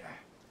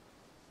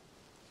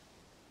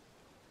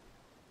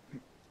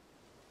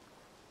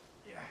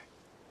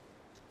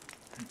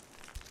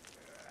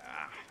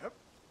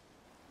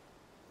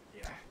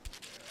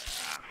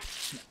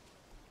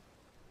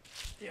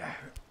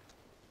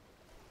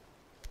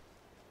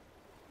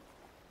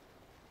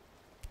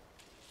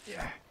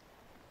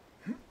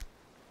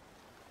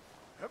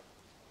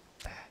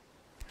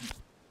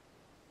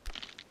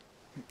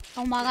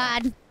 Oh my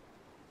god.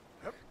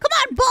 Come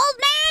on, bald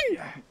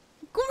man!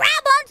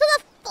 Grab onto the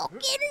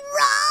fucking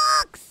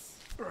rocks!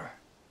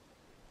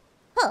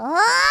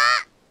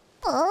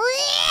 Oh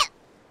yeah!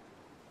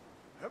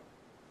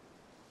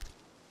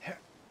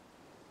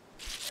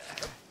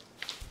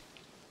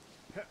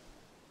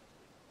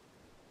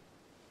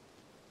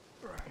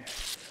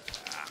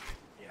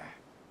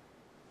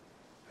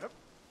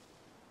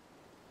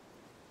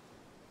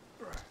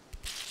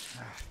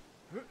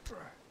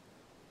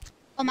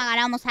 Oh my god,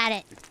 I almost had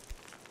it.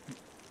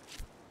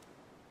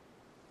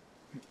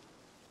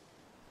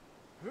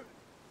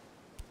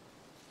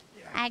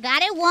 I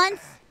got it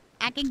once.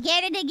 I can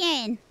get it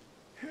again.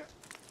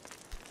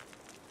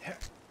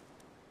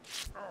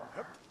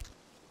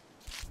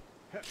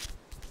 Whew.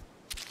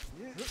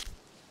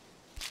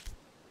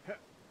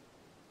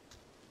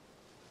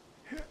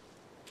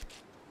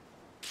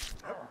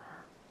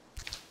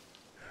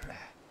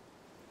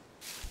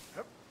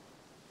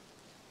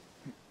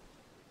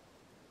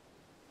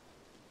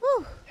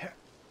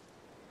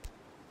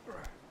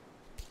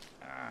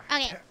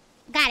 Okay,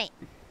 got it.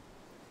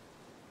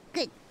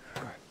 Good.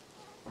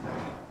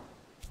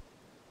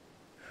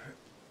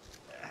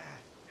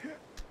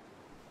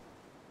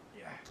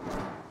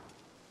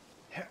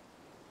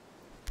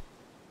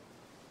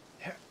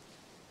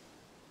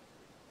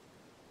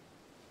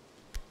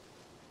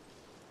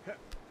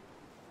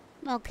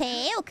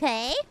 Okay,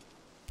 okay.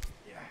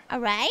 All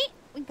right,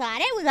 we got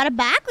it. We got it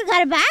back. We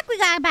got it back. We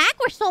got it back.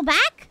 We're still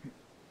back.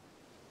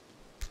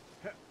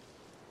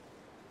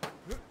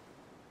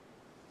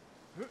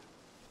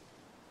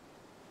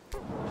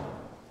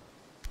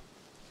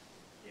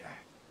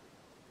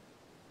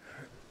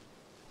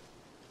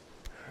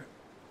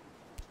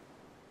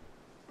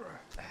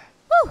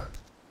 Whew.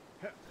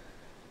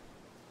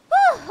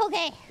 Whew,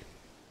 okay.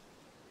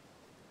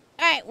 All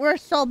right, we're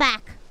still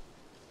back.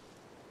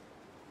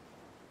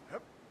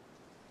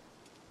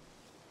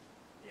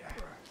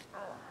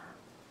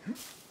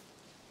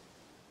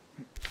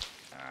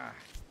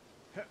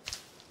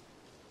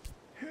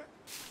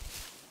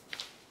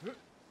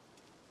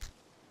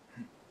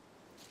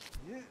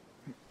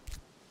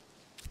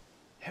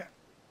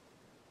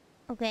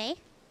 Okay.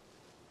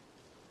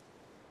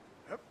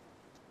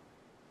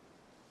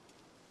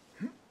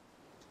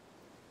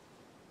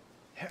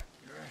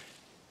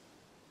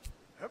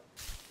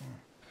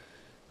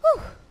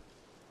 Whew.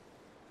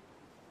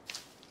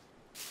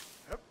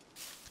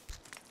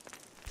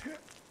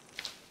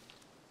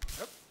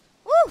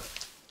 Woo.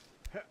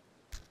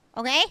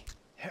 Okay.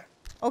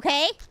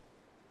 Okay.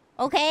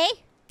 Okay.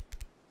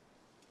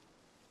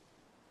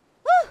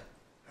 Woo.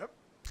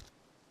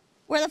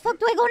 Where the fuck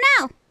do I go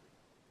now?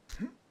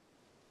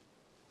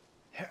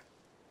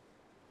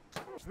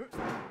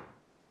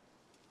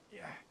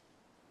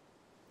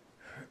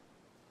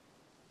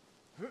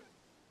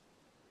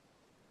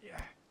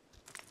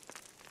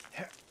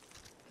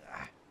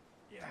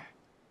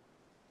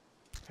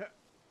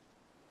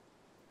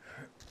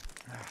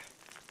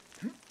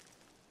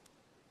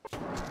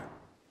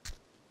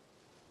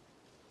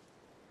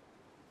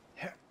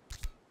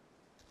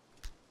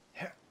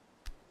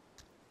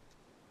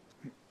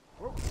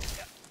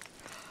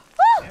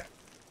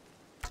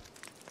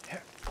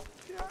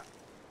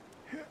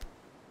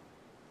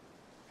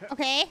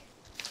 Okay.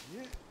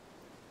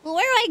 Well,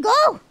 where do I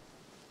go?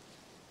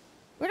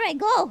 Where do I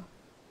go?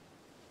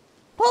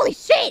 Holy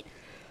shit!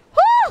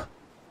 Woo!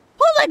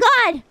 Oh my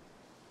god!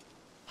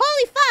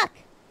 Holy fuck!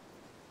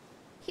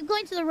 Keep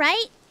going to the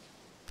right.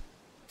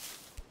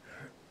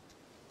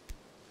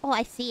 Oh,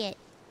 I see it.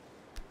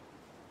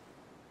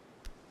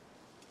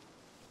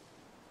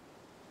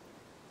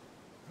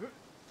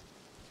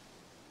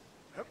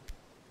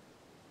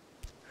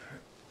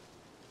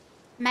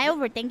 Am I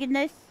overthinking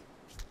this?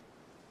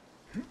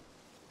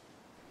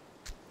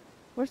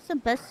 Where's the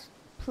best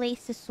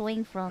place to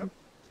swing from?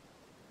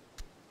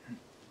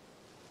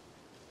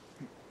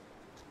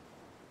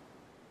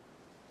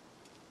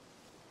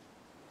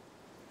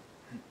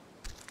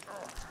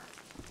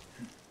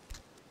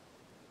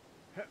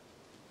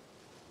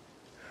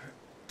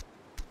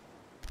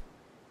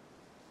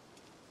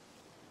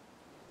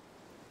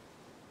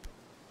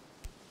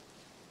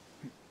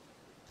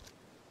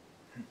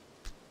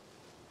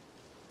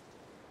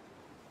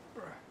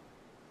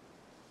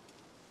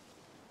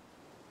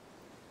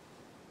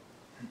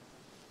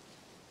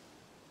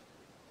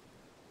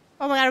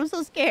 Oh my god, I'm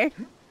so scared.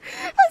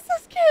 I'm so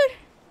scared.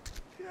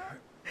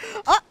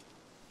 Oh!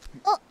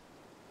 Oh!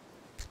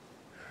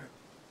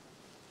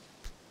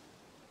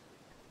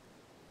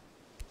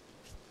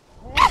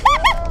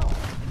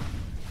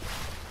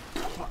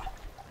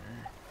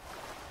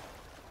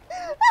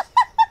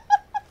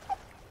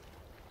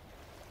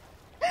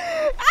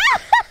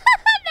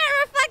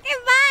 Never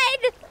fucking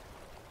mind.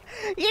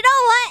 You know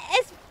what?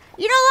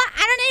 You know what?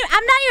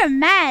 I'm not even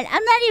mad.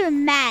 I'm not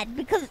even mad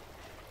because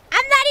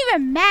I'm not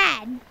even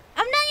mad.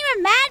 I'm not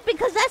even mad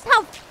because that's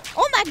how...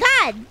 Oh my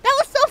god! That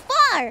was so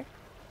far!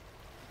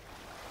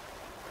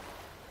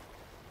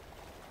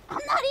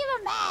 I'm not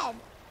even mad!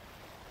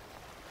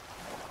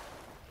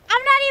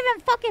 I'm not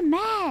even fucking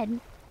mad!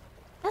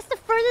 That's the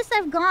furthest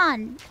I've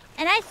gone.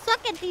 And I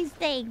suck at these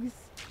things.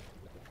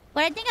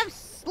 But I think I'm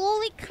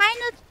slowly kind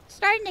of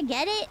starting to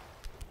get it.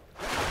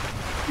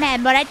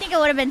 Man, but I think it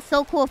would have been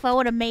so cool if I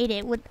would have made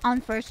it on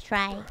first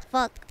try.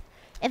 Fuck.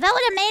 If I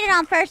would have made it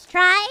on first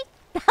try,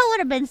 that would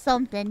have been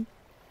something.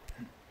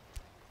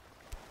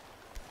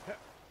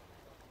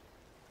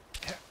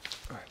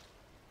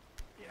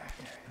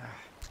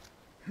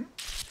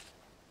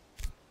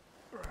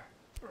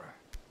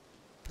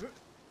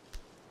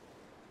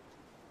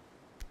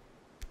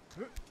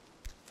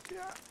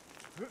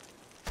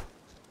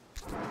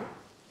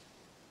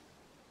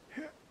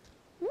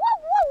 Woo,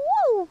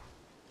 woo, woo!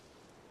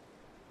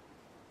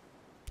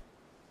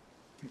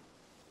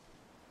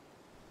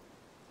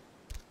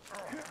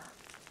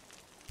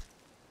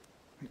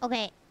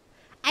 Okay.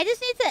 I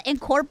just need to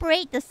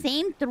incorporate the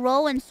same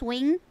throw and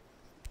swing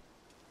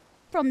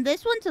from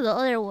this one to the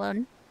other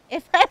one.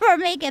 If I ever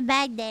make it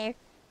back there.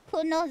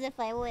 Who knows if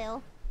I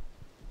will.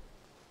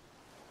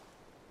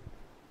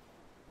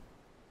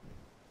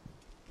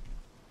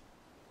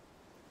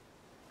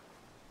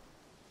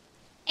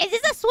 Is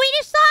this a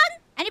Swedish song?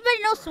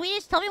 Anybody know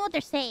Swedish? Tell me what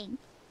they're saying.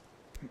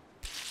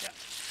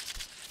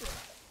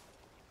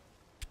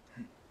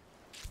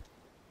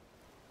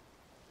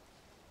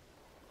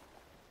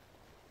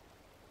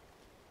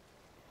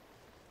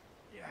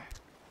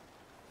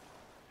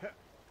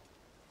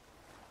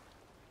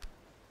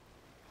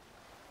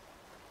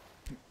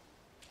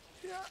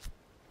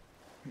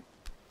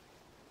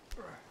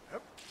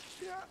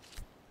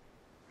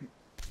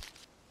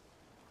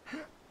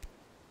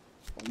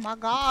 Oh my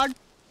god.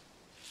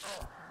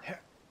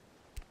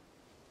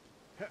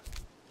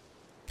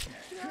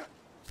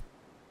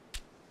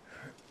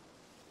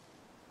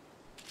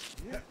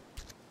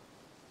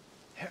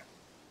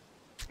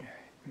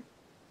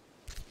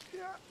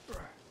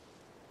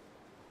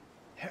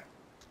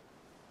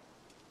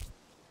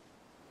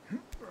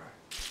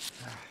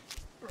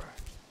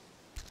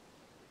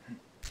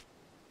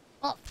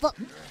 Oh, fuck.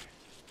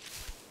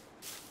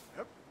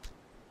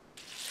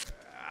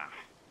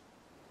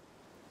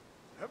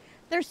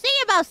 They're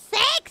singing about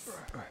sex?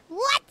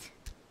 What?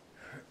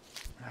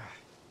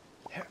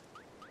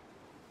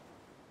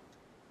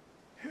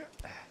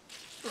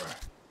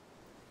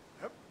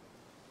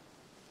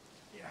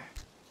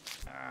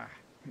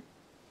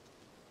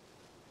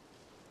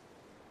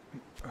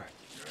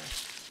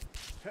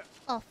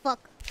 Oh, fuck.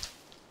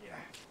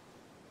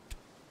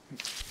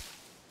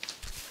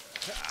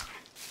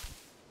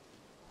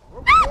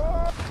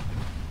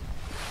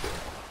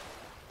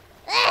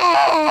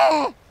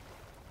 Ah!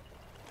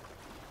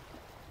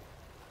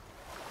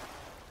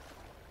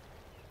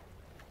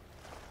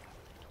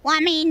 Well, I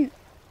mean...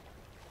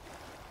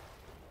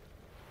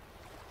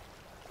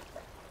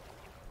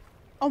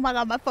 Oh my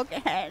god, my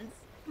fucking hands.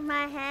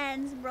 My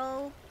hands,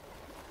 bro.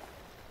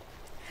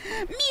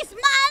 Mis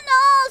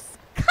manos!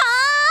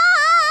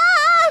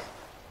 Come!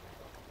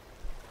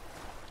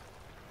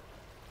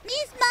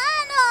 Mis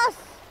manos!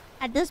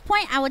 At this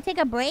point, I would take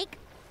a break.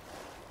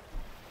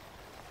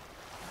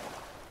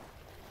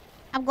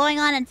 I'm going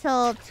on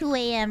until 2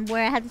 a.m.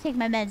 where I have to take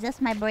my meds.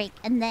 That's my break.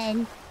 And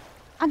then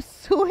I'm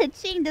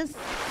switching to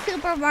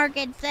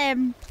supermarkets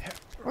and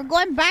we're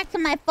going back to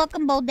my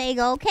fucking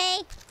bodega, okay?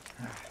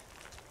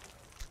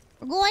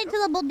 We're going to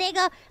the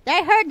bodega.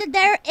 I heard that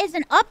there is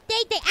an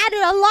update. They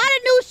added a lot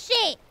of new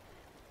shit.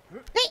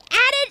 They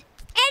added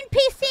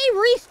NPC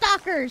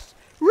restockers.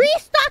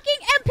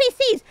 Restocking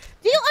NPCs.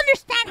 Do you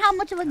understand how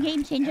much of a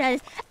game changer that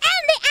is?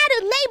 And they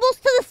added labels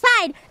to the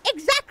side.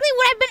 Exactly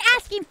what I've been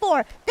asking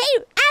for. They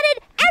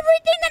added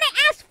everything that I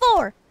asked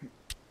for.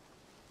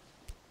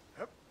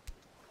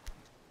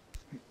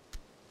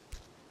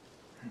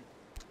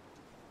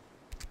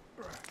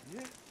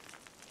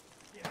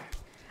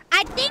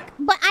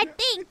 I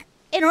think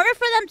in order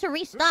for them to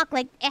restock,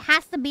 like, it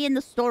has to be in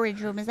the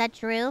storage room. Is that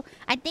true?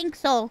 I think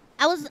so.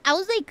 I was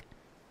like,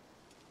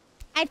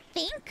 I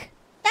think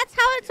that's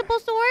how it's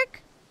supposed to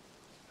work.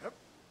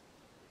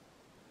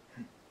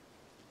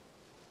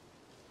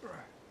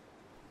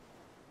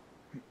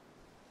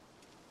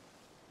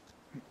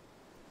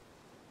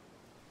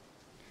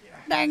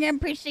 Dang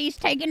NPCs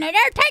taking it.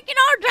 They're taking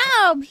our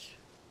jobs.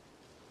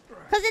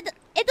 Because it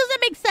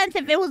doesn't make sense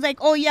if it was like,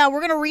 oh yeah, we're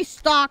going to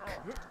restock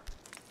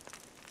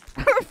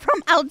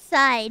from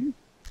outside.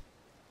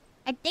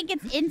 I think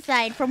it's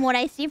inside from what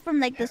I see from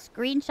like the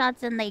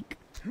screenshots and like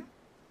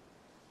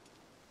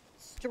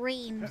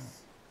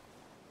streams.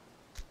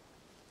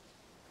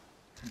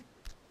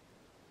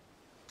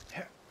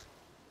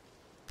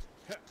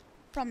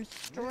 From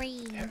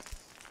streams.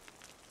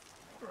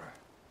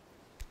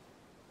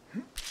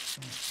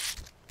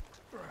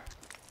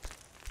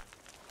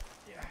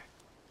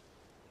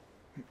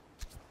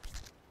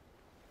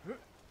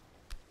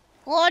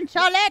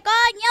 ¡Cónchale,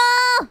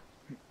 coño!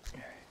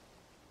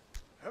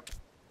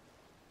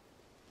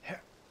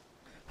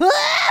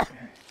 ¡Ah!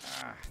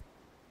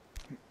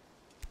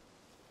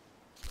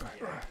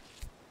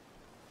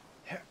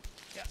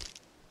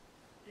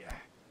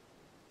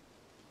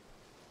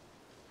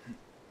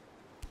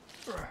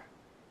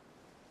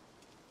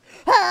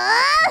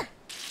 Huh?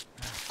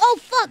 Oh,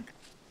 fuck.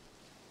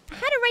 I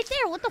had it right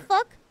there. What the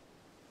fuck?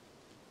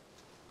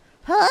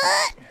 Huh?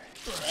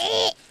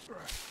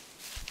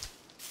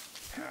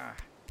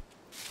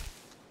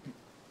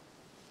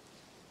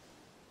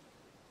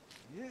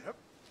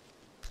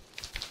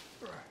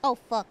 Oh,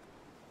 fuck.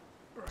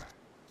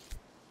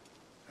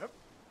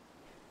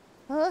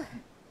 Huh?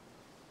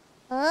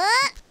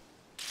 Huh?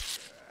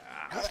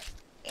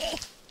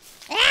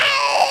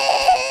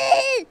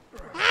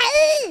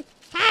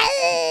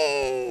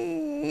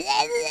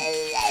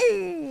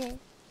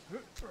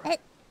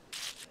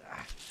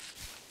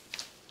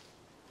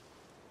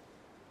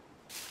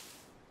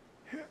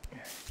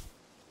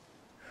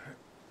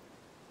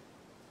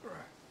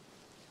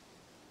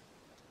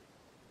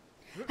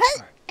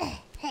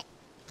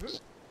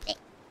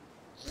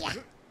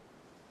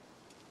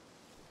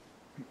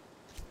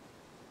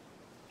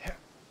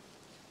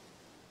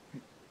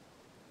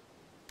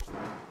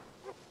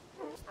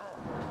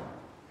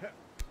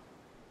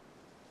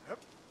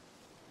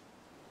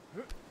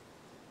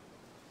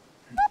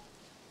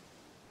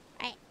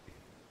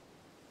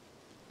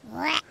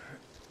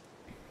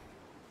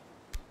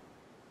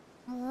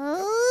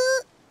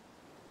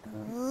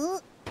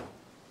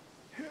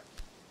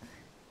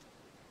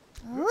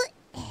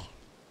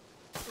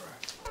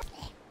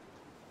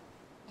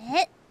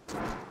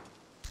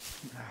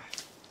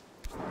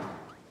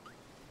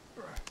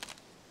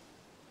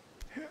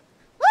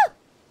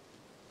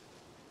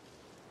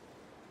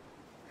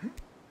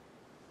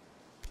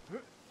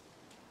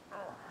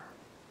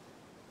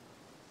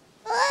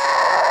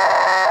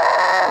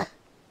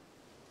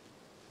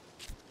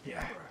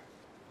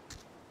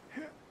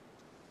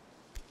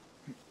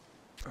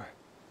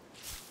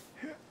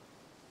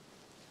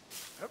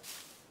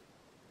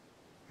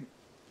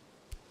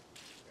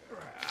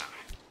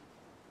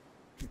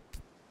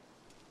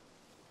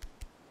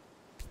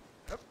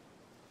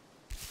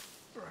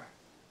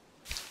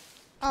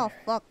 Oh,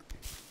 fuck.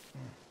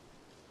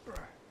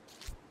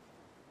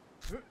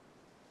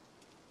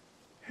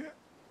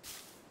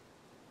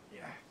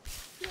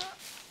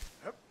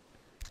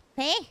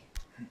 Hey?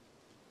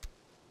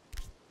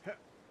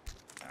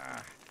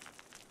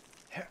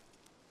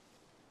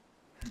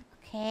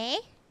 Okay.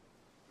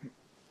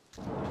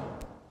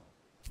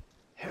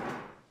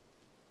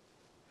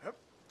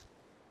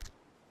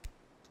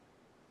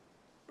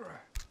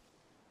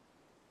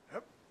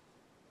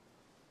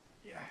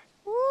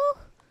 Woo!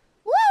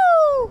 Woo!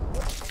 Woo!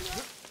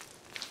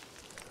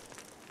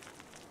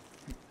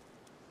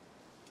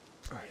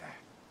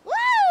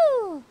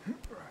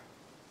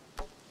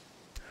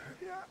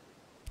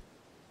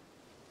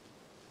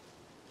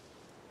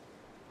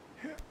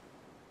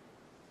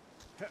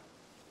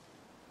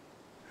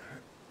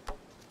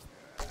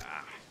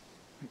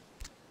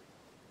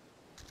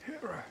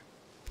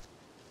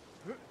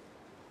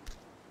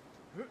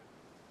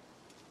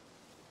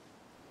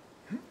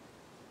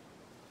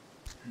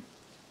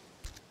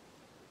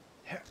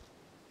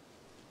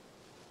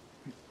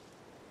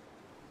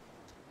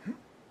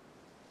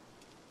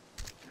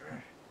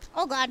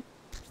 Oh god.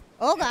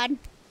 Oh god.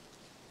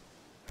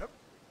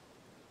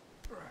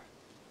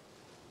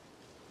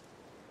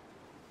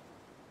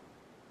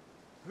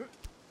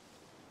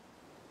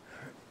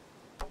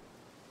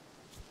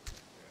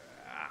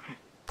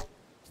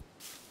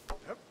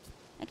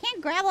 I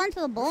can't grab onto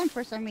the bone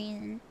for some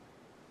reason.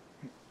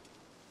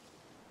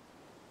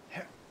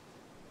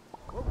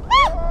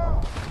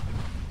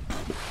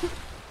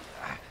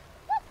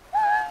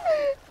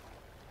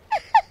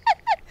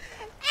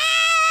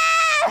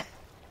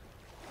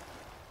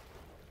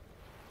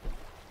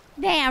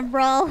 Damn,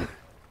 bro.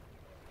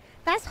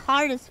 That's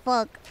hard as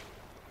fuck.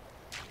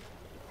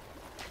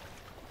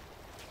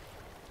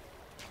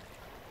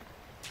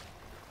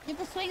 You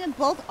have to swing with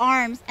both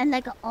arms and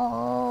like,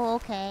 oh,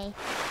 okay.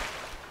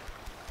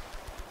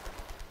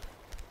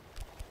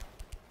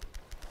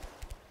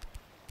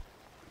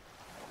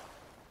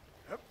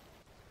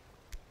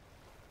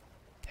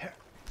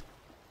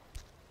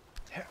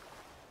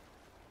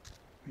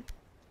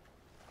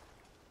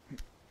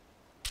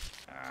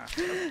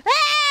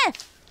 Ah!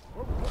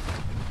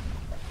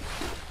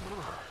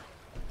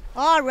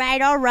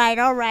 Alright, alright,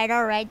 alright,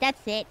 alright.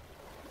 That's it.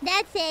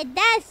 That's it,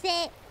 that's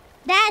it.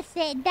 That's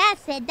it,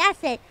 that's it,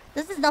 that's it.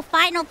 This is the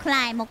final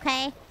climb,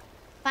 okay?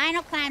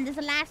 Final climb, this is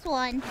the last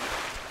one.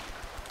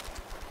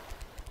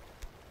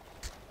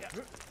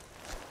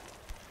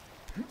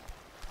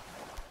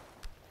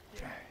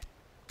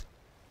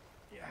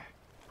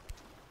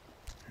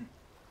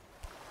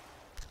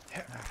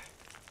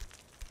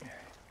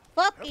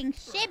 Fucking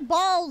shit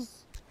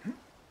balls.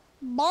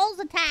 Balls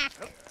attack.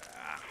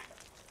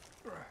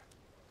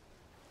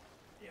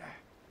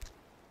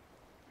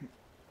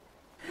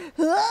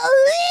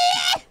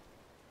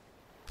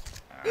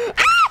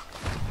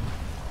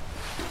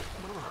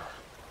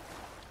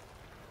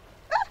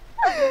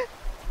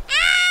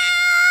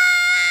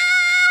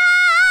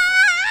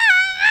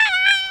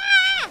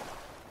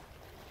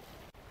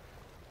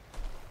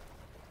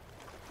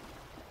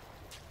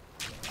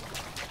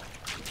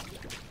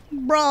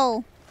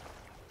 Bro,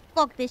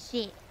 fuck this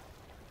shit.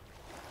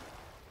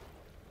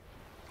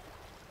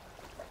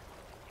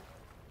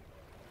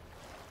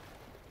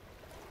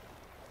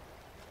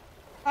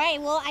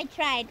 Alright, well, I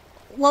tried.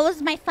 What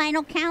was my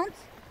final count?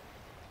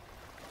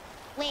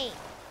 Wait.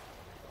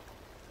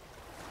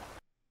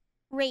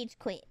 Rage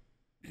quit.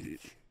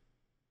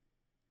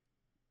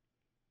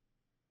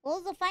 What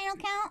was the final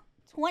count?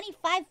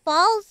 25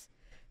 falls?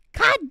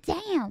 God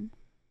damn.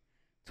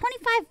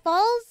 25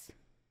 falls?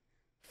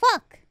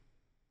 Fuck.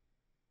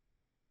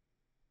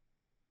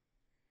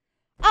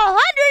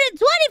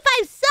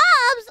 125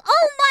 subs?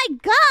 Oh my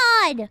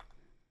god!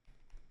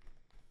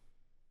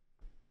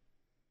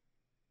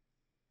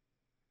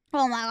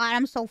 Oh my god,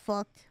 I'm so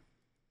fucked.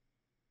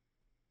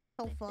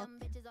 So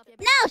fucked.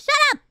 No, shut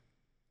up!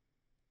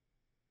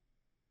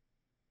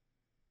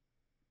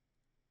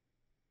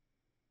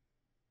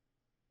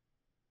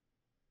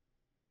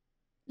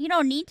 You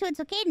don't need to, it's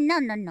okay? No,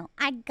 no, no.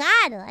 I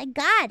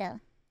gotta.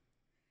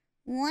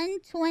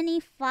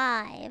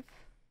 125.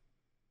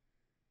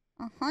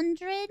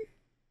 100.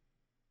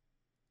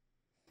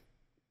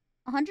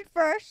 100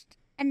 first,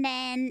 and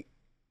then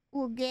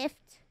we'll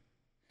gift.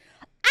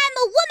 I'm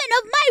a woman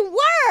of my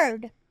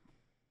word!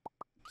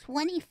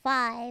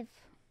 25.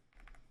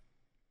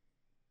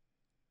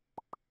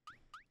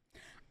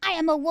 I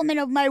am a woman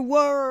of my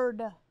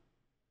word.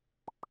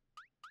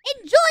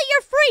 Enjoy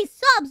your free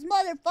subs,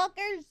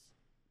 motherfuckers!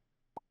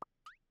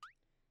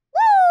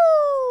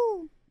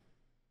 Woo!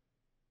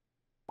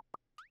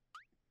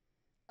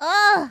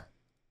 Ugh!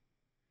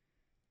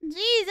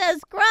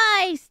 Jesus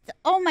Christ!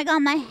 Oh my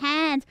god, my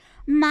hands!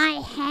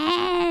 My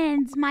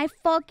hands! My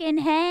fucking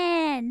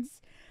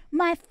hands!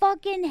 My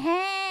fucking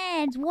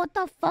hands. What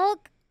the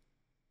fuck?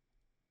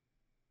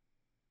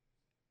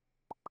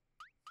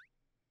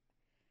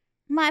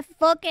 My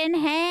fucking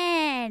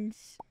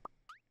hands.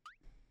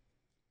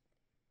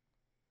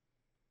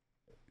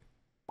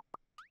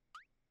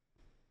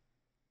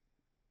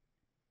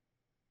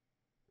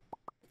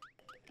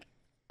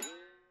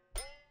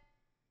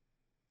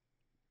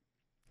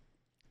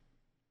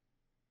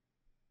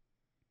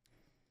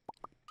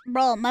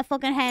 Bro, my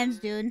fucking hands,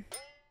 dude.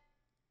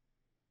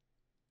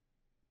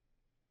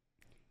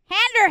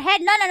 Hand or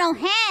head? No, no, no.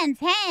 Hands.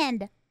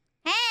 Hand.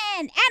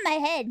 Hand. And my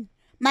head.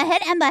 My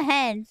head and my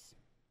hands.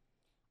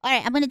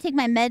 Alright, I'm gonna take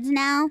my meds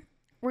now.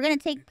 I'm gonna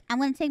take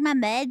my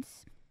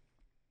meds.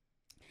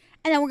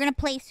 And then we're gonna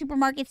play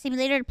Supermarket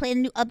Simulator to play the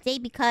new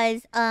update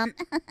because,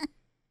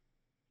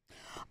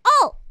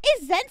 Oh,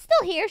 is Zen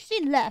still here?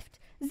 She left.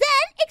 Zen,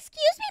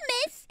 excuse me,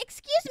 miss.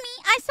 Excuse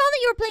me. I saw that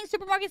you were playing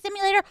Supermarket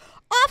Simulator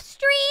off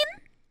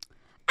stream.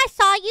 I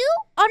saw you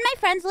on my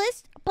friends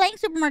list playing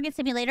Supermarket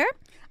Simulator.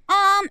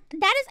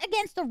 That is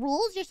against the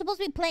rules. You're supposed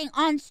to be playing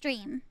on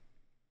stream.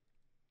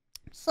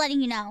 Just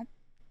letting you know.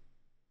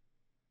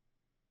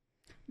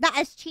 That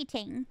is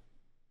cheating.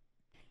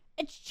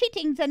 It's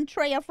cheating,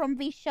 Zentreya from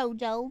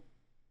Vshojo.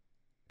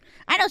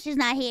 I know she's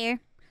not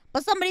here,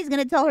 but somebody's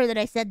gonna tell her that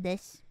I said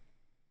this.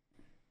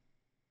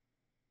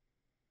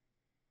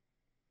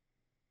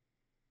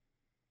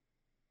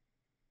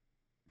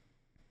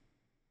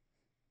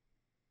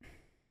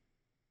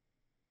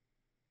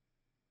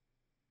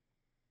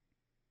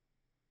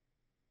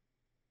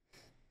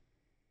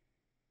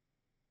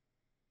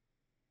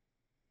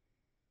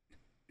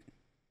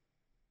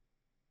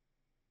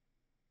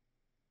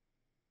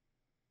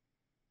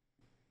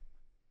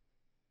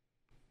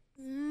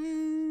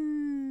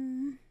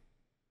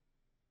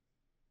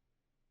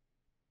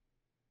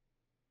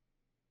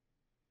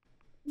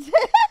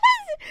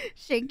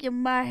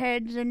 Shaking my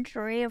head,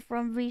 Zentreya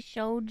from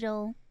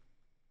Vshojo.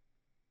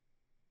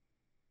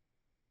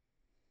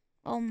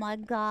 Oh my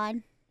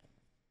god.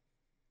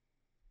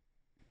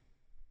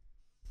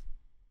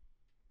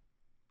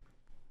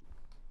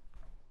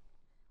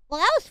 Well,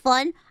 that was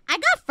fun. I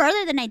got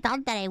further than I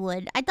thought that I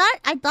would. I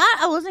thought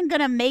I wasn't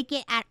gonna make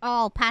it at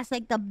all past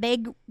like the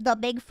big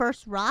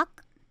first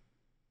rock.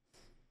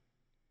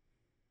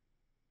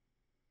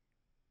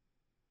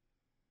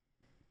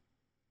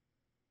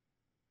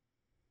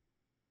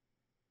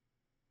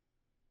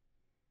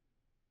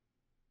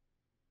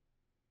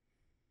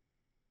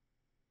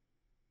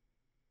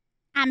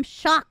 I'm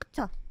shocked.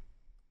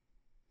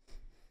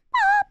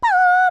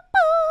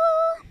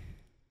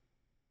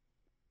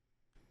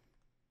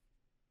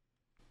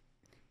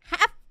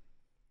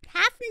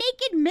 Half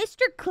naked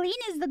Mr. Clean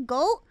is the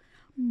GOAT?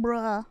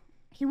 Bruh,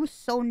 he was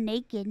so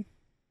naked.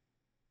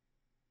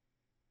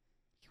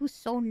 He was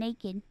so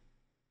naked.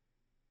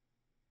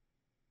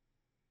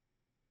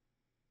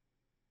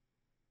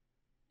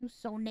 He was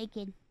so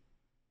naked.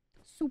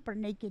 Super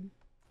naked.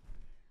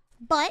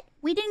 But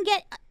we didn't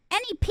get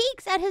any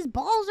peeks at his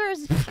balls or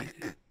his...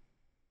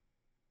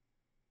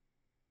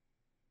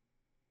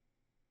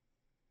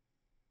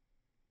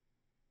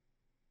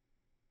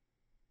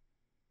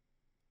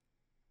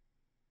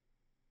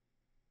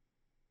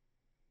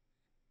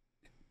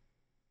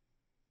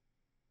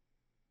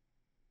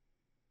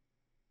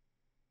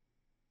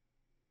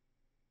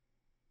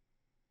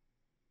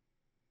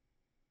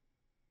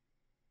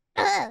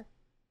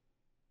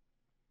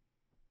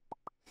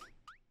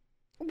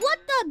 What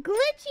the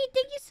glitchy?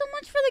 Thank you so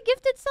much for the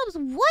gifted subs.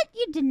 What?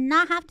 You did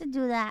not have to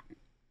do that.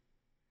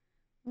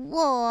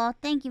 Whoa,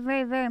 thank you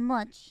very, very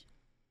much.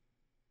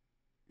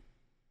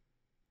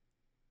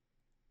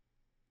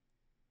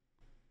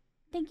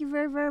 Thank you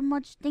very, very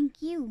much.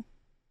 Thank you.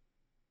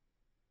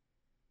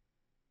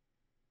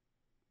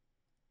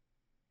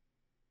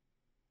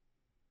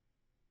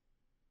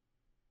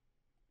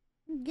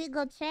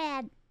 Giggle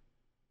Chad.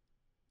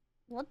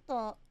 What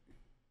the?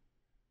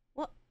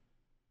 What?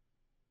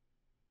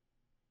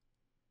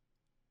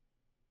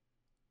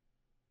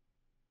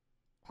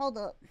 Hold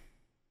up.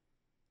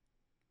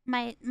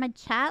 My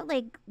chat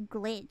like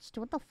glitched.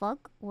 What the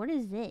fuck? What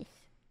is this?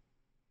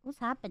 What's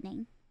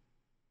happening?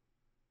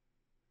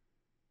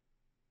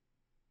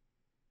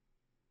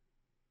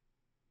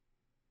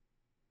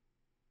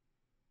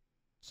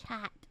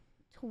 Chat.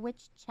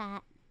 Twitch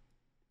chat.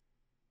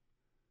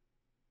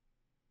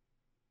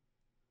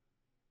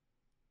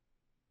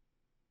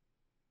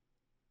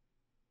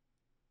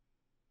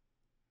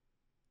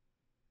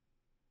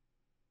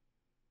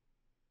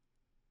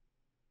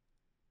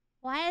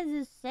 Why is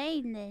it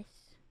saying this?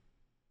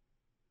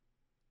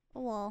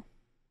 Oh well.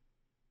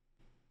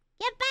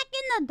 Get back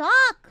in the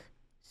dock,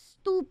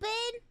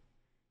 stupid.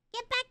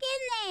 Get back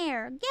in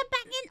there. Get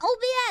back in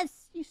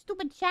OBS, you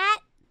stupid chat.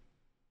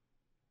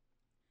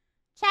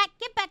 Chat,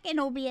 get back in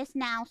OBS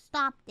now.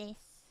 Stop this.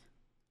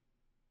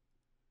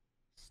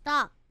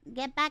 Stop.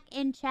 Get back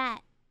in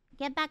chat.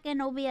 Get back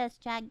in OBS,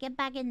 chat. Get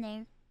back in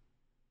there.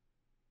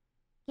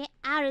 Get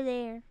out of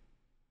there.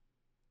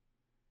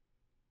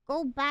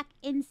 Go back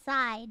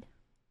inside.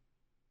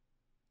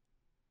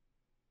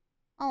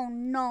 Oh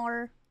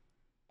no.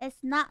 It's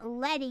not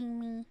letting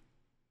me.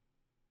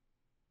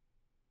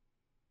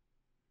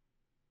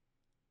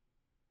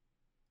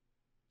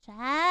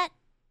 Chat.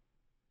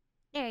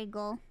 There you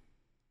go.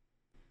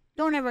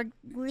 Don't ever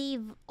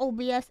leave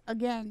OBS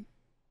again.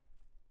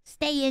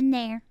 Stay in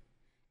there.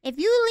 If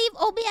you leave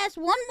OBS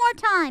one more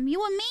time,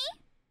 you and me,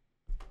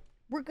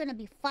 we're gonna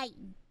be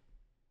fighting.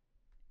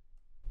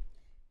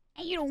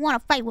 And you don't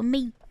want to fight with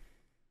me.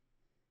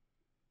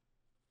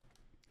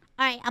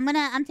 Alright,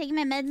 I'm taking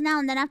my meds now,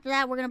 and then after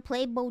that, we're gonna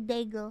play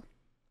Bodega.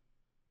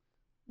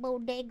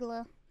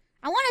 Bodega.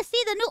 I want to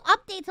see the new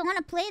updates. I want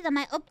to play them.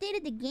 I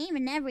updated the game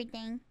and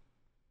everything.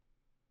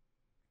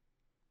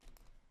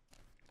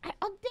 I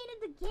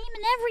updated the game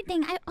and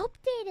everything. I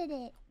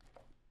updated it.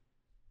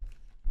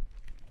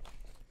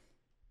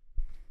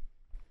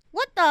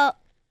 What the?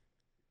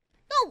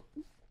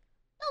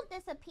 Don't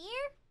disappear.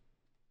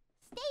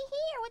 Stay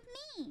here with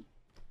me.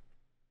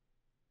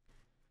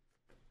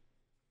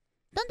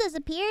 Don't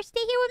disappear. Stay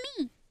here with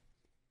me.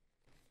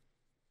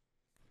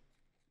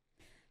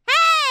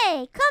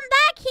 Hey, come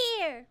back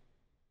here.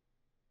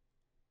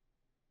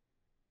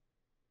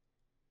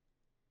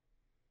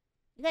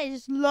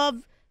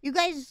 You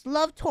guys just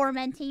love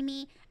tormenting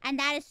me, and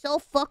that is so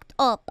fucked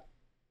up.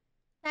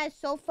 That is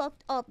so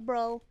fucked up,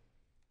 bro.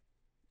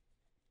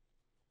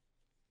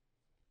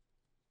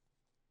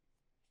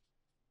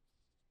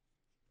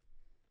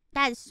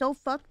 That is so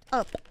fucked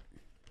up.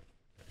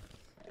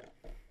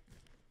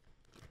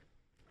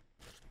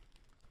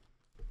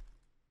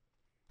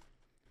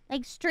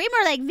 Like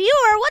streamer, like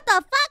viewer, what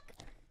the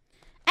fuck?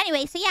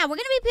 Anyway, so yeah, we're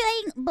gonna be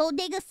playing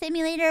Bodega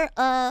Simulator.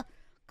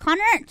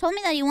 Connor told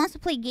me that he wants to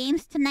play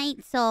games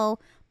tonight, so...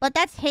 But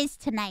that's his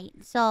tonight,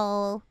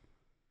 so...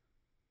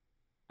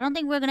 I don't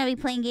think we're gonna be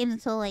playing games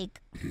until like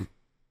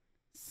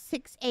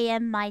 6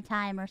 a.m. my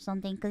time or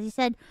something. Because he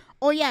said,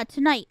 oh yeah,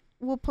 tonight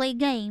we'll play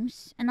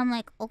games. And I'm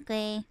like,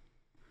 okay.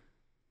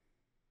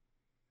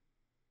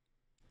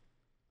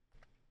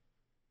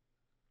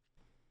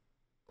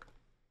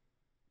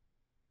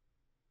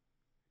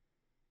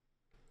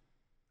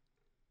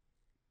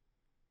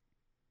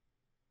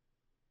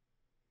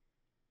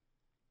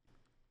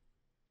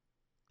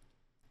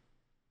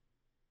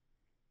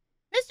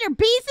 Mr.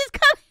 Beast is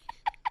coming.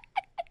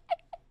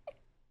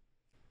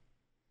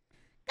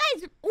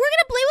 Guys, we're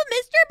gonna play with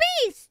Mr.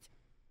 Beast.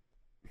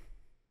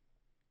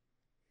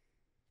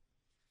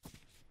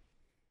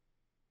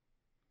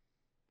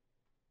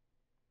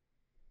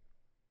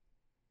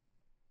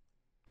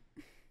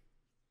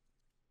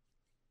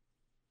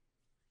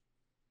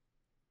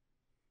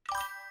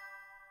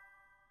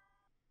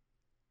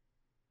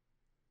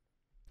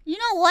 You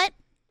know what?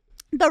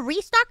 The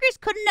restockers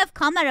couldn't have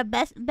come at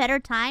a better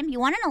time. You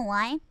wanna know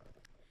why?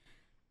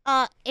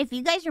 If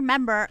you guys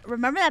remember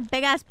that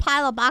big ass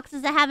pile of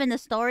boxes I have in the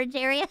storage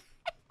area?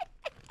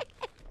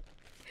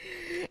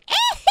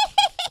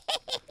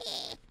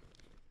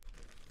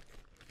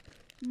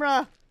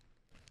 Bruh.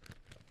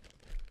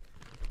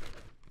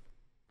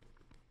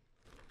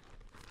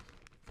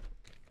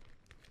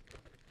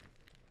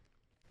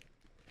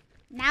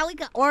 Now we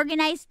can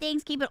organize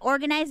things, keep it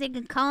organized. It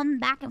can come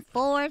back and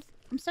forth.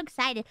 I'm so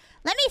excited.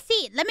 Let me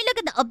see. Let me look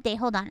at the update.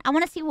 Hold on. I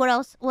want to see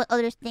what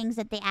other things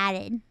that they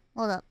added.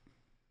 Hold up.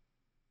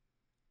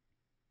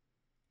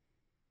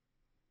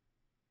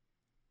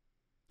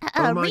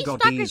 Oh my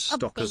god, these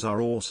stockers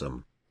are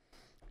awesome.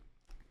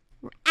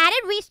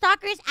 Added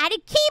restockers,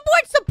 added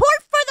keyboard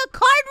support for the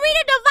card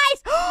reader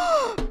device.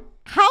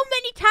 How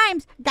many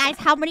times, guys,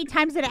 how many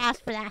times did I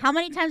ask for that? How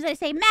many times did I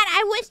say, man,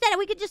 I wish that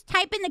we could just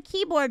type in the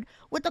keyboard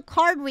with the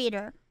card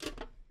reader?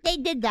 They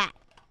did that.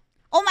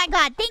 Oh my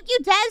god, thank you,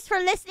 Devs, for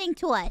listening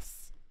to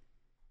us.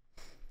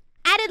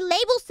 Added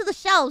labels to the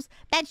shelves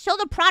that show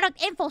the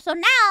product info. So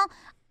now,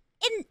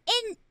 in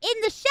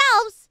the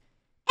shelves,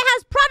 it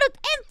has product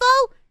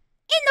info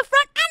in the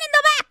front and in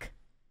the back.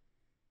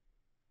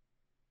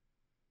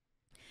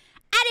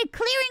 Added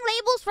clearing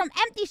labels from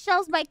empty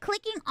shelves by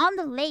clicking on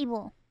the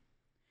label.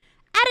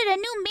 Added a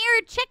new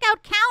mirrored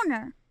checkout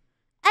counter.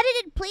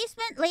 Edited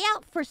placement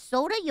layout for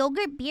soda,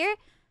 yogurt, beer,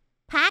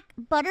 pack,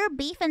 butter,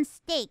 beef, and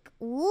steak.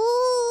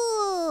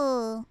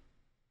 Ooh.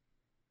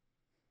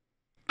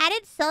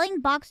 Added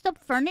selling boxed up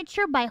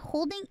furniture by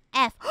holding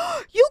F.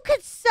 You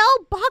could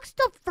sell boxed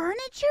up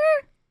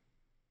furniture?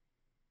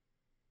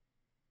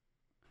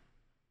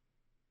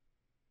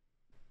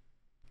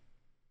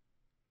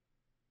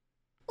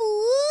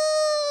 Ooh.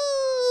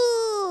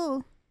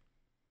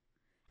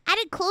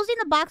 Added closing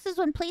the boxes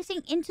when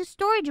placing into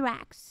storage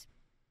racks.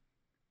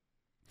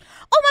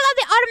 Oh my god,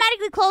 they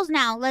automatically close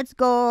now. Let's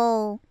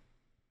go.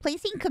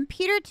 Placing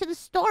computer to the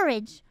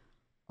storage.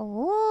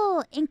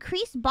 Oh,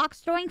 increased box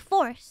storing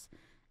force.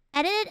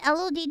 Edited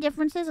LOD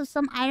differences of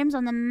some items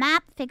on the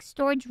map. Fixed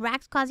storage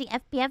racks causing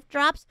FPF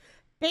drops.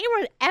 They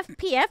were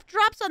FPF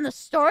drops on the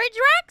storage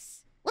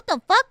racks? What the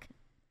fuck?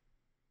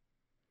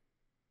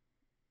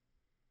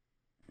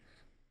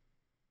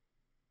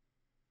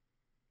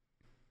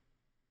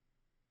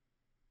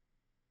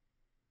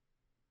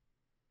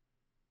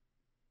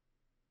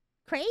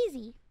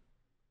 Crazy.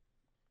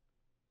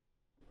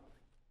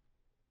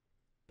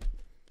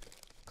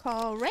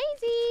 Crazy.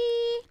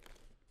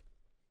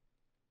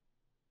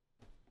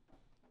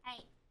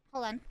 Alright,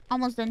 hold on.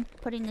 Almost done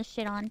putting this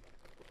shit on.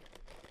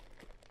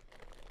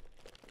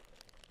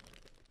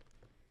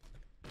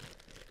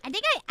 I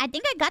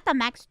think I got the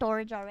max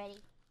storage already.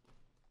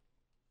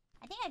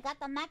 I think I got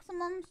the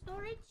maximum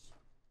storage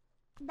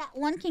that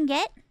one can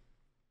get.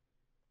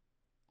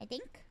 I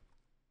think.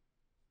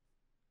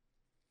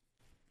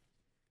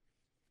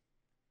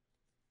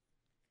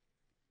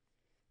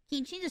 Can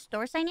you change the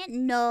store sign yet?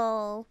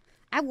 No.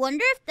 I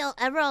wonder if they'll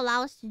ever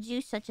allow us to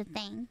do such a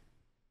thing.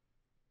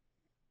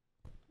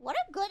 What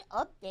a good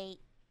update.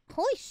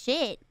 Holy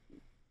shit.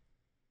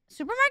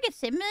 Supermarket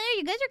Simulator,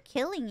 you guys are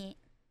killing it.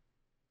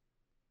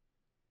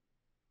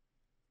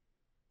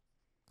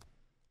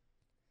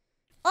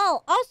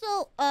 Oh,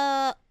 also,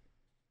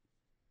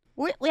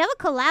 we have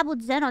a collab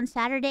with Zen on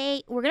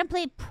Saturday. We're gonna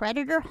play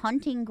Predator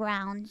Hunting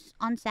Grounds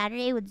on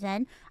Saturday with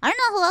Zen. I don't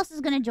know who else is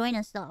gonna join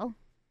us though.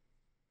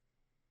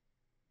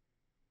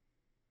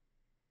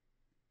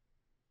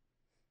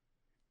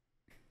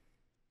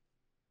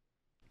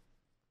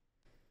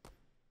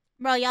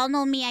 Bro, y'all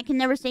know me. I can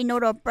never say no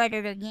to a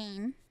Predator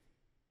game.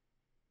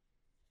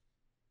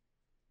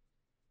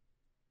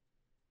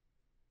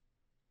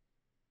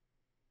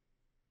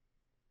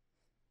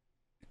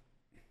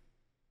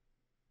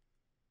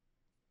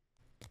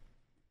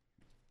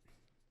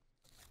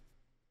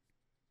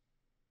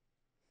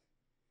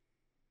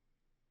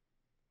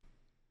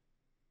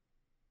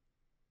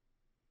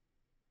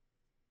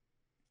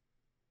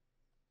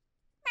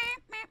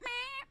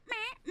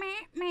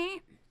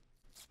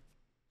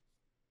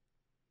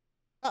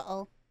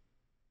 Uh-oh.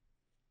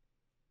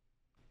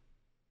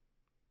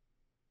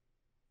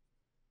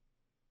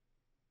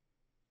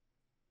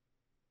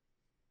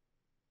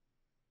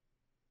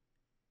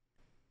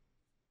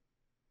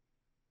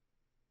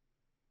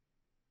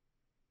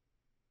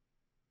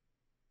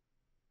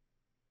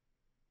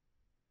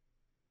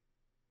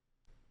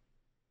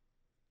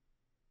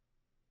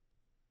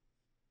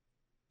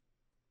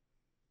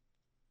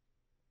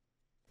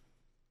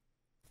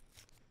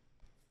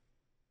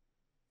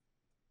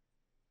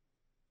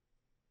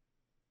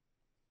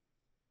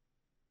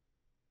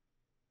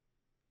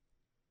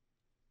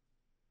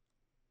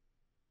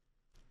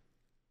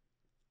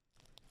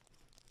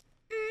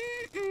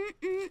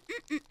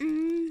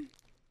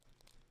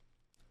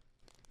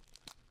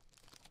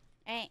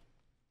 Alright.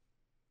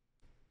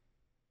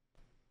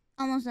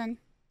 Almost done.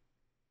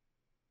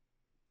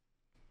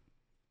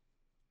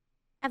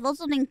 I felt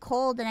something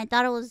cold and I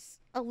thought it was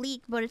a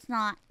leak, but it's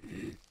not.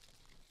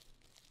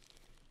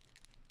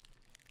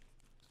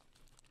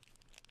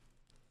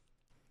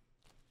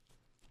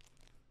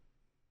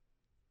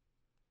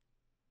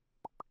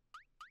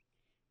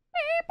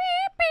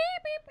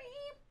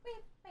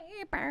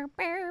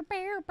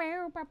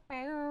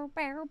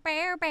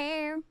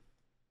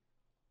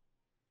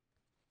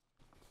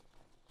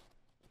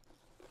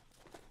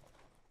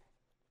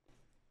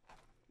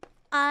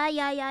 Ay,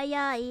 ay, ay,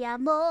 ay,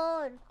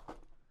 amor.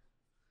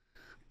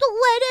 Tú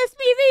eres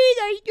mi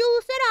vida y tú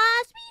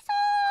serás mi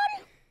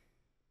sol.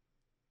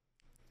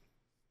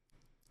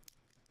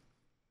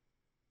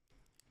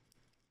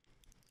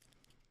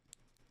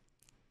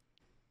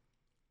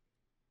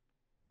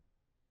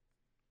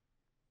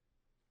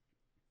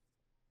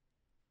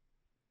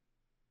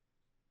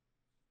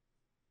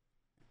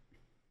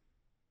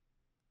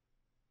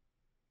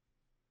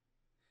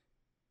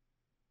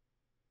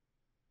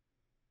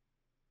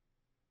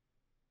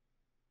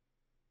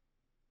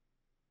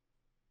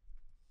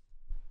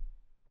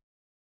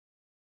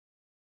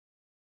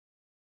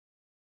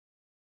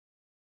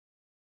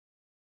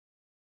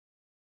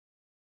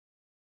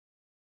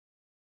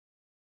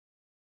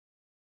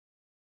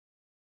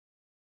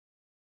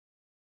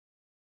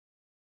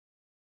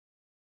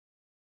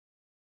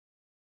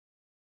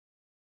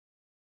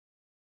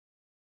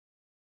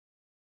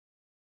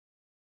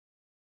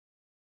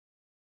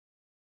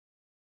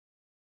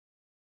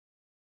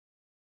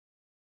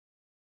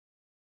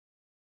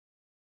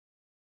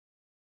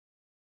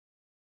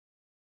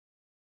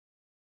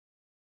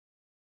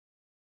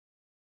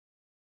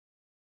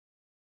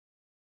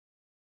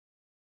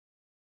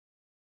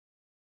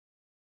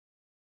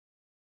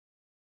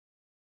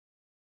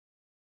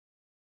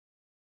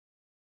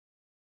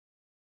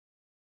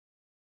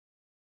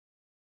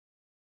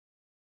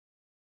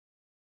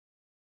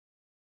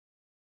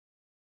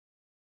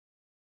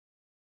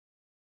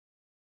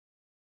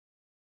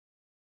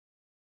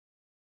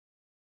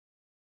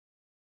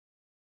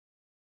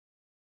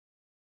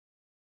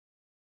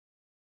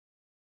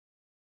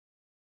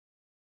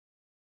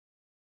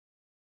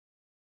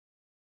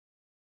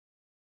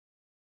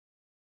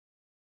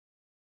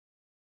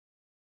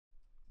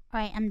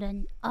 Alright, I'm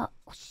done. Oh,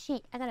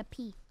 shit. I gotta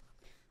pee.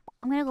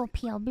 I'm gonna go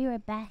pee. I'll be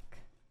right back.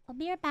 I'm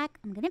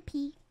gonna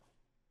pee.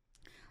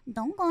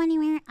 Don't go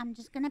anywhere. I'm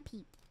just gonna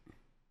pee.